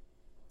 brother.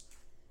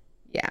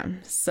 Yeah,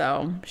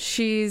 so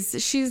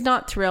she's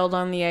not thrilled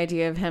on the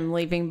idea of him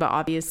leaving, but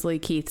obviously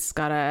Keith's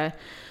gotta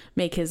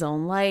make his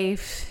own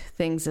life.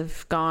 Things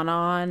have gone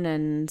on,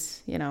 and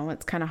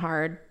it's kind of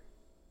hard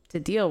to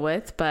deal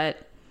with,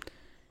 but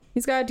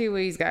he's gotta do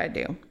what he's gotta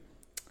do.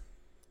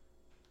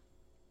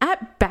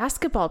 At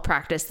basketball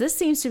practice, this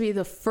seems to be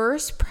the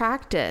first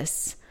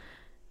practice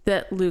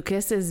that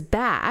Lucas is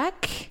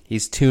back.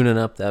 He's tuning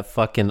up that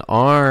fucking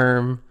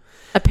arm.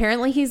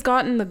 Apparently he's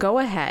gotten the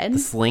go-ahead.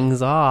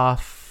 Slings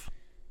off.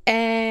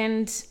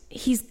 And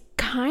he's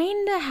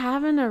kind of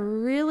having a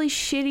really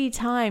shitty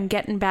time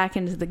getting back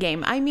into the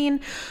game. I mean,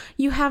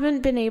 you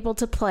haven't been able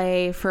to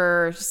play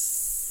for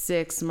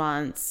 6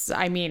 months.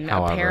 I mean,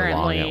 However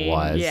apparently. long it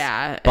was.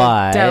 Yeah. But-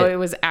 I doubt it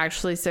was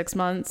actually 6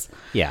 months.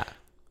 Yeah.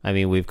 I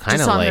mean, we've kind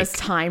Just of on like this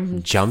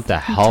time jumped a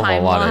hell of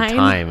a lot of timeline.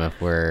 time if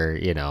we're,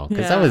 because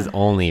Yeah. that was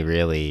only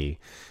really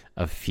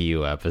a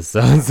few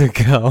episodes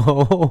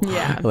ago.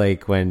 Yeah.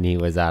 Like when he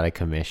was out of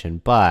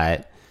commission.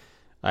 But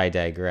I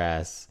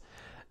digress.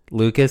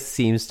 Lucas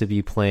seems to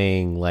be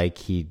playing like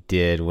he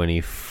did when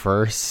he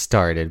first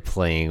started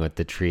playing with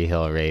the Tree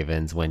Hill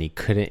Ravens, when he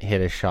couldn't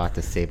hit a shot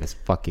to save his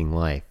fucking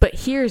life. But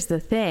here's the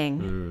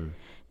thing.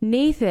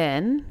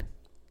 Nathan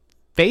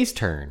Face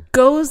turn.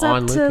 goes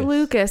on up to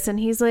Lucas and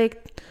he's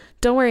like,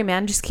 don't worry,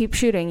 man. Just keep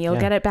shooting. You'll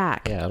get it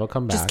back. Yeah, it'll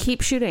come back. Just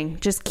keep shooting.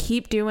 Just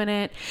keep doing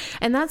it.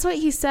 And that's what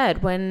he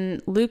said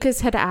when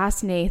Lucas had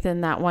asked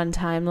Nathan that one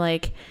time,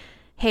 like,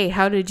 hey,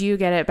 how did you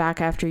get it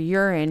back after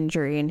your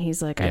injury? And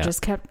he's like, I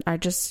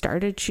just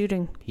started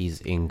shooting.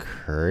 He's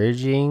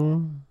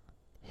encouraging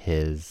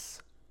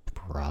his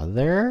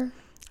brother.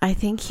 I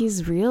think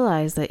he's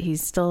realized that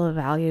he's still a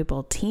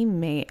valuable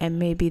teammate and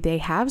maybe they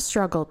have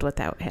struggled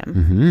without him.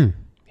 Mm-hmm.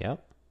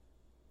 Yep.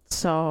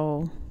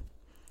 So,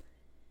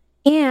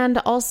 and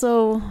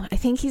also, I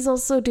think he's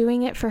also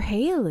doing it for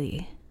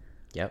Haley.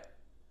 Yep.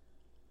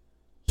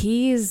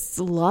 He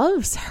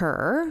loves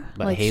her.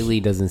 But like, Haley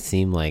doesn't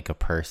seem like a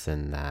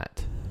person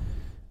that,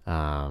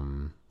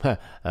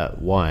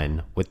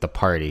 one, with the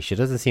party, she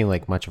doesn't seem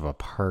like much of a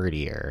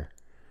partier.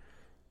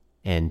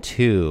 And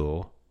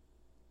two,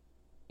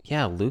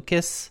 yeah,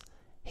 Lucas,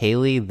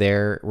 Haley,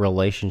 their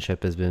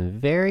relationship has been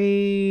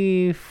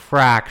very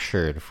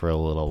fractured for a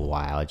little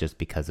while just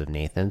because of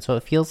Nathan. So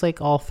it feels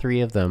like all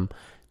three of them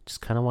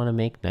just kind of want to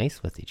make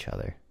nice with each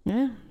other.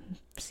 Yeah,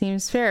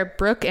 seems fair.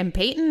 Brooke and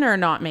Peyton are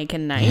not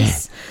making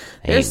nice. They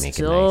They're ain't making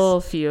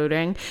still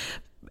feuding.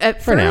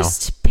 At For now.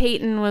 first,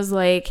 Peyton was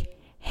like,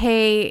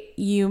 hey,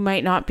 you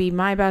might not be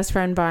my best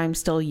friend, but I'm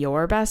still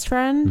your best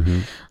friend. Mm-hmm.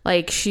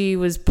 Like, she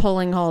was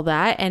pulling all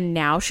that. And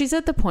now she's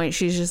at the point,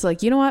 she's just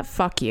like, you know what?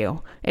 Fuck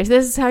you. If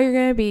this is how you're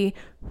going to be,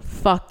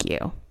 fuck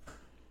you.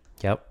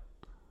 Yep.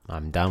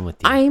 I'm done with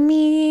you. I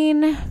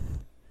mean,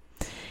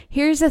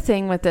 here's the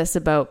thing with this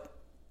about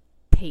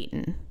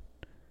Peyton.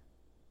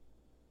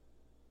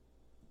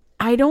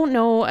 I don't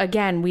know.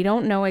 Again, we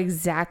don't know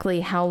exactly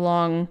how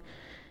long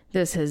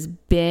this has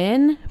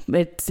been.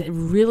 It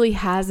really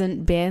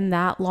hasn't been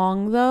that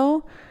long,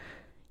 though.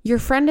 Your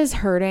friend is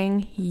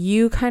hurting.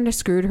 You kind of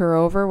screwed her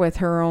over with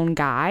her own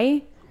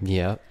guy.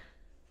 Yep.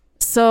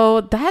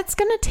 So that's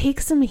going to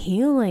take some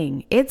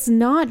healing. It's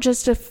not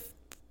just a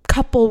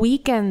couple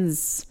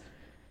weekends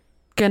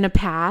going to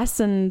pass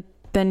and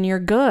then you're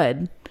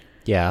good.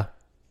 Yeah.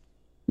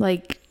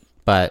 Like,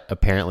 but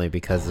apparently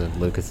because of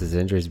Lucas's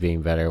injuries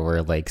being better,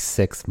 we're like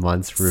 6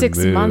 months removed.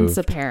 6 months,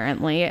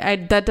 apparently.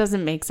 That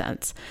doesn't make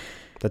sense.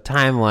 The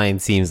timeline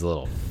seems a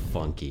little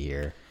funky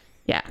here.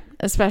 Yeah.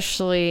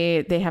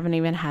 Especially they haven't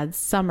even had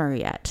summer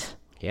yet.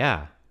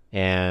 Yeah.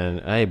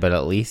 And but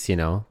at least, you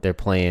know, they're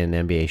playing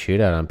NBA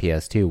Shootout on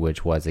PS2,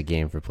 which was a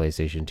game for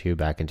PlayStation 2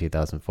 back in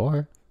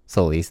 2004.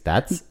 So at least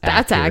that's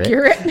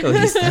accurate. At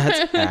least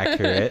that's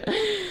accurate.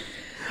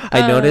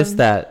 I noticed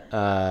that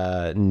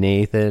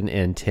Nathan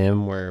and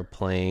Tim were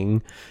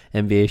playing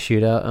NBA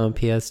Shootout on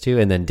PS2,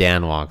 and then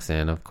Dan walks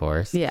in, of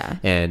course. Yeah.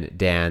 And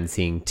Dan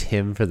seeing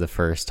Tim for the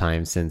first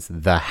time since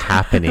The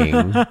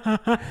Happening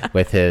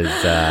with his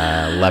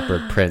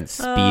leopard print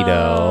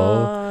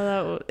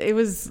Speedo. It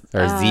was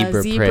Or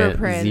zebra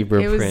print.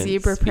 It was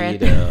zebra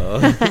print.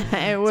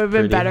 Speedo. It would have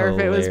been better if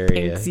it was pink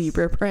hilarious.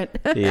 zebra print.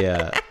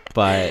 Yeah.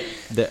 But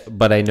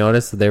I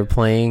noticed they're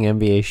playing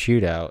NBA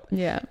Shootout.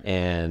 Yeah.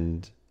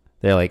 And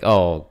they're like,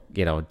 oh,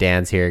 you know,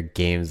 Dan's here,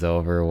 game's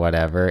over,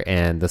 whatever.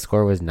 And the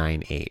score was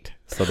 9-8.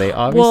 So they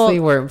obviously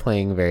weren't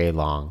playing very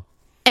long.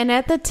 And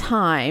at the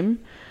time,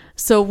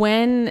 so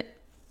when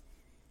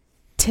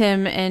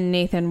Tim and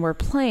Nathan were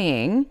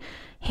playing,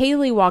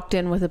 Haley walked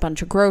in with a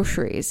bunch of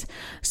groceries.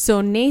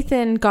 So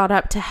Nathan got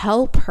up to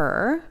help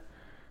her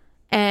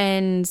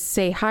and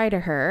say hi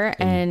to her.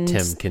 And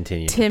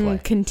Tim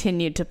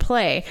continued to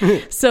play.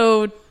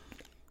 So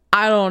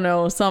I don't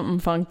know, something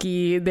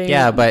funky. But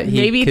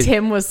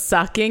Tim was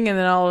sucking, and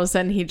then all of a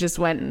sudden he just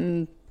went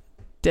and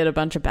did a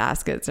bunch of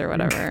baskets or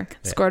whatever,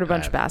 scored a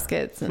bunch of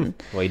baskets, and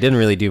well, he didn't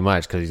really do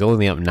much because he's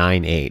only up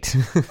 9-8,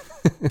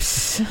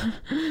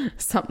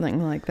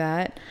 something like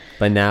that.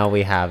 But now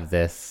we have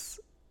this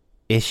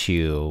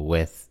issue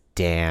with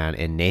Dan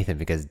and Nathan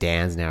because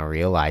Dan's now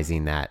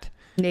realizing that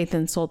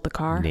Nathan sold the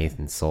car,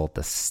 Nathan sold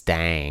the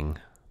Stang,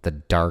 the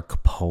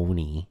dark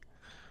pony,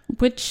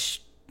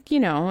 which, you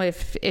know,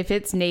 if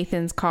it's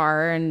Nathan's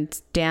car and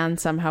Dan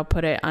somehow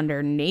put it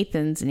under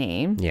Nathan's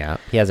name, yeah,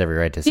 he has every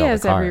right to sell the car. He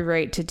has every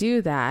right to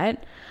do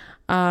that.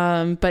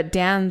 But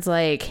Dan's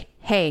like,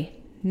 hey,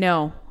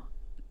 no,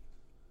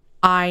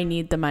 I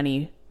need the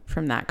money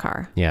from that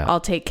car. Yeah,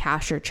 I'll take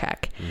cash or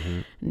check.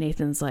 Mm-hmm.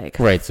 Nathan's like,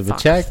 writes him the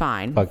check.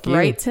 Fine, fuck you.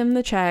 Writes him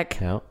the check.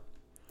 Yep.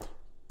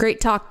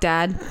 Great talk,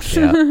 Dad.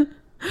 Yep.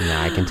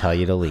 Now I can tell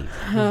you to leave.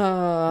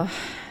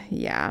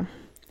 Yeah.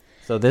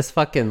 So this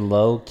fucking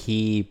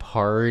low-key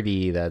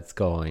party that's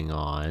going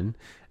on,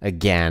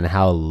 again,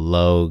 how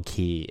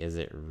low-key is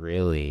it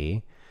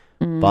really?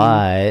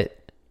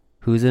 But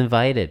who's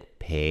invited?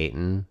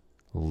 Peyton,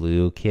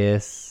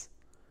 Lucas,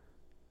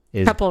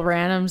 Couple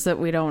randoms that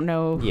we don't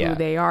know who Yeah.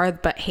 they are,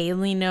 but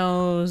Haley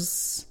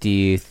knows. Do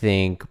you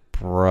think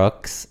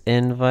Brooke's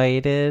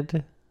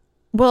invited?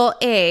 Well,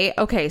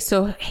 okay,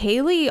 so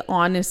Haley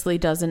honestly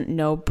doesn't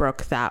know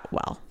Brooke that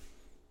well.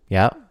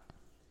 Yep.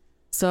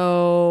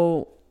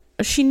 So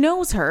she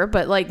knows her,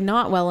 but like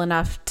not well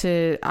enough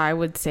to, I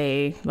would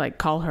say, like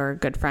call her a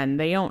good friend.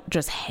 They don't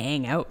just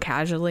hang out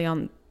casually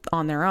on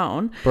their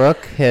own.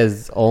 Brooke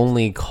has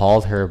only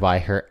called her by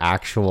her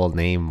actual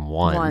name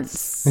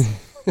once.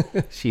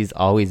 She's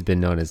always been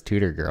known as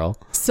Tutor Girl.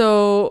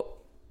 So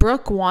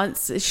Brooke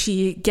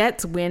she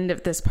gets wind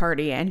of this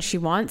party and she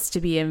wants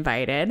to be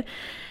invited.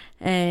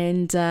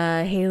 And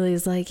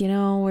Haley's like,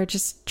 we're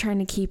just trying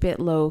to keep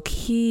it low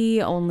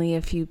key. Only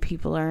a few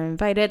people are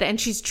invited. And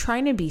she's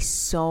trying to be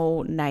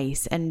so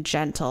nice and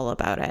gentle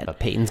about it. But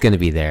Peyton's going to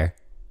be there.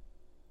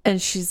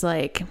 And she's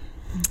like,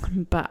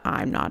 but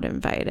I'm not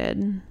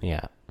invited.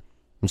 Yeah.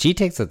 And she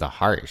takes it to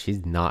heart.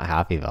 She's not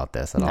happy about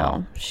this at all.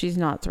 No, she's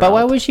not thrilled. But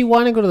why would she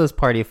want to go to this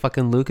party if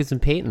fucking Lucas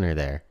and Peyton are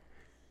there?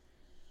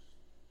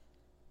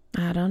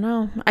 I don't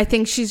know. I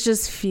think she's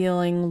just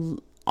feeling,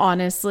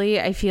 honestly,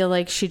 I feel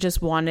like she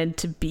just wanted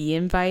to be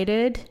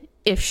invited.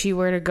 If she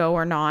were to go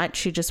or not,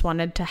 she just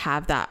wanted to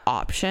have that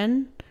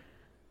option.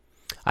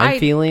 I'm I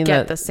feeling get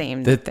that the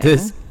same that thing.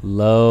 this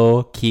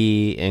low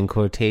key in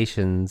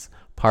quotations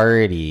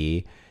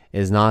party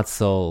is not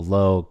so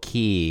low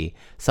key.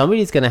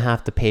 Somebody's going to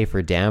have to pay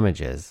for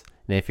damages.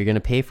 And if you're going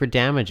to pay for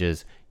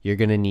damages, you're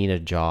going to need a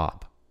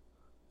job.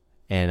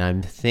 And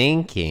I'm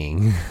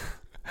thinking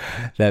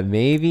that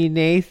maybe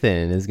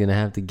Nathan is going to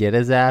have to get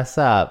his ass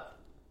up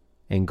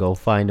and go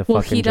find a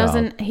fucking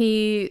job.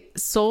 He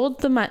sold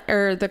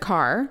the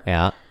car.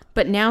 Yeah.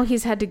 But now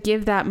he's had to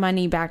give that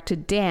money back to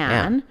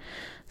Dan.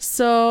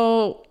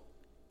 So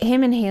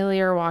him and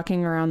Haley are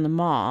walking around the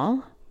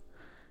mall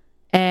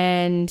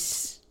and,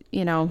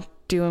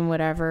 doing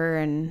whatever.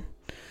 And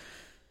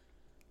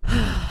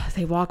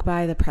they walk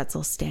by the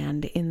pretzel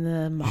stand in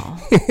the mall.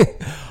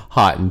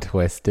 Hot and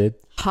twisted.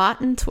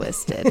 Hot and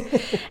twisted.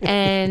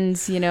 And,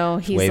 he's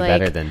Way like...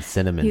 better than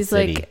Cinnamon He's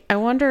City. like, I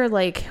wonder,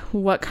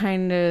 what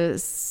kind of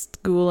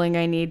schooling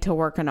I need to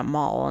work in a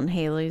mall. And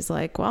Haley's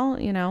like, well,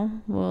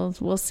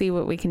 we'll see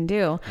what we can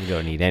do. You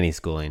don't need any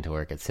schooling to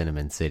work at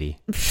Cinnamon City.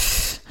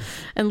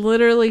 And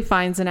literally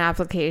finds an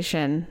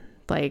application,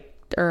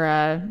 or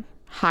a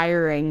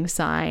hiring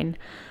sign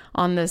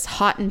on this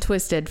Hot and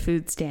Twisted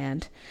food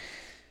stand.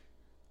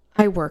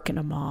 I work in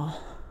a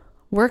mall.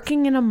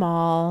 Working in a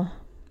mall,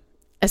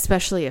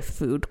 especially a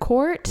food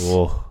court,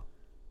 Whoa.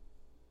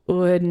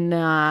 would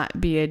not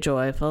be a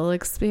joyful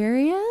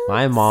experience.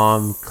 My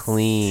mom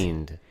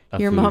cleaned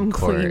Your food mom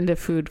court cleaned a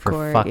food for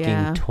court, fucking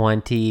yeah.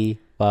 20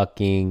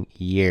 fucking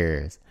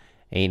years.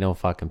 Ain't no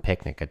fucking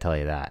picnic, I tell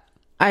you that.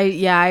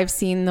 I've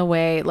seen the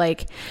way,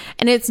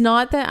 and it's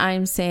not that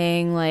I'm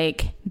saying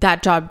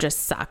that job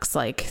just sucks.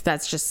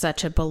 That's just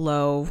such a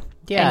below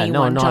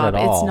anyone not job.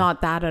 at all. It's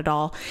not that at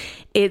all.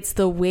 It's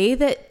the way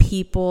that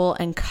people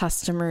and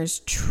customers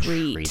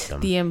treat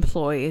them. the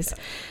employees,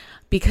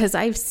 because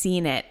I've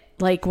seen it.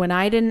 When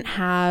I didn't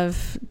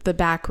have the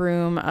back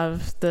room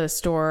of the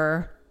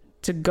store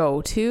to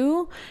go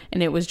to,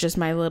 and it was just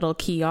my little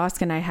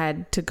kiosk, and I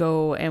had to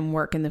go and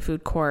work in the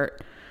food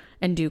court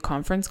and do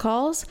conference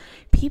calls,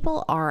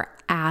 people are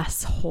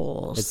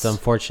assholes. It's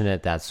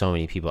unfortunate that so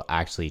many people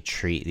actually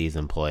treat these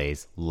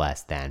employees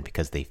less than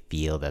because they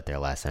feel that they're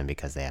less than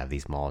because they have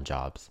these mall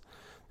jobs.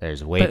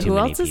 There's way But too who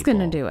many else is people.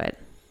 going to do it?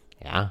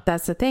 Yeah.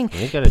 That's the thing.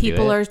 You gotta do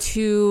People it. are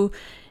too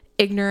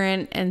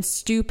ignorant and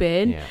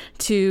stupid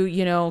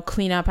to,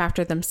 clean up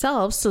after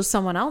themselves. So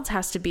someone else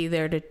has to be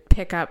there to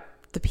pick up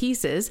the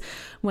pieces.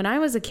 When I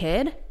was a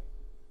kid,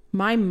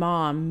 my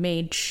mom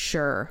made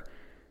sure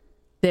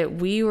that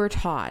we were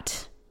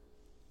taught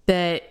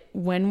that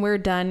when we're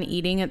done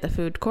eating at the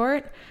food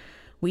court,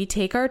 we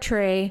take our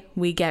tray,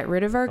 we get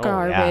rid of our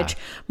garbage.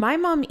 My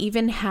mom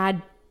even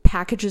had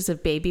packages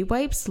of baby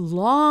wipes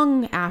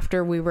long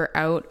after we were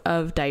out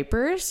of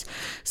diapers.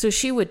 So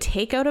she would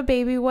take out a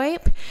baby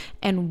wipe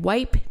and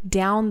wipe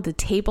down the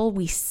table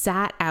we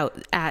sat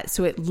out at,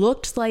 so it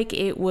looked like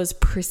it was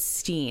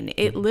pristine.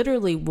 It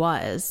literally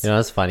was. You know,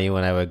 it's funny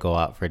when I would go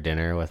out for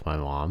dinner with my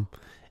mom,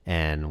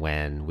 and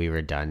when we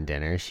were done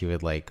dinner, she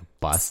would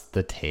bust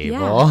the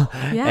table,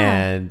 Yeah.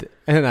 and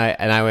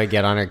I would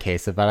get on her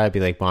case about it. I'd be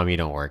like, "Mom, you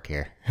don't work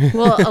here."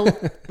 Well,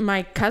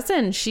 my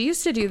cousin, she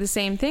used to do the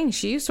same thing.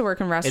 She used to work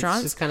in It's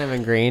restaurants. just kind of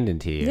ingrained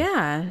into you.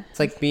 Yeah. It's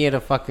like me at a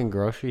fucking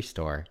grocery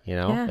store,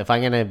 Yeah. If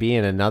I'm going to be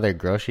in another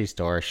grocery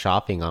store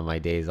shopping on my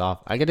days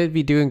off, I got to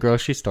be doing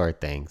grocery store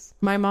things.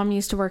 My mom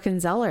used to work in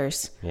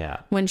Zellers. Yeah.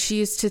 When she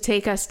used to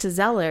take us to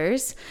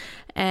Zellers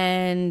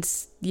and,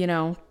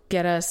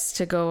 get us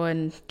to go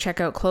and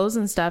check out clothes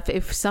and stuff.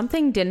 If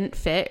something didn't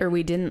fit or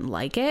we didn't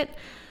like it,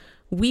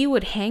 we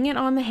would hang it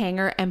on the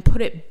hanger and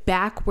put it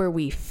back where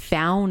we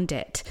found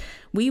it.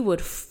 We would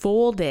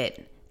fold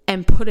it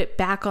and put it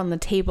back on the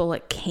table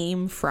it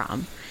came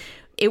from.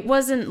 It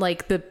wasn't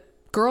like the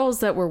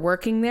girls that were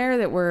working there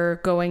that were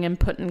going and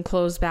putting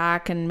clothes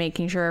back and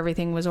making sure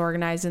everything was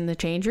organized in the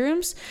change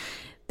rooms.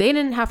 they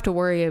didn't have to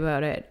worry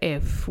about it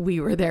if we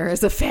were there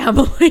as a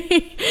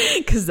family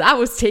because that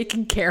was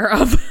taken care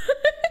of.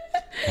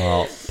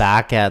 Well,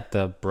 back at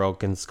the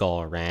Broken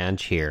Skull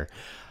Ranch here,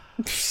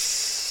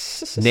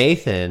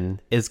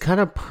 Nathan is kind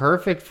of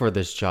perfect for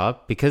this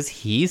job because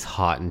he's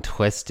hot and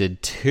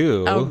twisted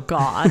too. Oh,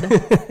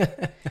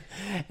 God.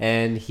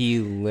 And he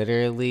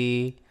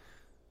literally...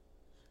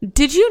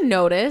 Did you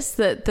notice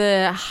that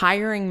the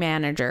hiring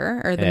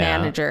manager or the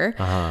manager,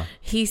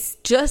 he's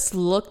just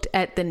looked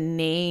at the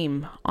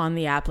name on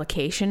the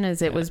application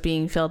as it was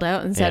being filled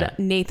out and said,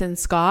 Nathan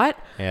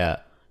Scott,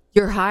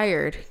 you're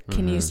hired.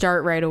 Can you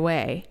start right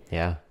away?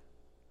 Yeah.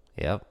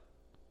 Yep.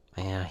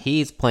 Yeah,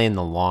 he's playing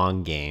the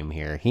long game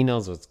here. He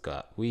knows what's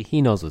up.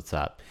 He knows what's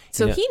up.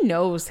 So he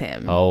knows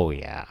him. Oh,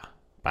 yeah.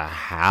 But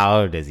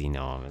how does he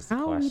know him is the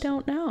question. We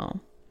don't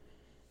know.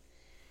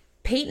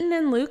 Peyton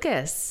and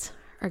Lucas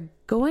are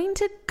going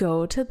to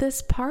go to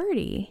this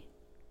party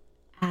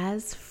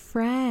as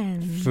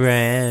friends.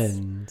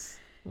 Friends.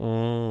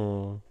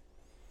 Oh.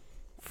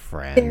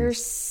 Friends. They're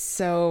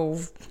so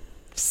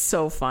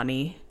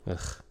funny. Ugh.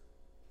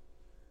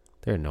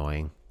 They're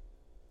annoying.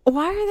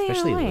 Why are they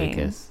Especially annoying?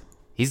 Lucas.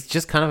 He's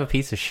just kind of a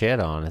piece of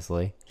shit,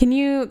 honestly. Can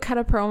you cut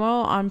a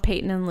promo on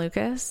Peyton and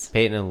Lucas?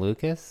 Peyton and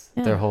Lucas?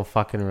 Their whole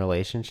fucking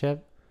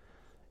relationship?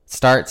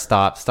 Start,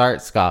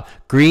 stop.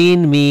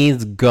 Green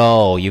means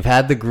go. You've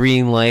had the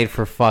green light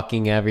for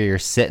fucking ever. You're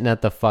sitting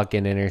at the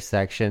fucking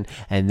intersection,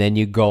 and then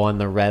you go on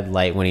the red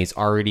light when he's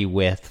already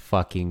with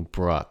fucking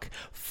Brooke.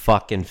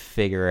 Fucking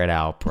figure it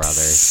out,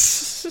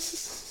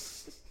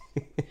 brothers.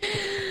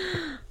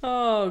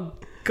 Oh,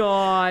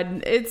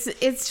 God.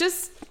 It's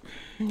just...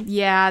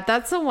 Yeah,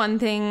 that's the one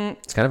thing.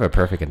 It's kind of a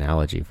perfect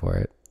analogy for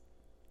it.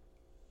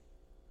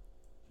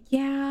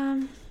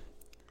 Yeah.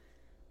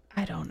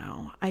 I don't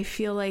know. I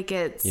feel like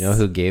it's... You know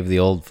who gave the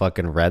old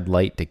fucking red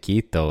light to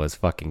Keith, though, is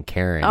fucking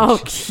Karen.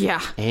 Oh, yeah.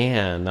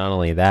 And not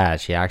only that,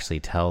 she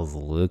actually tells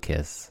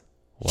Lucas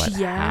what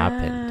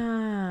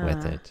happened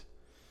with it.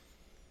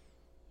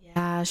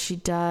 Yeah, she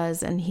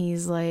does. And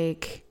he's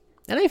like...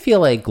 And I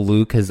feel like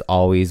Luke has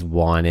always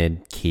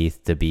wanted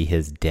Keith to be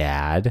his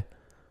dad.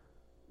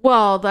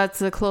 Well, that's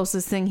the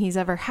closest thing he's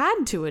ever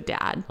had to a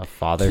dad. A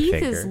father Keith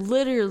figure. is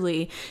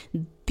literally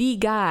the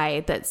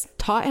guy that's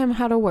taught him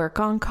how to work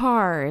on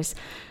cars,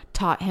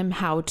 taught him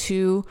how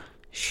to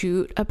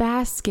shoot a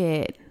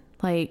basket,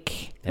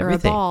 like, Everything. or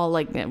a ball,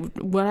 like,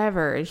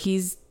 whatever.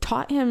 He's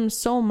taught him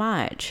so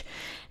much.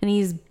 And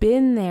he's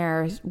been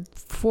there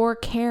for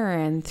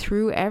Karen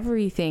through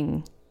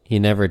everything. He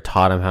never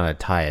taught him how to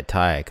tie a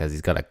tie because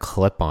he's got a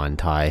clip-on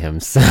tie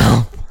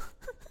himself.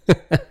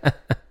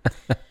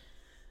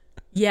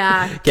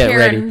 Yeah, Get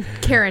ready.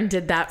 Karen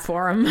did that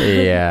for him.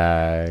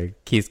 Yeah,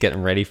 Keith's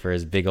getting ready for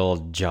his big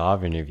old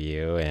job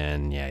interview,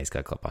 and yeah, he's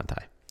got a clip-on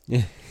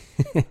tie.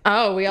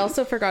 Oh, we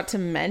also forgot to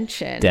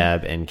mention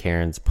Deb and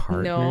Karen's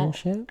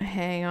partnership. No,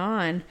 hang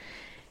on.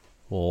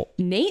 Well,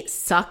 Nate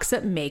sucks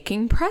at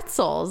making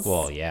pretzels.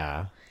 well,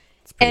 yeah,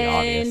 it's pretty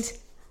obvious.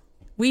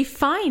 We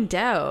find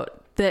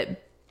out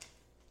that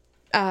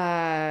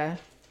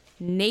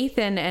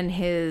Nathan and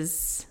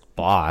his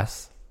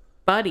Boss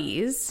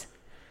buddies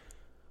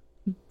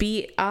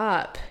beat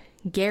up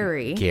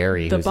Gary,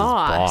 who's the his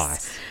boss.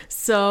 boss.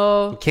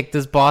 So kicked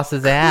his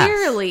boss's ass.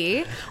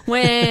 clearly,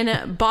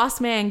 when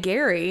boss man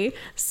Gary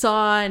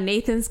saw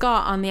Nathan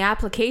Scott on the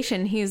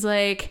application, he's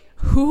like,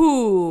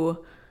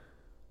 "Ooh,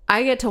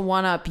 I get to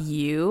one up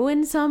you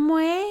in some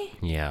way."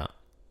 Yeah.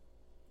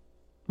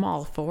 I'm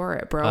all for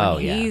it, bro. Oh,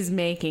 yeah. He's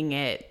making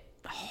it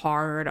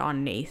hard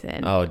on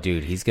Nathan. Oh,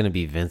 dude, he's gonna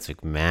be Vince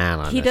McMahon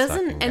on He this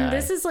doesn't, fucking and guy.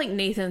 this is like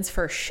Nathan's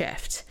first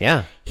shift.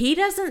 Yeah. He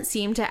doesn't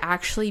seem to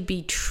actually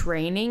be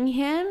training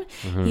him.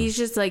 He's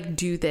just like,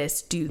 do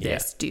this, do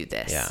this, do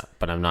this. Yeah,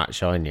 but I'm not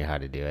showing you how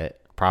to do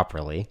it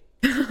properly.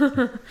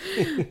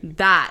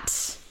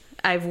 That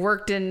I've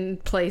worked in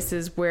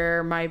places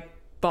where my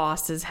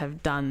bosses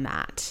have done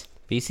that.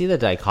 But you see the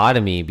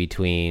dichotomy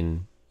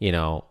between, you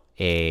know,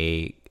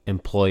 a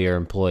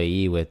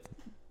employer-employee with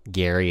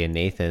Gary and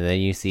Nathan, and then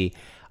you see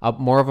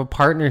more of a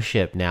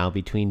partnership now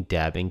between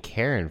Deb and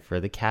Karen for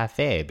the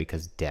cafe,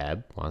 because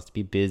Deb wants to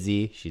be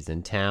busy. She's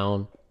in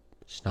town.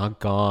 She's not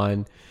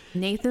gone.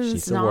 Nathan's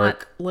She's at not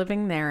work.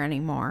 living there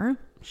anymore.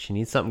 She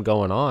needs something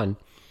going on.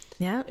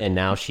 Yeah. And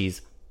now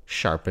she's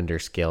sharpened her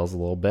skills a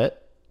little bit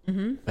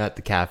at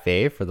the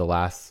cafe for the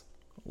last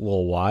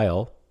little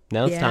while.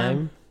 Now it's Yeah.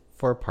 time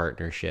for a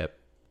partnership.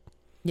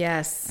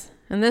 Yes.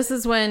 And this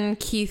is when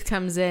Keith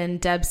comes in.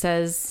 Deb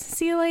says,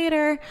 "See you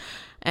later."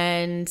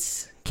 And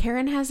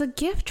Karen has a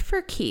gift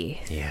for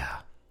Keith. Yeah.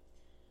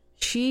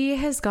 She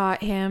has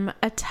got him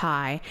a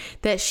tie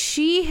that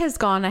she has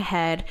gone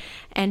ahead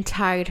and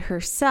tied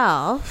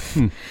herself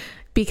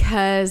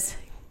because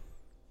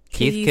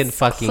Keith can Keith's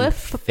fucking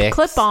fix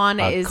clip-on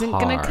a isn't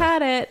going car. to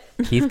cut it.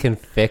 Keith can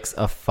fix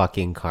a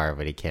fucking car,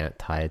 but he can't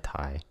tie a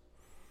tie.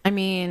 I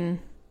mean,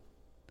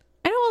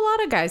 I know a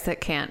lot of guys that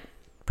can't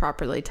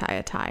properly tie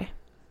a tie.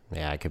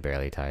 Yeah, I could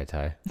barely tie a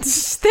tie.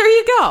 There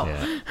you go.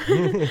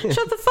 Yeah.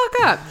 Shut the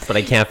fuck up. But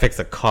I can't fix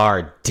a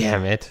car,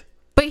 damn it.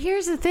 But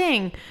here's the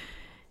thing.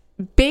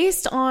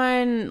 based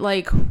on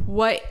like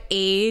what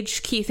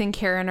age Keith and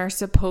Karen are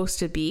supposed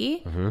to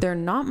be, they're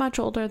not much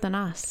older than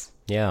us.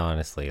 Yeah,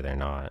 honestly, they're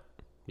not.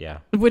 Yeah.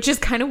 Which is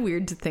kind of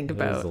weird to think It's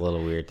about. a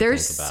little weird to They're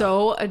think about.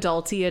 so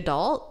adulty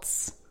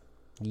adults.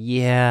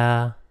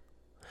 Yeah.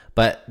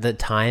 But the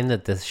time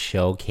that this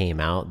show came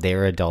out, they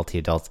were adulty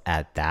adults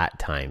at that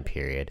time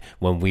period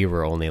when we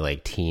were only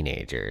like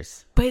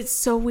teenagers. But it's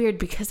so weird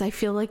because I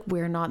feel like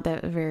we're not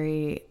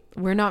very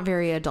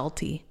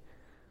adulty.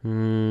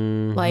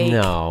 Like,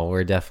 No,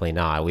 we're definitely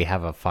not. We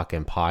have a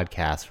fucking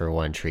podcast for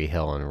One Tree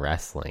Hill and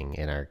wrestling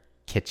in our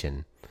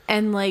kitchen.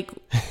 and like,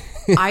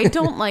 I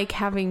don't like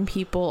having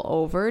people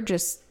over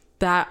just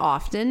that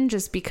often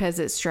just because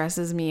it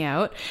stresses me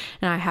out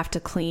and I have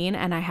to clean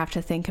and I have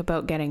to think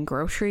about getting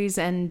groceries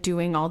and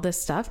doing all this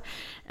stuff.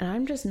 And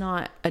I'm just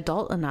not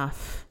adult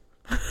enough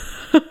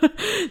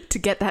to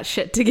get that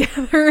shit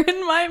together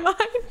in my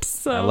mind.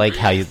 So I like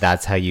how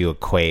that's how you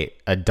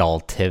equate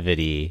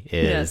adultivity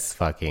is Yes.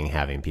 fucking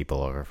having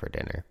people over for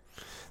dinner.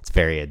 It's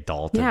very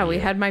adult. yeah, of we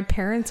you. had my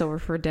parents over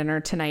for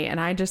dinner tonight and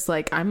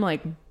I'm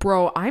like,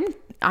 bro,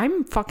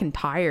 I'm fucking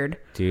tired.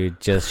 Dude,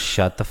 just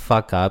shut the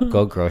fuck up,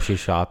 go grocery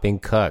shopping,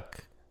 cook.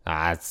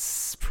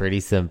 That's pretty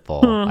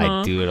simple.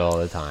 I do it all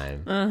the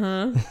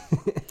time.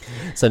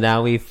 So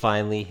now we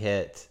finally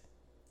hit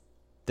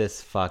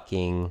this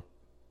fucking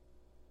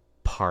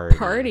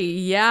party.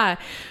 Yeah.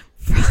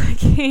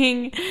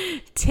 Fucking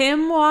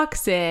Tim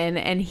walks in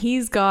and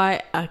he's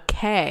got a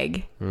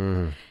keg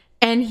and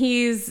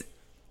he's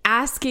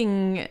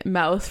asking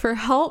Mouth for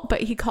help,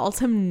 but he calls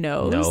him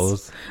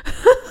Nose.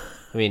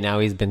 I mean, now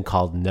he's been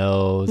called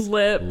Nose,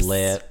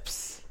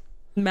 Lips.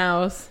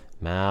 Mouth.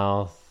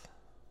 Mouth,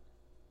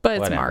 But it's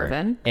whatever.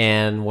 Marvin.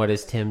 And what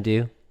does Tim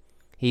do?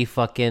 He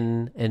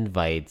fucking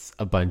invites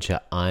a bunch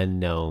of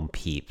unknown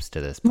peeps to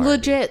this party.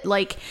 Legit.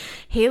 Like,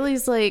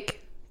 Haley's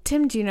like,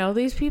 Tim, do you know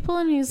these people?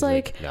 And he's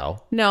like,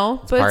 no. no,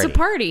 but it's a party.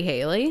 party,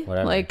 Haley.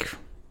 Whatever. Like,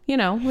 we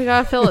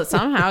gotta fill it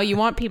somehow. You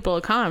want people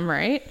to come,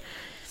 right?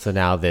 So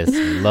now this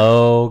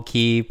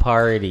low-key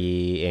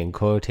party, in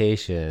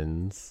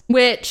quotations.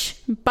 Which,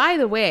 by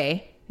the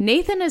way,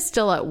 Nathan is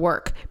still at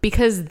work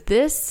because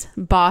this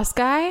boss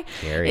guy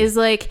Gary. is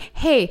like,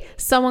 hey,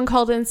 someone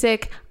called in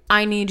sick.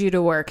 I need you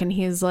to work. And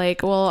he's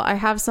like, well, I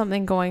have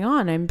something going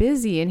on. I'm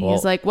busy. And he's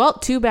Well- like, well,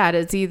 too bad.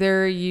 It's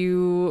either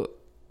you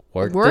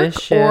Work work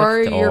this shift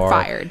or you're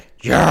fired.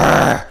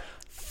 You're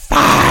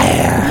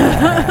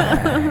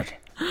fired.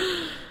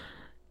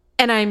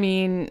 And I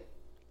mean,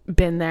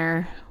 been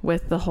there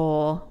with the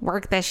whole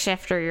work this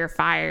shift or you're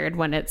fired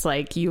when it's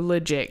like you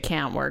legit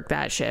can't work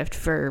that shift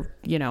for,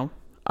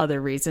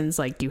 other reasons,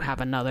 like you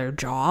have another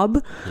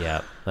job.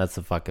 Yep, that's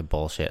the fucking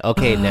bullshit.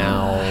 Okay,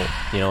 now,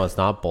 what's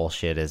not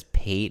bullshit is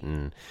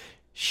Peyton.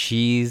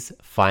 She's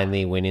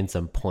finally winning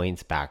some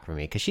points back from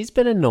me because she's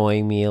been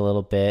annoying me a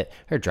little bit.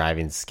 Her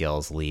driving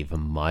skills leave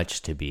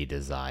much to be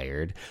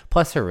desired.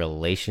 Plus her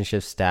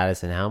relationship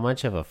status and how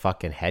much of a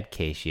fucking head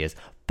case she is.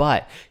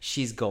 But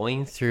she's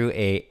going through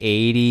a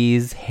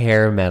 80s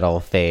hair metal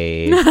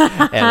phase.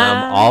 And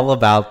I'm all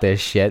about this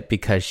shit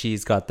because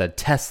she's got the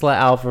Tesla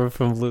album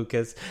from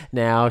Lucas.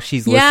 Now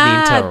she's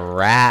listening to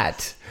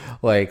Rat.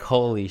 Like,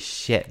 holy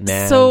shit,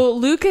 man. So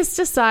Lucas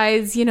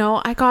decides,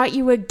 I got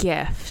you a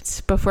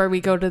gift before we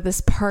go to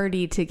this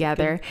party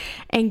together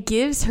and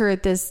gives her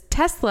this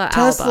Tesla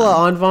Tesla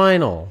album. on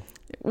vinyl.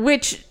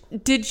 Which,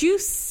 did you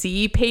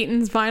see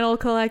Peyton's vinyl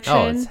collection?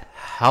 Oh, it's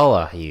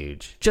hella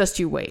huge. Just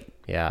you wait.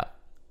 Yeah.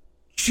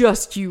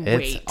 Just you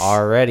It's wait.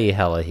 already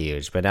hella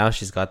huge. But now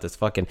she's got this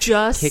fucking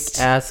Just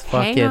kick-ass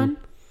hang fucking... on.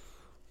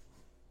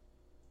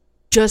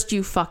 Just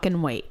you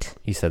fucking wait.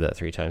 You said that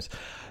 3 times.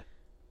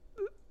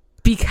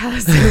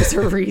 Because there's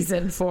a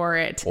reason for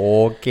it.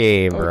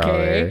 Okay, brother.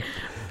 Okay.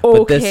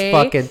 But this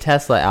fucking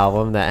Tesla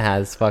album that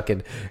has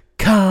fucking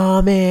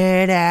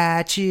coming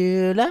at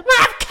you, love,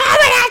 I'm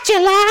coming at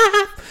you,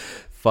 love.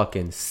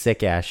 Fucking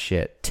sick ass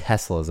shit.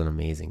 Tesla's an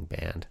amazing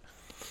band.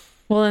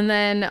 Well, and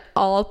then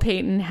all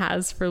Peyton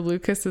has for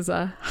Lucas is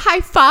a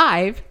high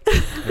five.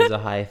 Here's a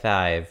high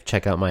five.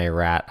 Check out my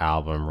Rat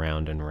album,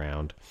 Round and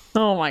Round.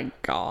 Oh my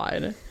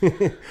God.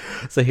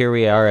 So here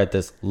we are at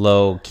this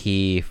low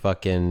key,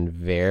 fucking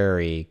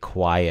very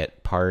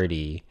quiet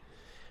party.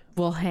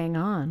 Well, hang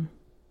on.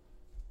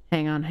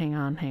 Hang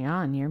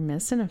on. You're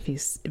missing a few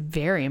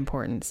very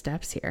important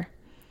steps here.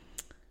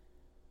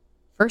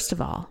 First of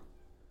all,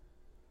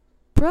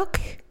 Brooke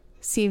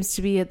seems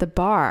to be at the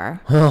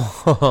bar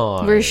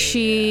where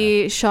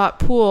she shot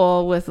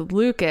pool with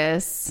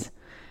Lucas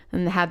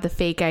and had the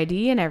fake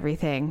ID and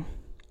everything.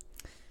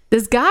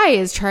 This guy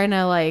is trying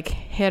to like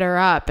hit her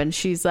up and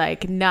she's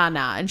like,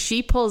 nah. And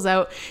she pulls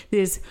out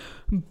this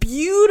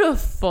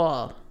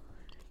beautiful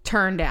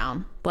turn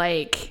down.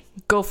 Like,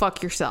 go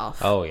fuck yourself.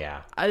 Oh,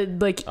 yeah.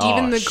 Like,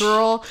 even the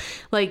girl,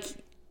 like,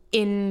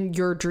 in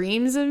your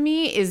dreams of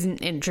me isn't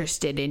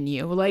interested in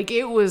you. Like,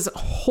 it was,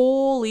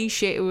 holy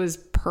shit, it was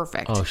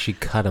perfect. Oh, she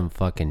cut him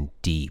fucking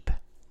deep.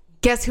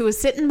 Guess who was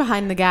sitting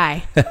behind the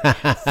guy?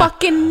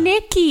 Fucking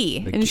Nikki.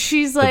 And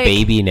she's The like,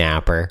 baby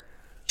napper.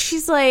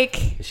 she's like,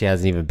 She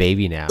hasn't even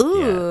baby napped ooh,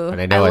 yet, but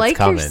I know it's like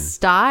coming. your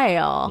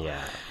style.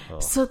 Yeah. Oh.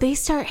 So they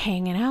start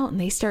hanging out and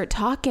they start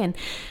talking.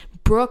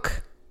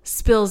 Brooke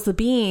spills the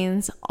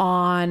beans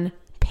on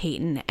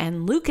Peyton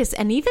and Lucas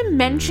and even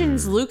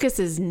mentions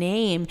Lucas's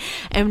name.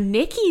 And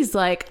Nikki's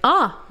like,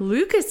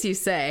 Lucas, you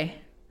say?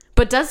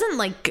 But doesn't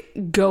like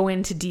go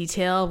into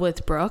detail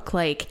with Brooke.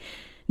 Like,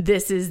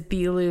 this is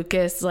the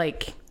Lucas,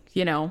 like,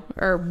 you know,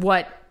 or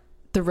what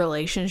the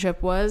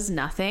relationship was.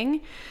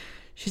 Nothing.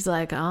 She's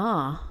like,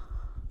 I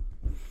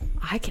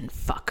can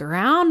fuck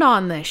around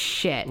on this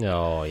shit.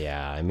 Oh,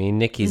 yeah. I mean,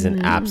 Nikki's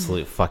an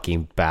absolute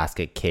fucking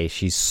basket case.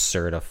 She's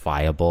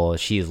certifiable.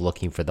 She is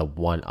looking for the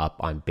one up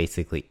on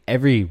basically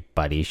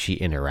everybody she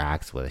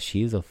interacts with.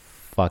 She's a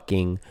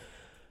fucking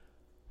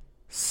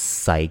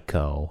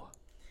psycho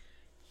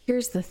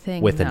Here's the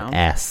thing, with though. an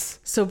S.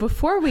 So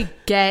before we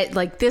get,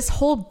 like, this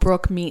whole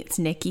Brooke meets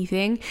Nikki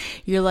thing,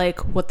 you're like,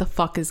 what the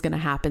fuck is going to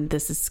happen?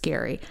 This is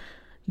scary.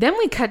 Then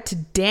we cut to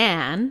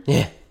Dan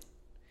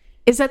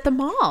is at the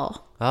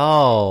mall.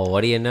 Oh,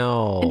 what do you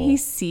know? And he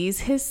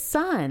sees his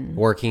son.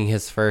 Working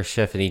his first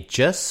shift, and he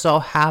just so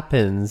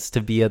happens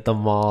to be at the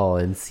mall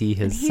and see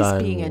his He's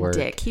son being work. a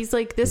dick. He's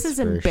like, this his is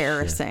first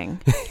embarrassing.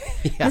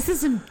 This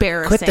is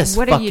embarrassing. Quit this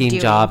what are you fucking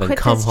doing? job and Quit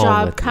come this home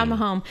job, with come me.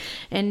 home.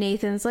 And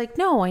Nathan's like,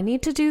 no, I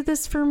need to do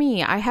this for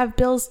me. I have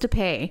bills to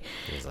pay.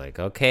 He's like,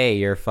 okay,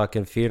 your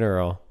fucking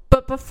funeral.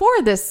 But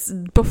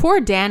before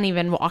Dan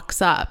even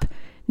walks up,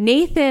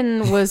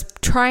 Nathan was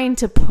trying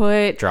to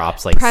put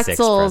Drops like 6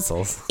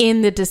 pretzels.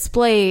 in the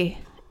display,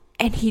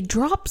 and he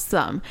drops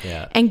them.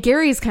 Yeah. And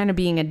Gary's kind of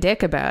being a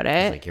dick about He's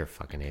it. like, you're a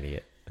fucking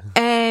idiot.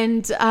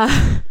 And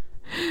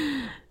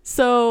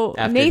so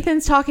After-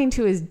 Nathan's talking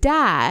to his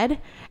dad,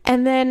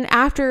 and then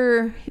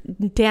after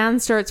Dan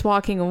starts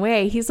walking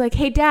away, he's like,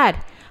 hey, Dad,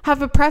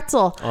 have a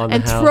pretzel, On the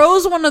and house.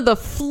 throws one of the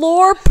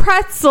floor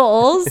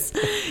pretzels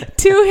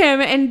to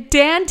him, and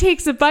Dan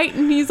takes a bite,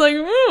 and he's like,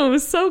 ooh,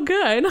 so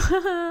good.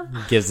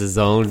 Gives his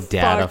own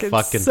dad Fuck, a it's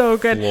fucking so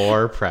good.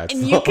 floor pretzel.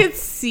 And you could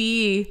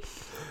see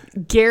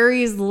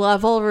Gary's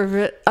level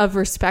of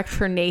respect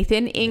for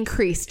Nathan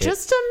increased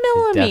just a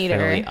millimeter.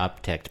 Definitely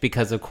upticked,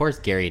 because of course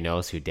Gary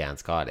knows who Dan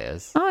Scott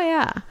is. Oh,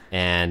 yeah.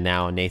 And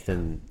now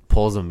Nathan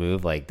pulls a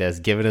move like this,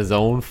 giving his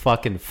own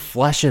fucking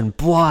flesh and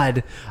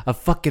blood a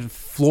fucking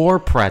floor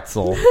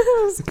pretzel.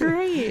 That was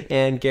great.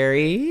 And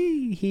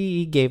Gary,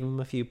 he gave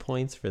him a few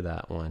points for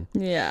that one.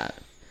 Yeah.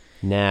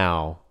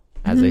 Now,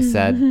 as I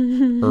said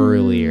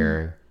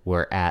earlier,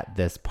 we're at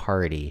this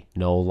party,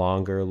 no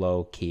longer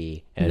low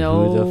key. And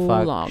No who the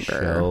fuck longer.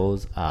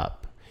 shows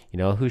up? You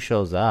know who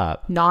shows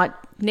up? Not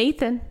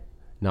Nathan.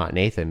 Not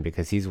Nathan,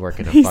 because he's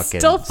working a He's fucking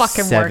still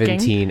fucking working.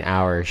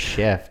 17-hour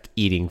shift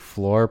eating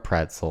floor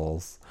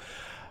pretzels.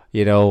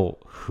 You know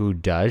who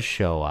does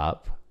show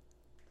up?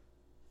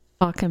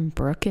 Fucking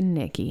Brooke and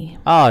Nikki.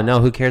 Oh, no,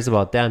 who cares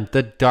about them?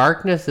 The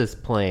Darkness is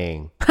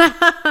playing.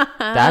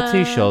 That's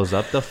who shows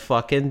up, the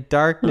fucking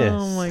Darkness.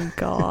 Oh my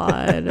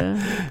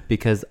God.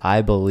 Because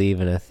I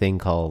believe in a thing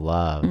called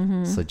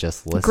love. So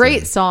just listen.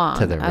 Great song.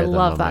 To the I rhythm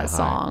love of my that heart.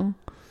 song.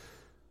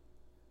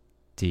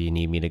 Do you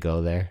need me to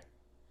go there?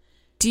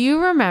 Do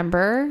you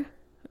remember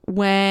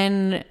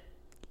when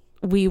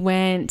we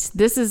went?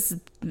 This is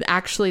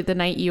actually the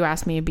night you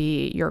asked me to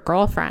be your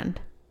girlfriend.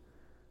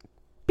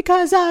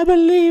 Because I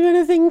believe in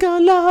a thing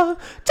called love.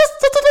 Just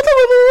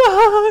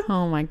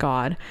Oh my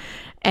God.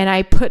 And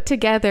I put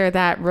together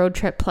that road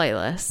trip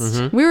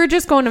playlist. We were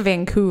just going to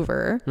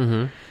Vancouver.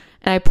 And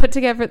I put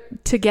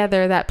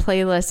together that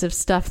playlist of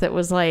stuff that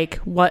was like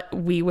what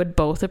we would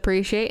both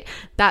appreciate.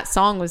 That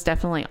song was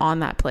definitely on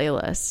that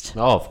playlist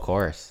Oh, of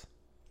course.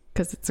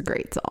 because it's a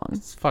great song.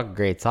 It's a fucking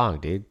great song,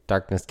 dude.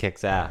 Darkness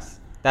kicks ass.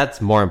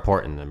 That's more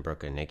important than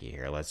Brooke and Nikki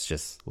here. Let's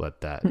just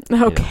let that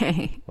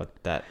Okay.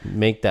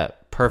 make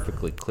that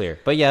perfectly clear.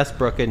 But yes,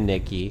 Brooke and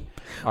Nikki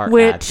are at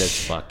Which-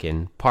 this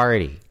fucking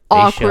party.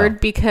 Awkward show.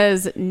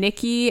 because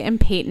Nikki and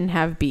Peyton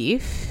have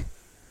beef.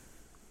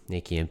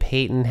 Nikki and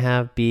Peyton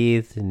have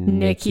beef.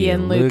 Nikki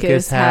and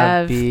Lucas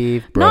have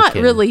beef. Not Brooke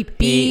and really Peyton-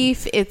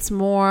 beef. It's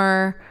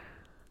more,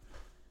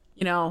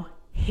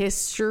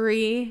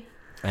 history.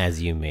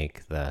 As you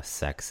make the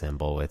sex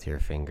symbol with your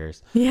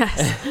fingers. Yes.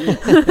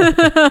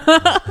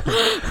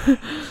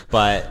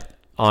 But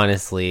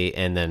honestly,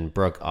 and then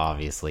Brooke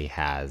obviously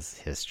has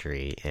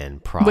history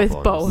and problems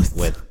With both.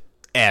 with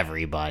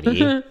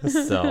everybody.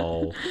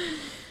 So,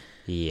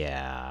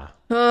 yeah.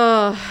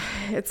 Oh,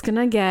 it's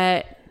gonna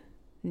get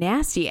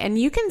nasty, and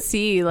you can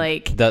see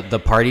like The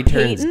party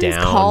turns Peyton's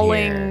down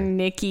calling here.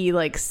 Nikki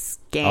like skank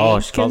Oh,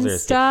 she calls and her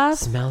stuff.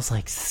 Smells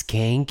like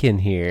skank in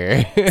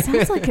here.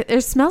 Sounds like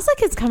it smells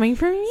like it's coming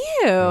from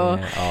you,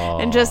 Oh,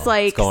 and just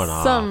like it's going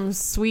off. some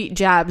sweet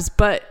jabs.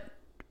 But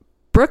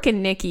Brooke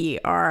and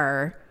Nikki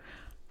are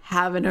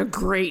having a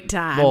great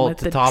time. Well, with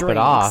to the top it drinks.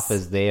 off,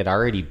 is they had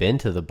already been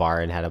to the bar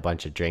and had a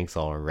bunch of drinks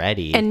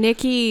already. And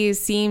Nikki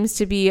seems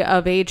to be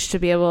of age to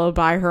be able to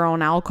buy her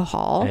own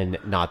alcohol. And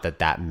not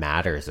that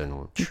matters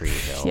in Tree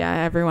Hill. Yeah,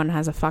 everyone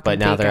has a fucking But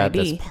now fake they're ID.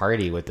 at this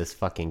party with this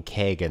fucking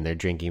keg and they're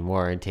drinking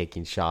more and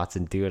taking shots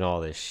and doing all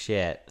this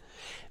shit.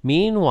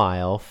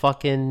 Meanwhile,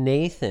 fucking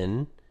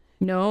Nathan.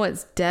 No,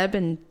 it's Deb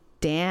and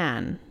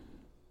Dan.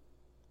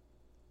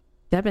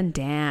 Deb and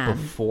Dan.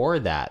 Before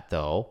that,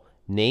 though,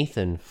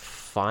 Nathan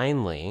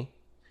finally,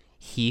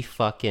 he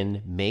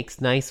fucking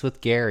makes nice with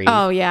Gary.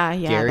 Oh, yeah,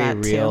 Gary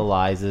that too.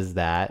 realizes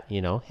that,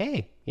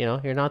 hey,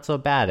 you're not so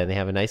bad. And they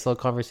have a nice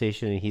little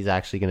conversation, and he's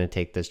actually going to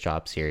take this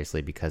job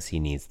seriously because he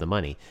needs the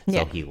money. Yeah.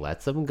 So he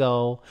lets him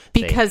go.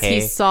 Because say, he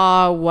 "Hey."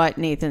 saw what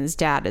Nathan's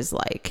dad is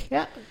like.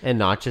 Yeah. And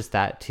not just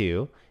that,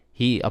 too.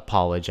 He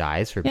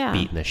apologized for Yeah.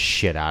 beating the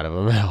shit out of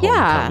him at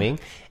Yeah. homecoming.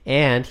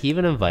 And he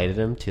even invited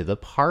him to the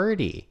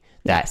party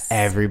that Yes.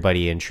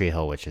 everybody in Tree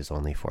Hill, which is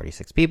only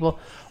 46 people,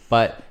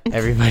 but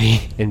everybody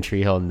in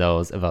Tree Hill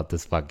knows about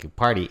this fucking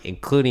party,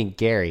 including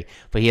Gary.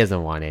 But he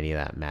doesn't want any of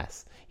that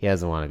mess. He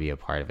doesn't want to be a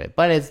part of it.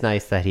 But it's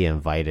nice that he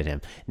invited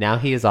him. Now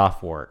he is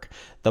off work.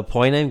 The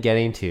point I'm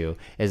getting to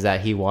is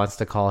that he wants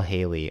to call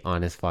Haley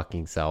on his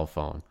fucking cell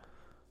phone.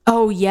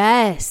 Oh,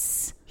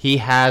 yes. He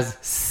has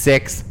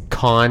 6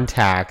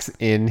 contacts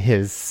in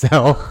his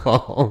cell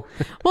phone.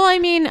 Well, I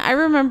mean, I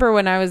remember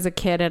when I was a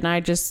kid and I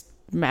just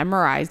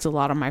memorized a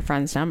lot of my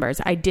friends'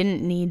 numbers. I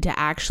didn't need to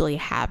actually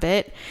have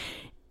it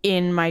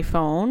in my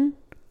phone.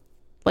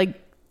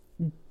 Like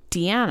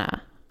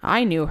Deanna,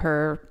 I knew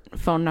her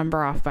phone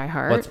number off by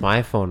heart. What's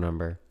my phone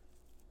number?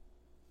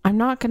 I'm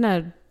not going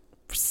to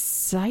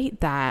cite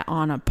that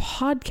on a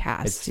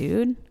podcast,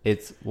 dude.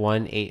 It's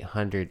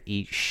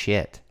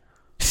 1-800-EAT-SHIT.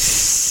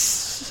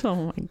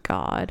 Oh my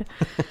God.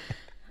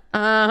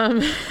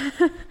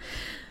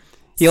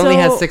 He only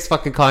has So- 6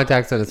 fucking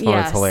contacts on his phone.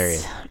 Yes. It's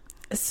hilarious.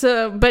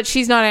 So, but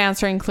she's not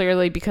answering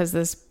clearly because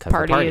this the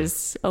party party.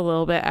 is a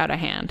little bit out of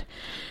hand.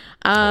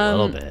 A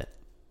little bit.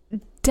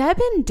 Deb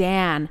and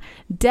Dan.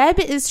 Deb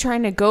is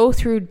trying to go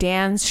through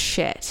Dan's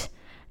shit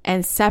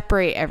and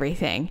separate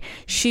everything.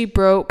 She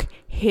broke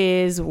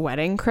his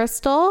wedding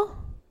crystal.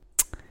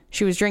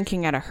 She was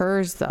drinking out of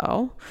hers,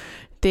 though.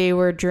 She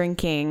was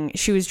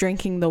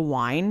drinking the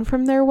wine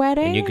from their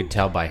wedding. And you could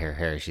tell by her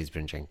hair she's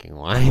been drinking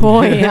wine.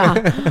 Oh,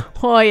 yeah.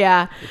 Oh,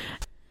 yeah.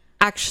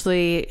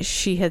 Actually,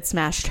 she had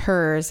smashed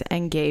hers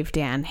and gave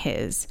Dan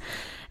his.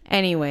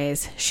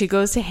 Anyways, she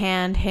goes to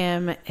hand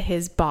him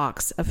his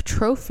box of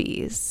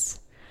trophies.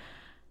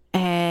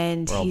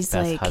 And World's he's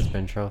best like,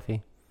 husband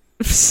trophy.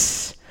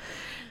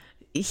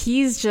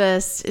 she's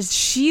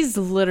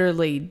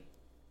literally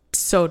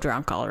so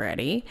drunk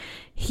already.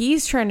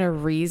 He's trying to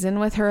reason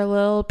with her a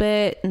little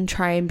bit and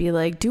try and be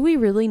like, do we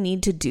really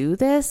need to do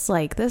this?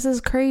 Like, this is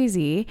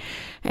crazy.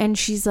 And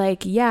she's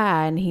like,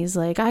 yeah. And he's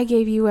like, I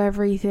gave you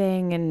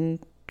everything. And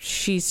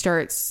she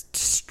starts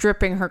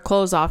stripping her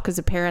clothes off because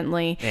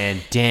apparently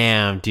And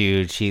damn,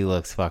 dude, she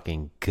looks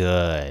fucking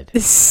good.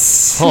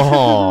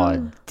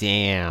 Oh,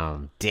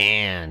 damn.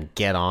 Dan,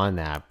 get on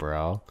that,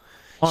 bro.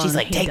 She's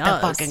like, he take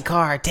does. the fucking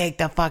car, take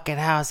the fucking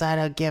house. I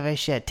don't give a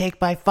shit.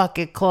 Take my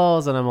fucking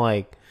clothes. And I'm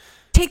like,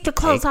 take the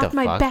clothes take off the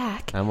my fuck-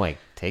 back. I'm like,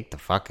 take the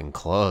fucking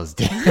clothes,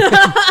 dude.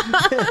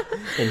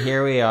 And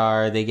here we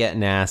are. They get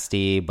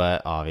nasty,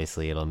 but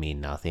obviously it'll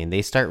mean nothing.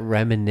 They start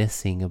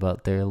reminiscing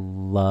about their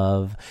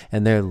love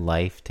and their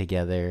life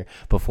together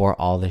before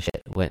all the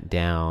shit went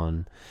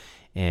down.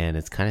 And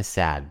it's kind of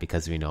sad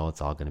because we know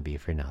it's all going to be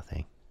for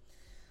nothing.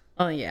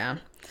 Oh, yeah.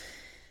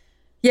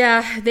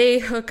 Yeah, they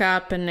hook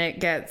up and it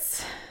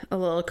gets a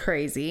little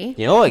crazy.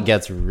 You know what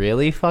gets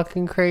really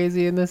fucking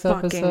crazy in this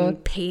Fucking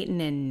episode? Peyton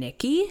and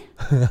Nikki.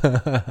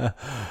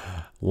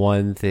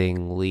 One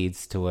thing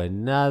leads to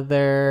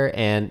another.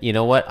 And you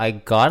know what? I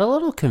got a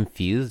little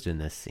confused in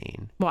this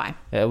scene. Why?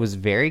 I was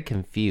very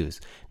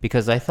confused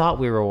because I thought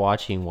we were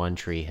watching One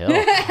Tree Hill.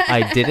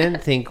 I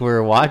didn't think we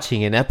were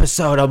watching an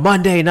episode of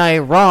Monday Night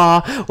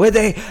Raw where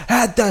they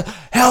had the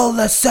Hell in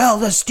a Cell,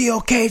 the steel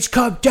cage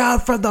come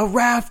down from the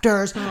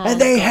rafters, and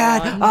they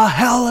had a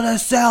Hell in a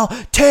Cell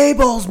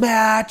tables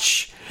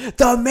match.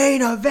 The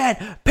main event,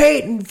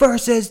 Peyton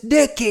versus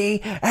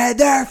Nikki, and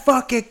they're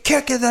fucking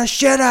kicking the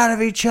shit out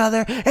of each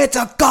other. It's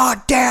a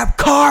goddamn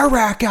car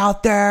wreck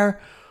out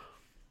there.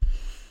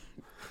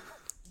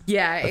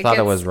 Yeah, I thought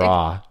it was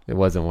Raw. It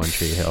wasn't One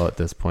Tree Hill at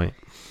this point.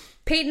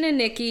 Peyton and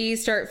Nikki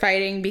start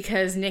fighting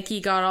because Nikki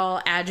got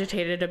all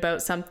agitated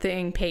about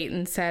something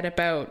Peyton said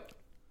about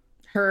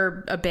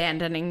her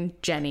abandoning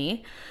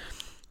Jenny.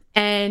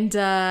 And,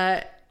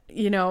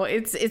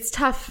 it's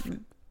tough.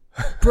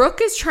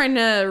 Brooke is trying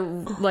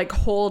to, like,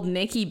 hold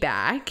Nikki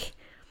back.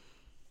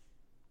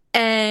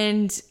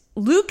 And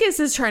Lucas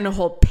is trying to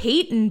hold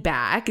Peyton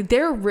back.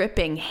 They're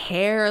ripping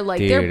hair. Like,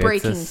 Dude, they're it's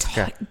breaking a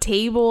scra-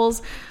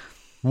 tables.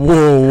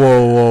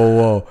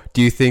 Whoa.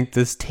 Do you think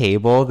this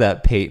table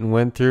that Peyton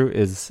went through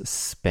is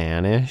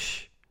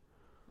Spanish?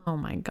 Oh,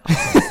 my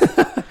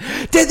God.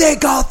 Did they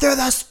go through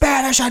the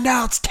Spanish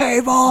announce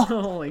table?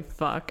 Holy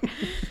fuck.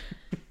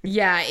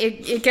 Yeah,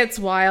 it gets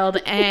wild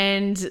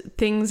and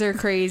things are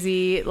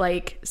crazy.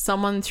 Like,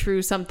 someone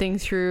threw something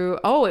through.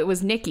 Oh, it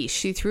was Nikki.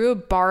 She threw a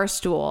bar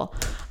stool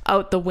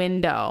out the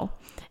window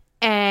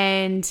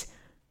and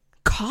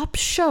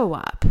cops show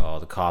up. Oh,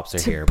 the cops are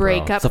To here,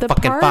 break bro. up it's a the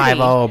fucking party.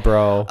 5-0,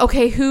 bro.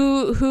 Okay,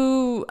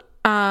 who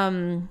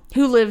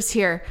who lives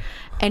here,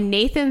 and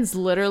Nathan's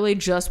literally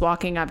just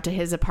walking up to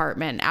his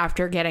apartment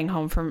after getting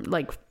home from,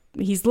 like,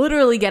 he's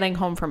literally getting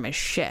home from his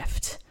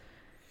shift.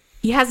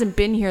 He hasn't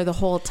been here the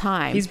whole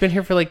time. He's been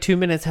here for like 2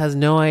 minutes, has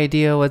no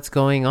idea what's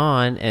going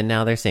on, and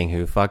now they're saying,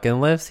 who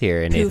fucking lives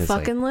here? And Who Nathan's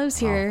fucking like, lives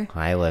here? "Oh,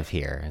 I live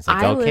here." It's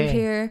like, I okay. live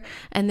here,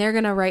 and they're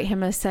gonna write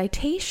him a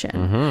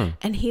citation.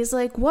 And he's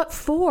like, "What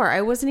for?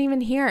 I wasn't even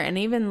here." And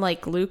even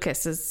like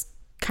Lucas is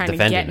kind of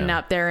Defending getting him.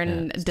 up there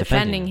and Yeah, it's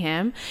defending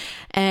him.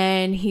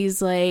 And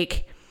he's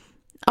like,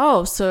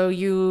 "Oh, so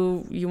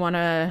you want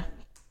to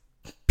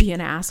be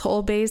an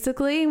asshole,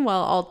 basically?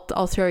 Well,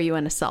 I'll throw you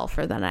in a cell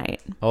for the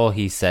night." Oh,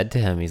 he said to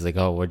him, he's like,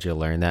 "Oh, would you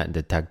learn that in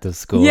detective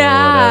school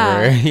Yeah. or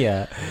whatever?"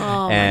 Yeah.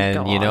 Oh, my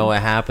and you know God.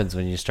 what happens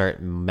when you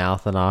start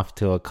mouthing off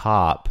to a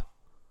cop?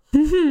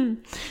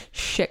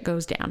 Shit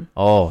goes down.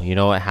 Oh, you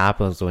know what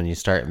happens when you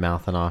start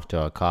mouthing off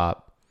to a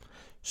cop?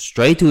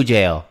 Straight to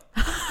jail.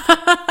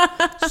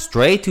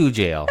 Straight to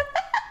jail.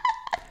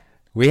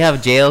 We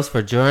have jails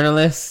for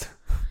journalists.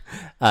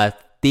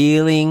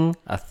 Stealing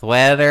a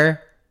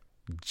sweater.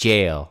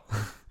 Jail.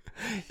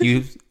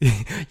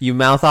 You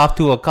mouth off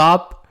to a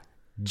cop.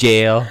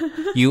 Jail.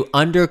 You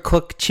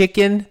undercook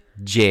chicken.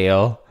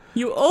 Jail.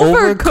 You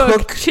overcook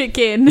Overcook-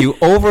 chicken. You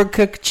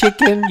overcook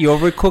chicken. You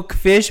overcook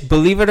fish.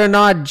 Believe it or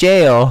not,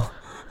 jail.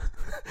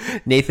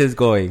 Nathan's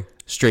going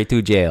straight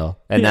to jail.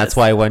 And that's Yes.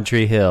 why One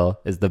Tree Hill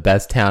is the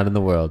best town in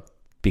the world,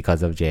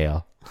 because of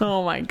jail.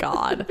 Oh my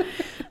God.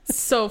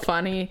 So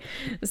funny.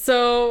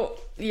 So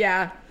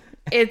yeah,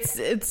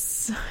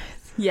 it's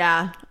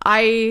yeah,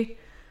 I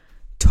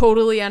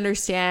totally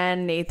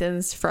understand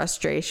Nathan's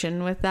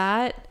frustration with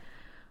that,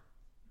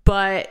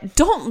 but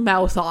don't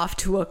mouth off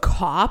to a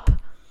cop,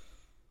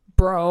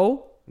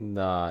 bro.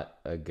 Not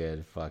a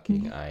good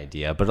fucking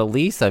idea. But at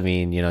least, I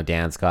mean, you know,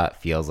 Dan Scott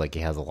feels like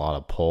he has a lot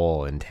of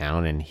pull in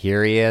town, and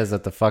here he is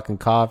at the fucking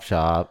cop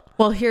shop.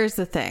 Well, here's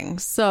the thing.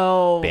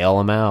 So Bail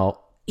him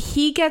out.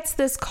 he gets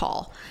this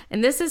call,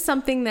 and this is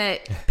something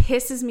that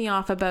pisses me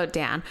off about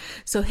Dan.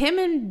 So him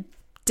and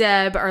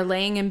Deb are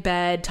laying in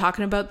bed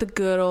talking about the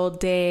good old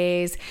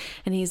days,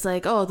 and he's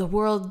like, "Oh, the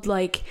world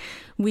like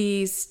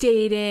we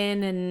stayed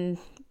in and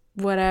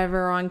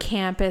whatever on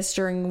campus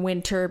during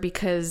winter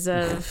because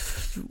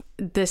of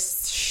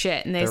this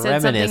shit." And they They're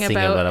said something reminiscing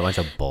about a bunch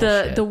of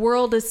bullshit. the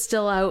world is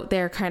still out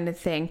there kind of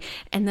thing.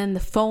 And then the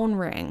phone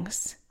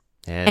rings.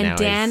 now And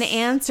Dan he's-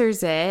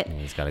 answers it,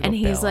 he's gotta go and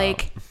he's bail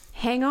like,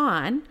 "Hang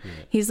on."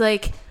 He's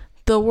like,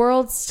 "The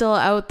world's still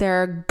out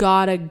there,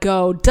 gotta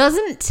go."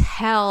 Doesn't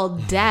tell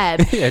Deb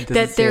Yeah, it doesn't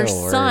that their say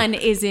a word. son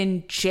is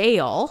in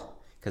jail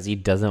Because he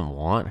doesn't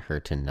want her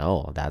to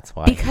know. That's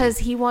why. because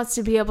he wants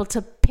to be able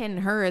to pin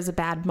her as a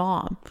bad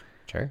mom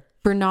Sure.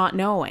 for not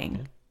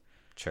knowing.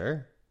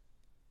 Sure.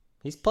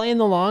 He's playing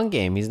the long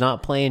game. He's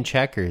not playing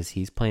checkers.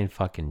 He's playing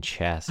fucking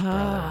chess,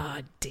 brother.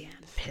 Ah, Dan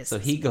pisses So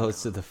he me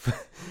goes to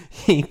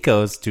he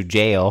goes to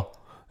jail.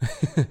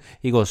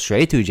 He goes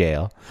straight to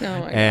jail Oh my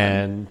God.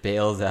 and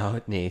bails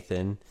out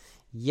Nathan.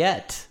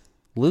 Yet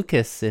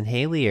Lucas and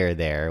Haley are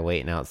there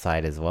waiting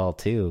outside as well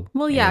too.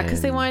 Well, yeah,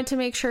 because they And- wanted to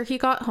make sure he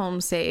got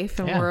home safe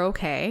and Yeah. we're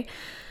okay.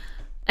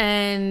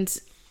 And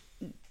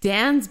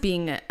Dan's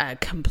being a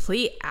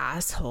complete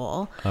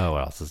asshole Oh,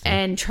 what else is there?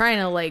 and trying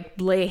to like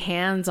lay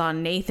hands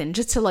on Nathan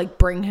just to like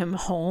bring him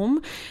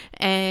home.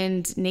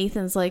 And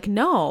Nathan's like,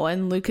 "No."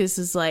 And Lucas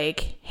is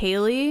like,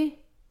 "Haley,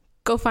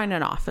 go find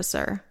an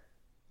officer."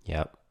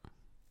 Yep.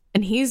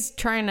 And he's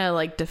trying to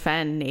like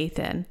defend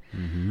Nathan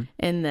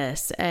in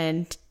this.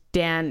 And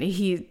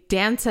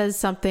Dan says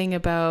something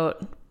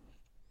about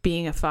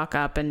being a fuck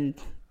up, and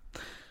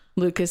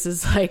Lucas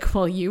is like,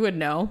 "Well, you would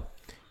know."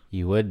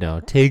 You would know.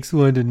 Takes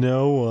one to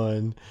know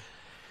one.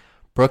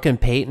 Brooke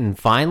and Peyton,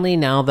 finally,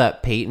 now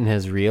that Peyton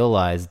has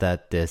realized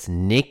that this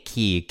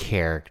Nikki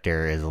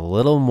character is a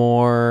little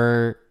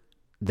more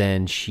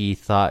than she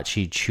thought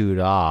she chewed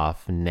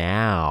off,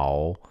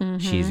 now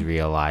she's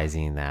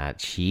realizing that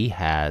she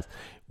has.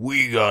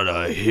 We got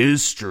a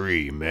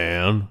history,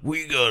 man.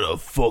 We got a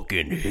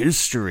fucking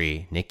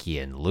history. Nikki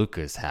and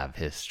Lucas have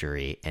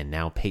history, and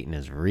now Peyton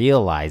is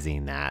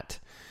realizing that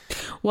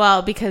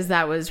Well, because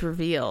that was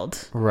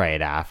revealed. right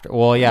after.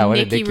 Well, yeah, what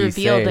did Nikki Nikki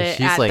revealed say?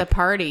 it at the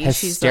party.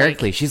 She's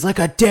Hysterically, she's like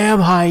a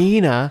damn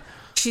hyena.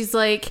 She's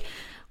like,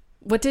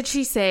 what did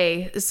she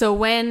say? So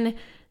when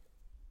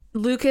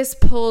Lucas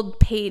pulled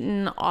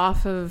Peyton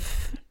off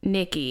of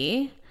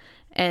Nikki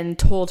and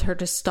told her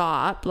to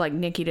stop, like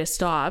Nikki to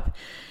stop,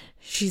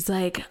 she's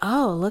like,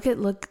 "Oh, look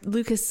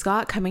Lucas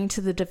Scott coming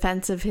to the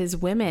defense of his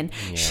women.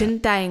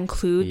 Shouldn't that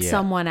include Yeah.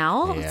 someone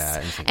else?" Yeah,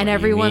 it's like, And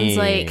what do you everyone's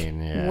like,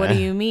 mean? Yeah. "What do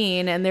you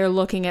mean?" And they're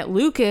looking at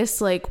Lucas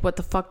like, "What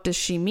the fuck does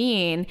she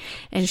mean?"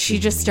 And she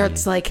just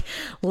starts like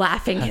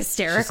laughing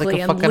hysterically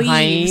a and fucking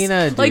leaves.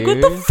 hyena, Like,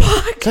 what the dude.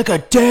 fuck? It's like a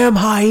damn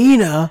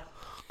hyena.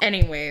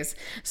 Anyways,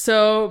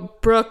 so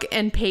Brooke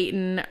and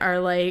Peyton are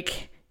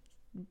like,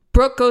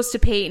 Brooke goes to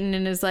Peyton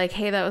and is like,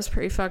 "Hey, that was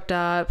pretty fucked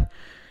up.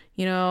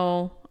 You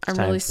know, I'm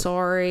time really for-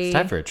 sorry. It's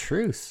time for a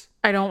truce.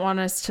 I don't want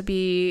us to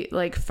be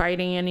like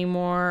fighting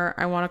anymore.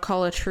 I want to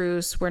call a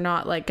truce. We're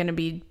not like going to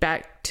be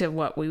back back to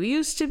what we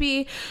used to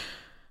be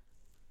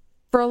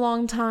for a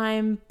long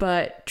time,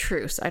 but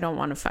truce. I don't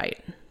want to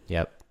fight.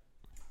 Yep.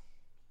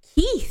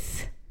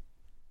 Keith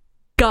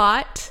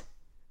got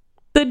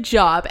the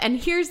job. And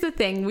here's the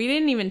thing. We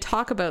didn't even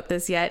talk about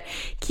this yet.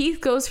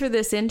 Keith goes for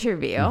this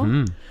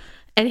interview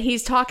and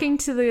he's talking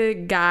to the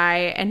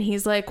guy and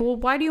he's like, well,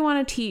 why do you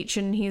want to teach?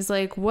 And he's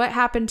like, what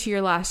happened to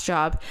your last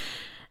job?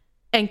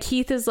 And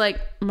Keith is like,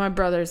 my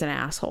brother's an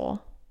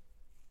asshole.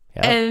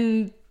 Yep.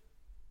 And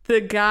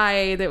the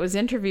guy that was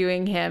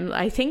interviewing him,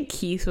 I think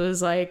Keith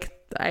was like,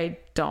 I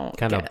don't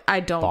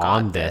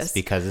got this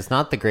because it's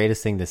not the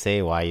greatest thing to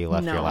say why you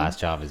left your No. last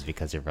job is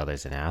because your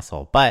brother's an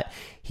asshole. But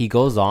he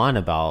goes on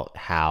about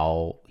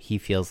how he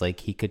feels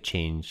like he could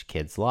change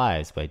kids'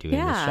 lives by doing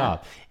this Yeah.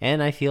 job.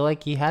 And I feel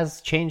like he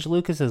has changed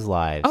Lucas's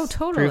lives. Oh,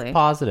 totally. Proof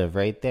positive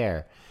right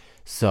there.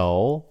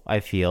 So I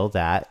feel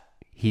that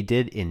he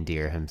did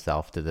endear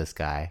himself to this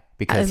guy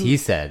because he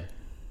said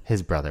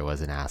his brother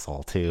was an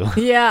asshole too.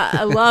 Yeah,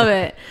 I love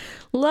it.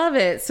 Love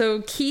it.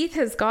 So Keith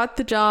has got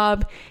the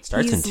job.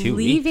 Starts He's in 2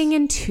 leaving weeks.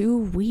 in 2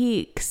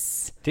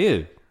 weeks.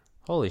 Dude,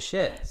 holy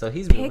shit. So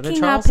he's moving to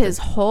Picking up Charleston. his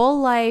whole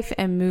life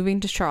and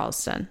moving to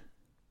Charleston.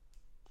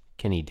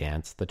 Can he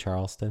dance the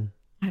Charleston?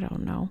 I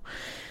don't know.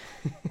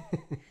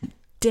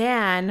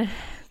 Dan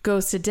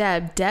goes to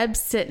Deb.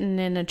 Deb's sitting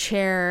in a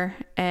chair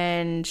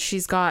and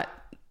she's got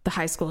the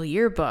high school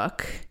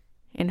yearbook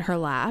in her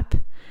lap.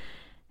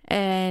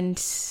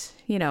 And,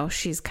 you know,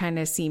 she's kind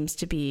of seems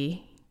to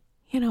be,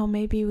 you know,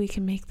 maybe we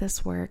can make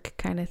this work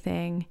kind of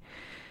thing.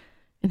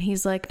 And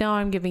he's like, no,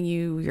 I'm giving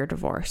you your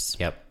divorce.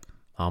 Yep.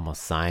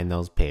 Almost signed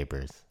those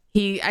papers.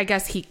 I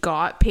guess he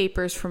got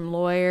papers from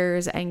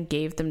lawyers and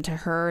gave them to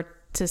her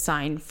to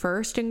sign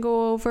first and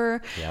go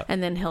over. Yep.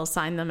 And then he'll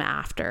sign them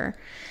after.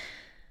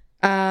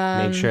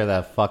 Make sure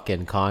that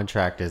fucking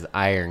contract is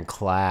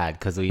ironclad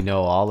because we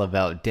know all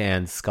about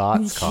Dan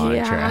Scott's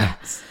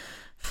contracts.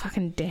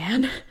 Fucking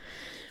Dan.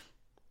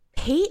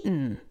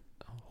 Peyton.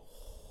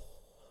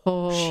 She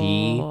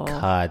Oh.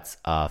 cuts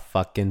a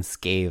fucking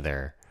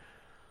scather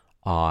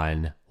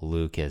on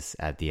Lucas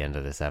at the end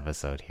of this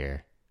episode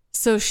here.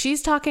 So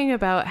she's talking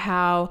about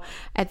how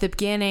at the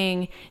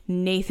beginning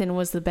Nathan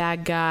was the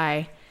bad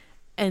guy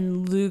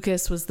and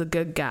Lucas was the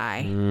good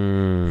guy.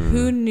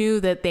 Who knew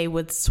that they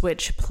would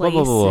switch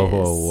places?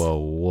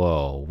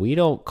 Whoa. We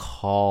don't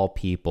call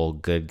people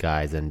good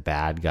guys and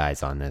bad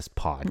guys on this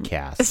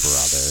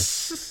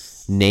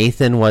podcast, brother.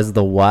 Nathan was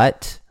the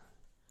what?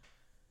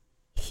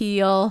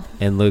 Heel,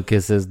 And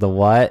Lucas is the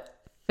what?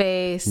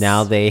 face.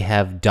 Now they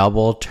have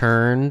double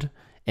turned,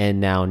 and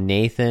now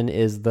Nathan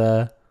is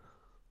the,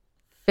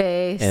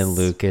 face. and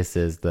Lucas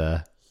is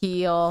the,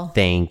 heel.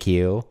 thank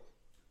you.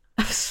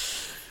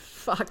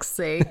 Fuck's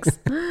sakes.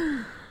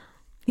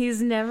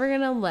 He's never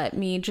gonna let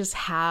me just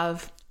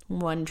have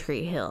One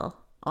Tree Hill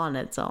on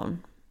its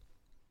own.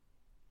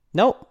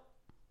 Nope,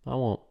 I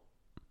won't.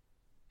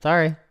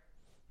 Sorry.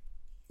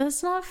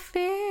 That's not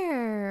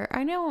fair.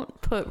 I don't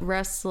put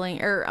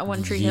wrestling or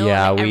One Tree Hill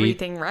Yeah, in we-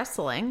 everything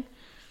wrestling.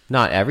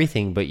 Not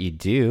everything, but you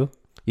do.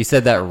 You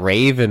said that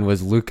Raven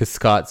was Lucas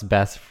Scott's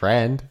best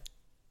friend.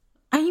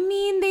 I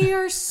mean, they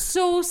are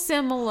so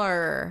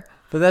similar.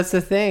 But that's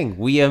the thing.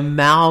 We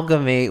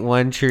amalgamate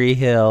One Tree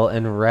Hill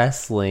and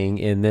wrestling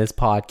in this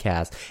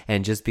podcast.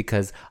 And just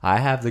because I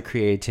have the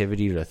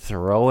creativity to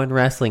throw in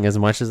wrestling as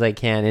much as I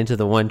can into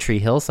the One Tree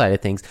Hill side of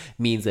things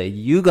means that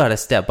you got to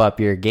step up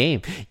your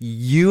game.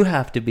 You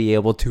have to be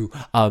able to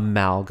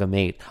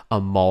amalgamate,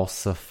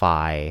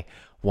 emulsify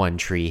One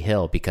Tree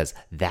Hill because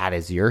that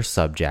is your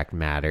subject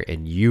matter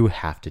and you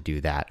have to do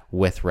that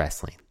with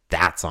wrestling.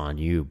 That's on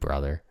you,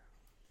 brother.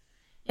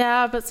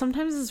 Yeah, but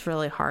sometimes it's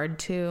really hard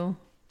to.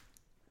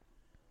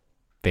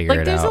 Figure Like,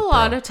 it there's out, a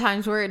lot bro. of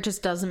times where it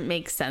just doesn't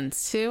make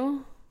sense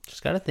to.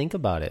 Just got to think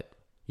about it.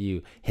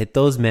 You hit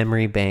those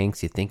memory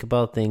banks. You think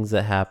about things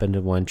that happened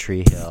in One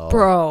Tree Hill.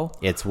 Bro,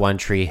 It's One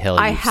Tree Hill.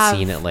 I You've have-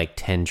 seen it like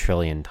 10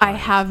 trillion times. I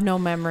have no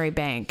memory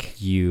bank.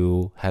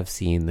 You have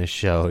seen the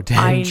show I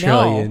 10 know.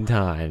 trillion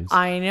times.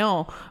 I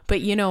know.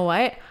 But you know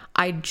what?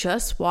 I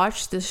just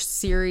watched this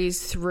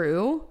series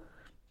through.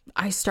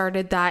 I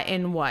started that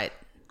in what?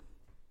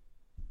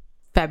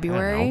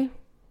 February?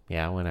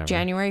 Yeah, whenever.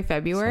 January,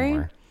 February?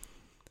 Somewhere.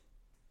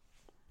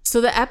 So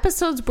the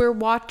episodes we're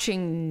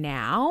watching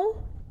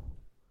now,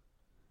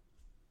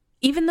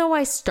 even though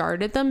I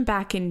started them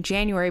back in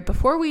January,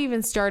 before we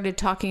even started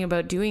talking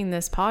about doing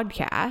this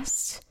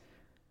podcast,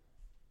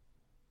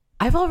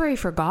 I've already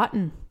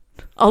forgotten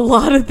a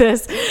lot of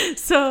this.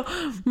 So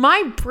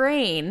my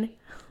brain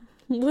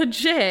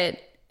legit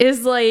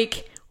is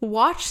like,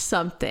 watch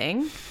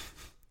something,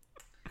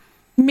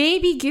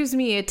 maybe gives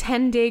me a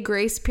 10-day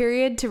grace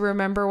period to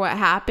remember what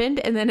happened,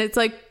 and then it's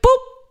like, boop,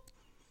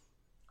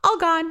 all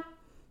gone.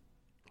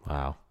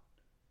 Wow.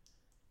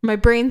 My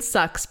brain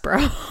sucks,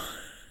 bro.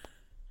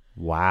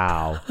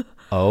 Wow.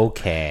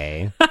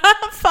 Okay.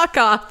 Fuck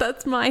off.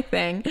 That's my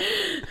thing.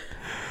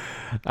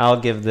 I'll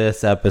give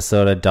this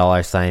episode a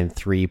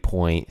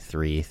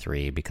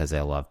 $3.33 because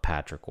I love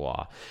Patrick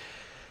Waugh.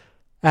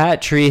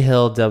 At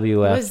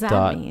TreeHillWF does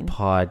that mean?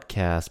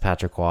 podcast,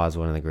 Patrick Waugh is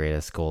one of the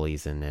greatest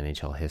goalies in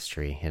NHL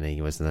history, and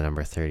he was the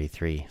number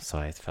 33. So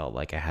I felt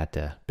like I had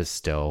to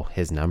bestow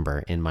his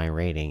number in my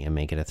rating and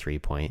make it a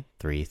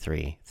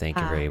 3.33. Thank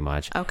you very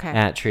much. Okay.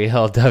 At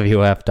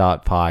TreeHillWF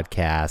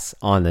podcast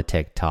on the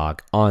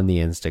TikTok, on the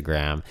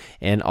Instagram,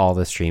 and all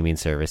the streaming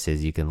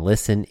services you can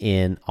listen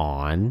in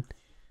on.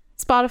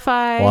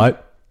 Spotify.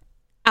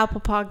 Apple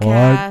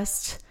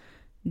Podcast.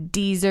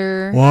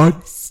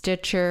 Deezer.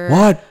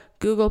 Stitcher.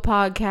 Google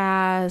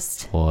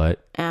Podcast.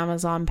 What?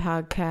 Amazon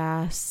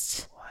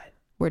Podcast.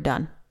 We're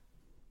done.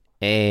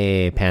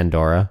 Hey,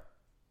 Pandora.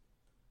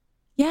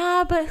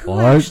 Yeah, but who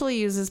actually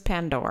uses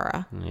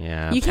Pandora?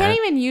 Yeah. You can't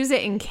even use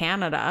it in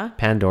Canada.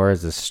 Pandora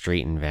is a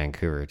street in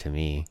Vancouver to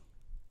me.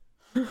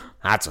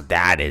 That's what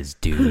that is,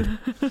 dude.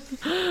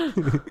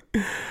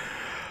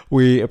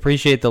 We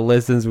appreciate the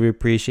listens. We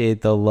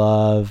appreciate the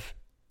love.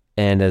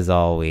 And as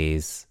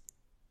always,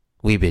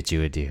 we bid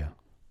you adieu.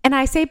 And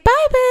I say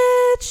bye,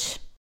 bitch.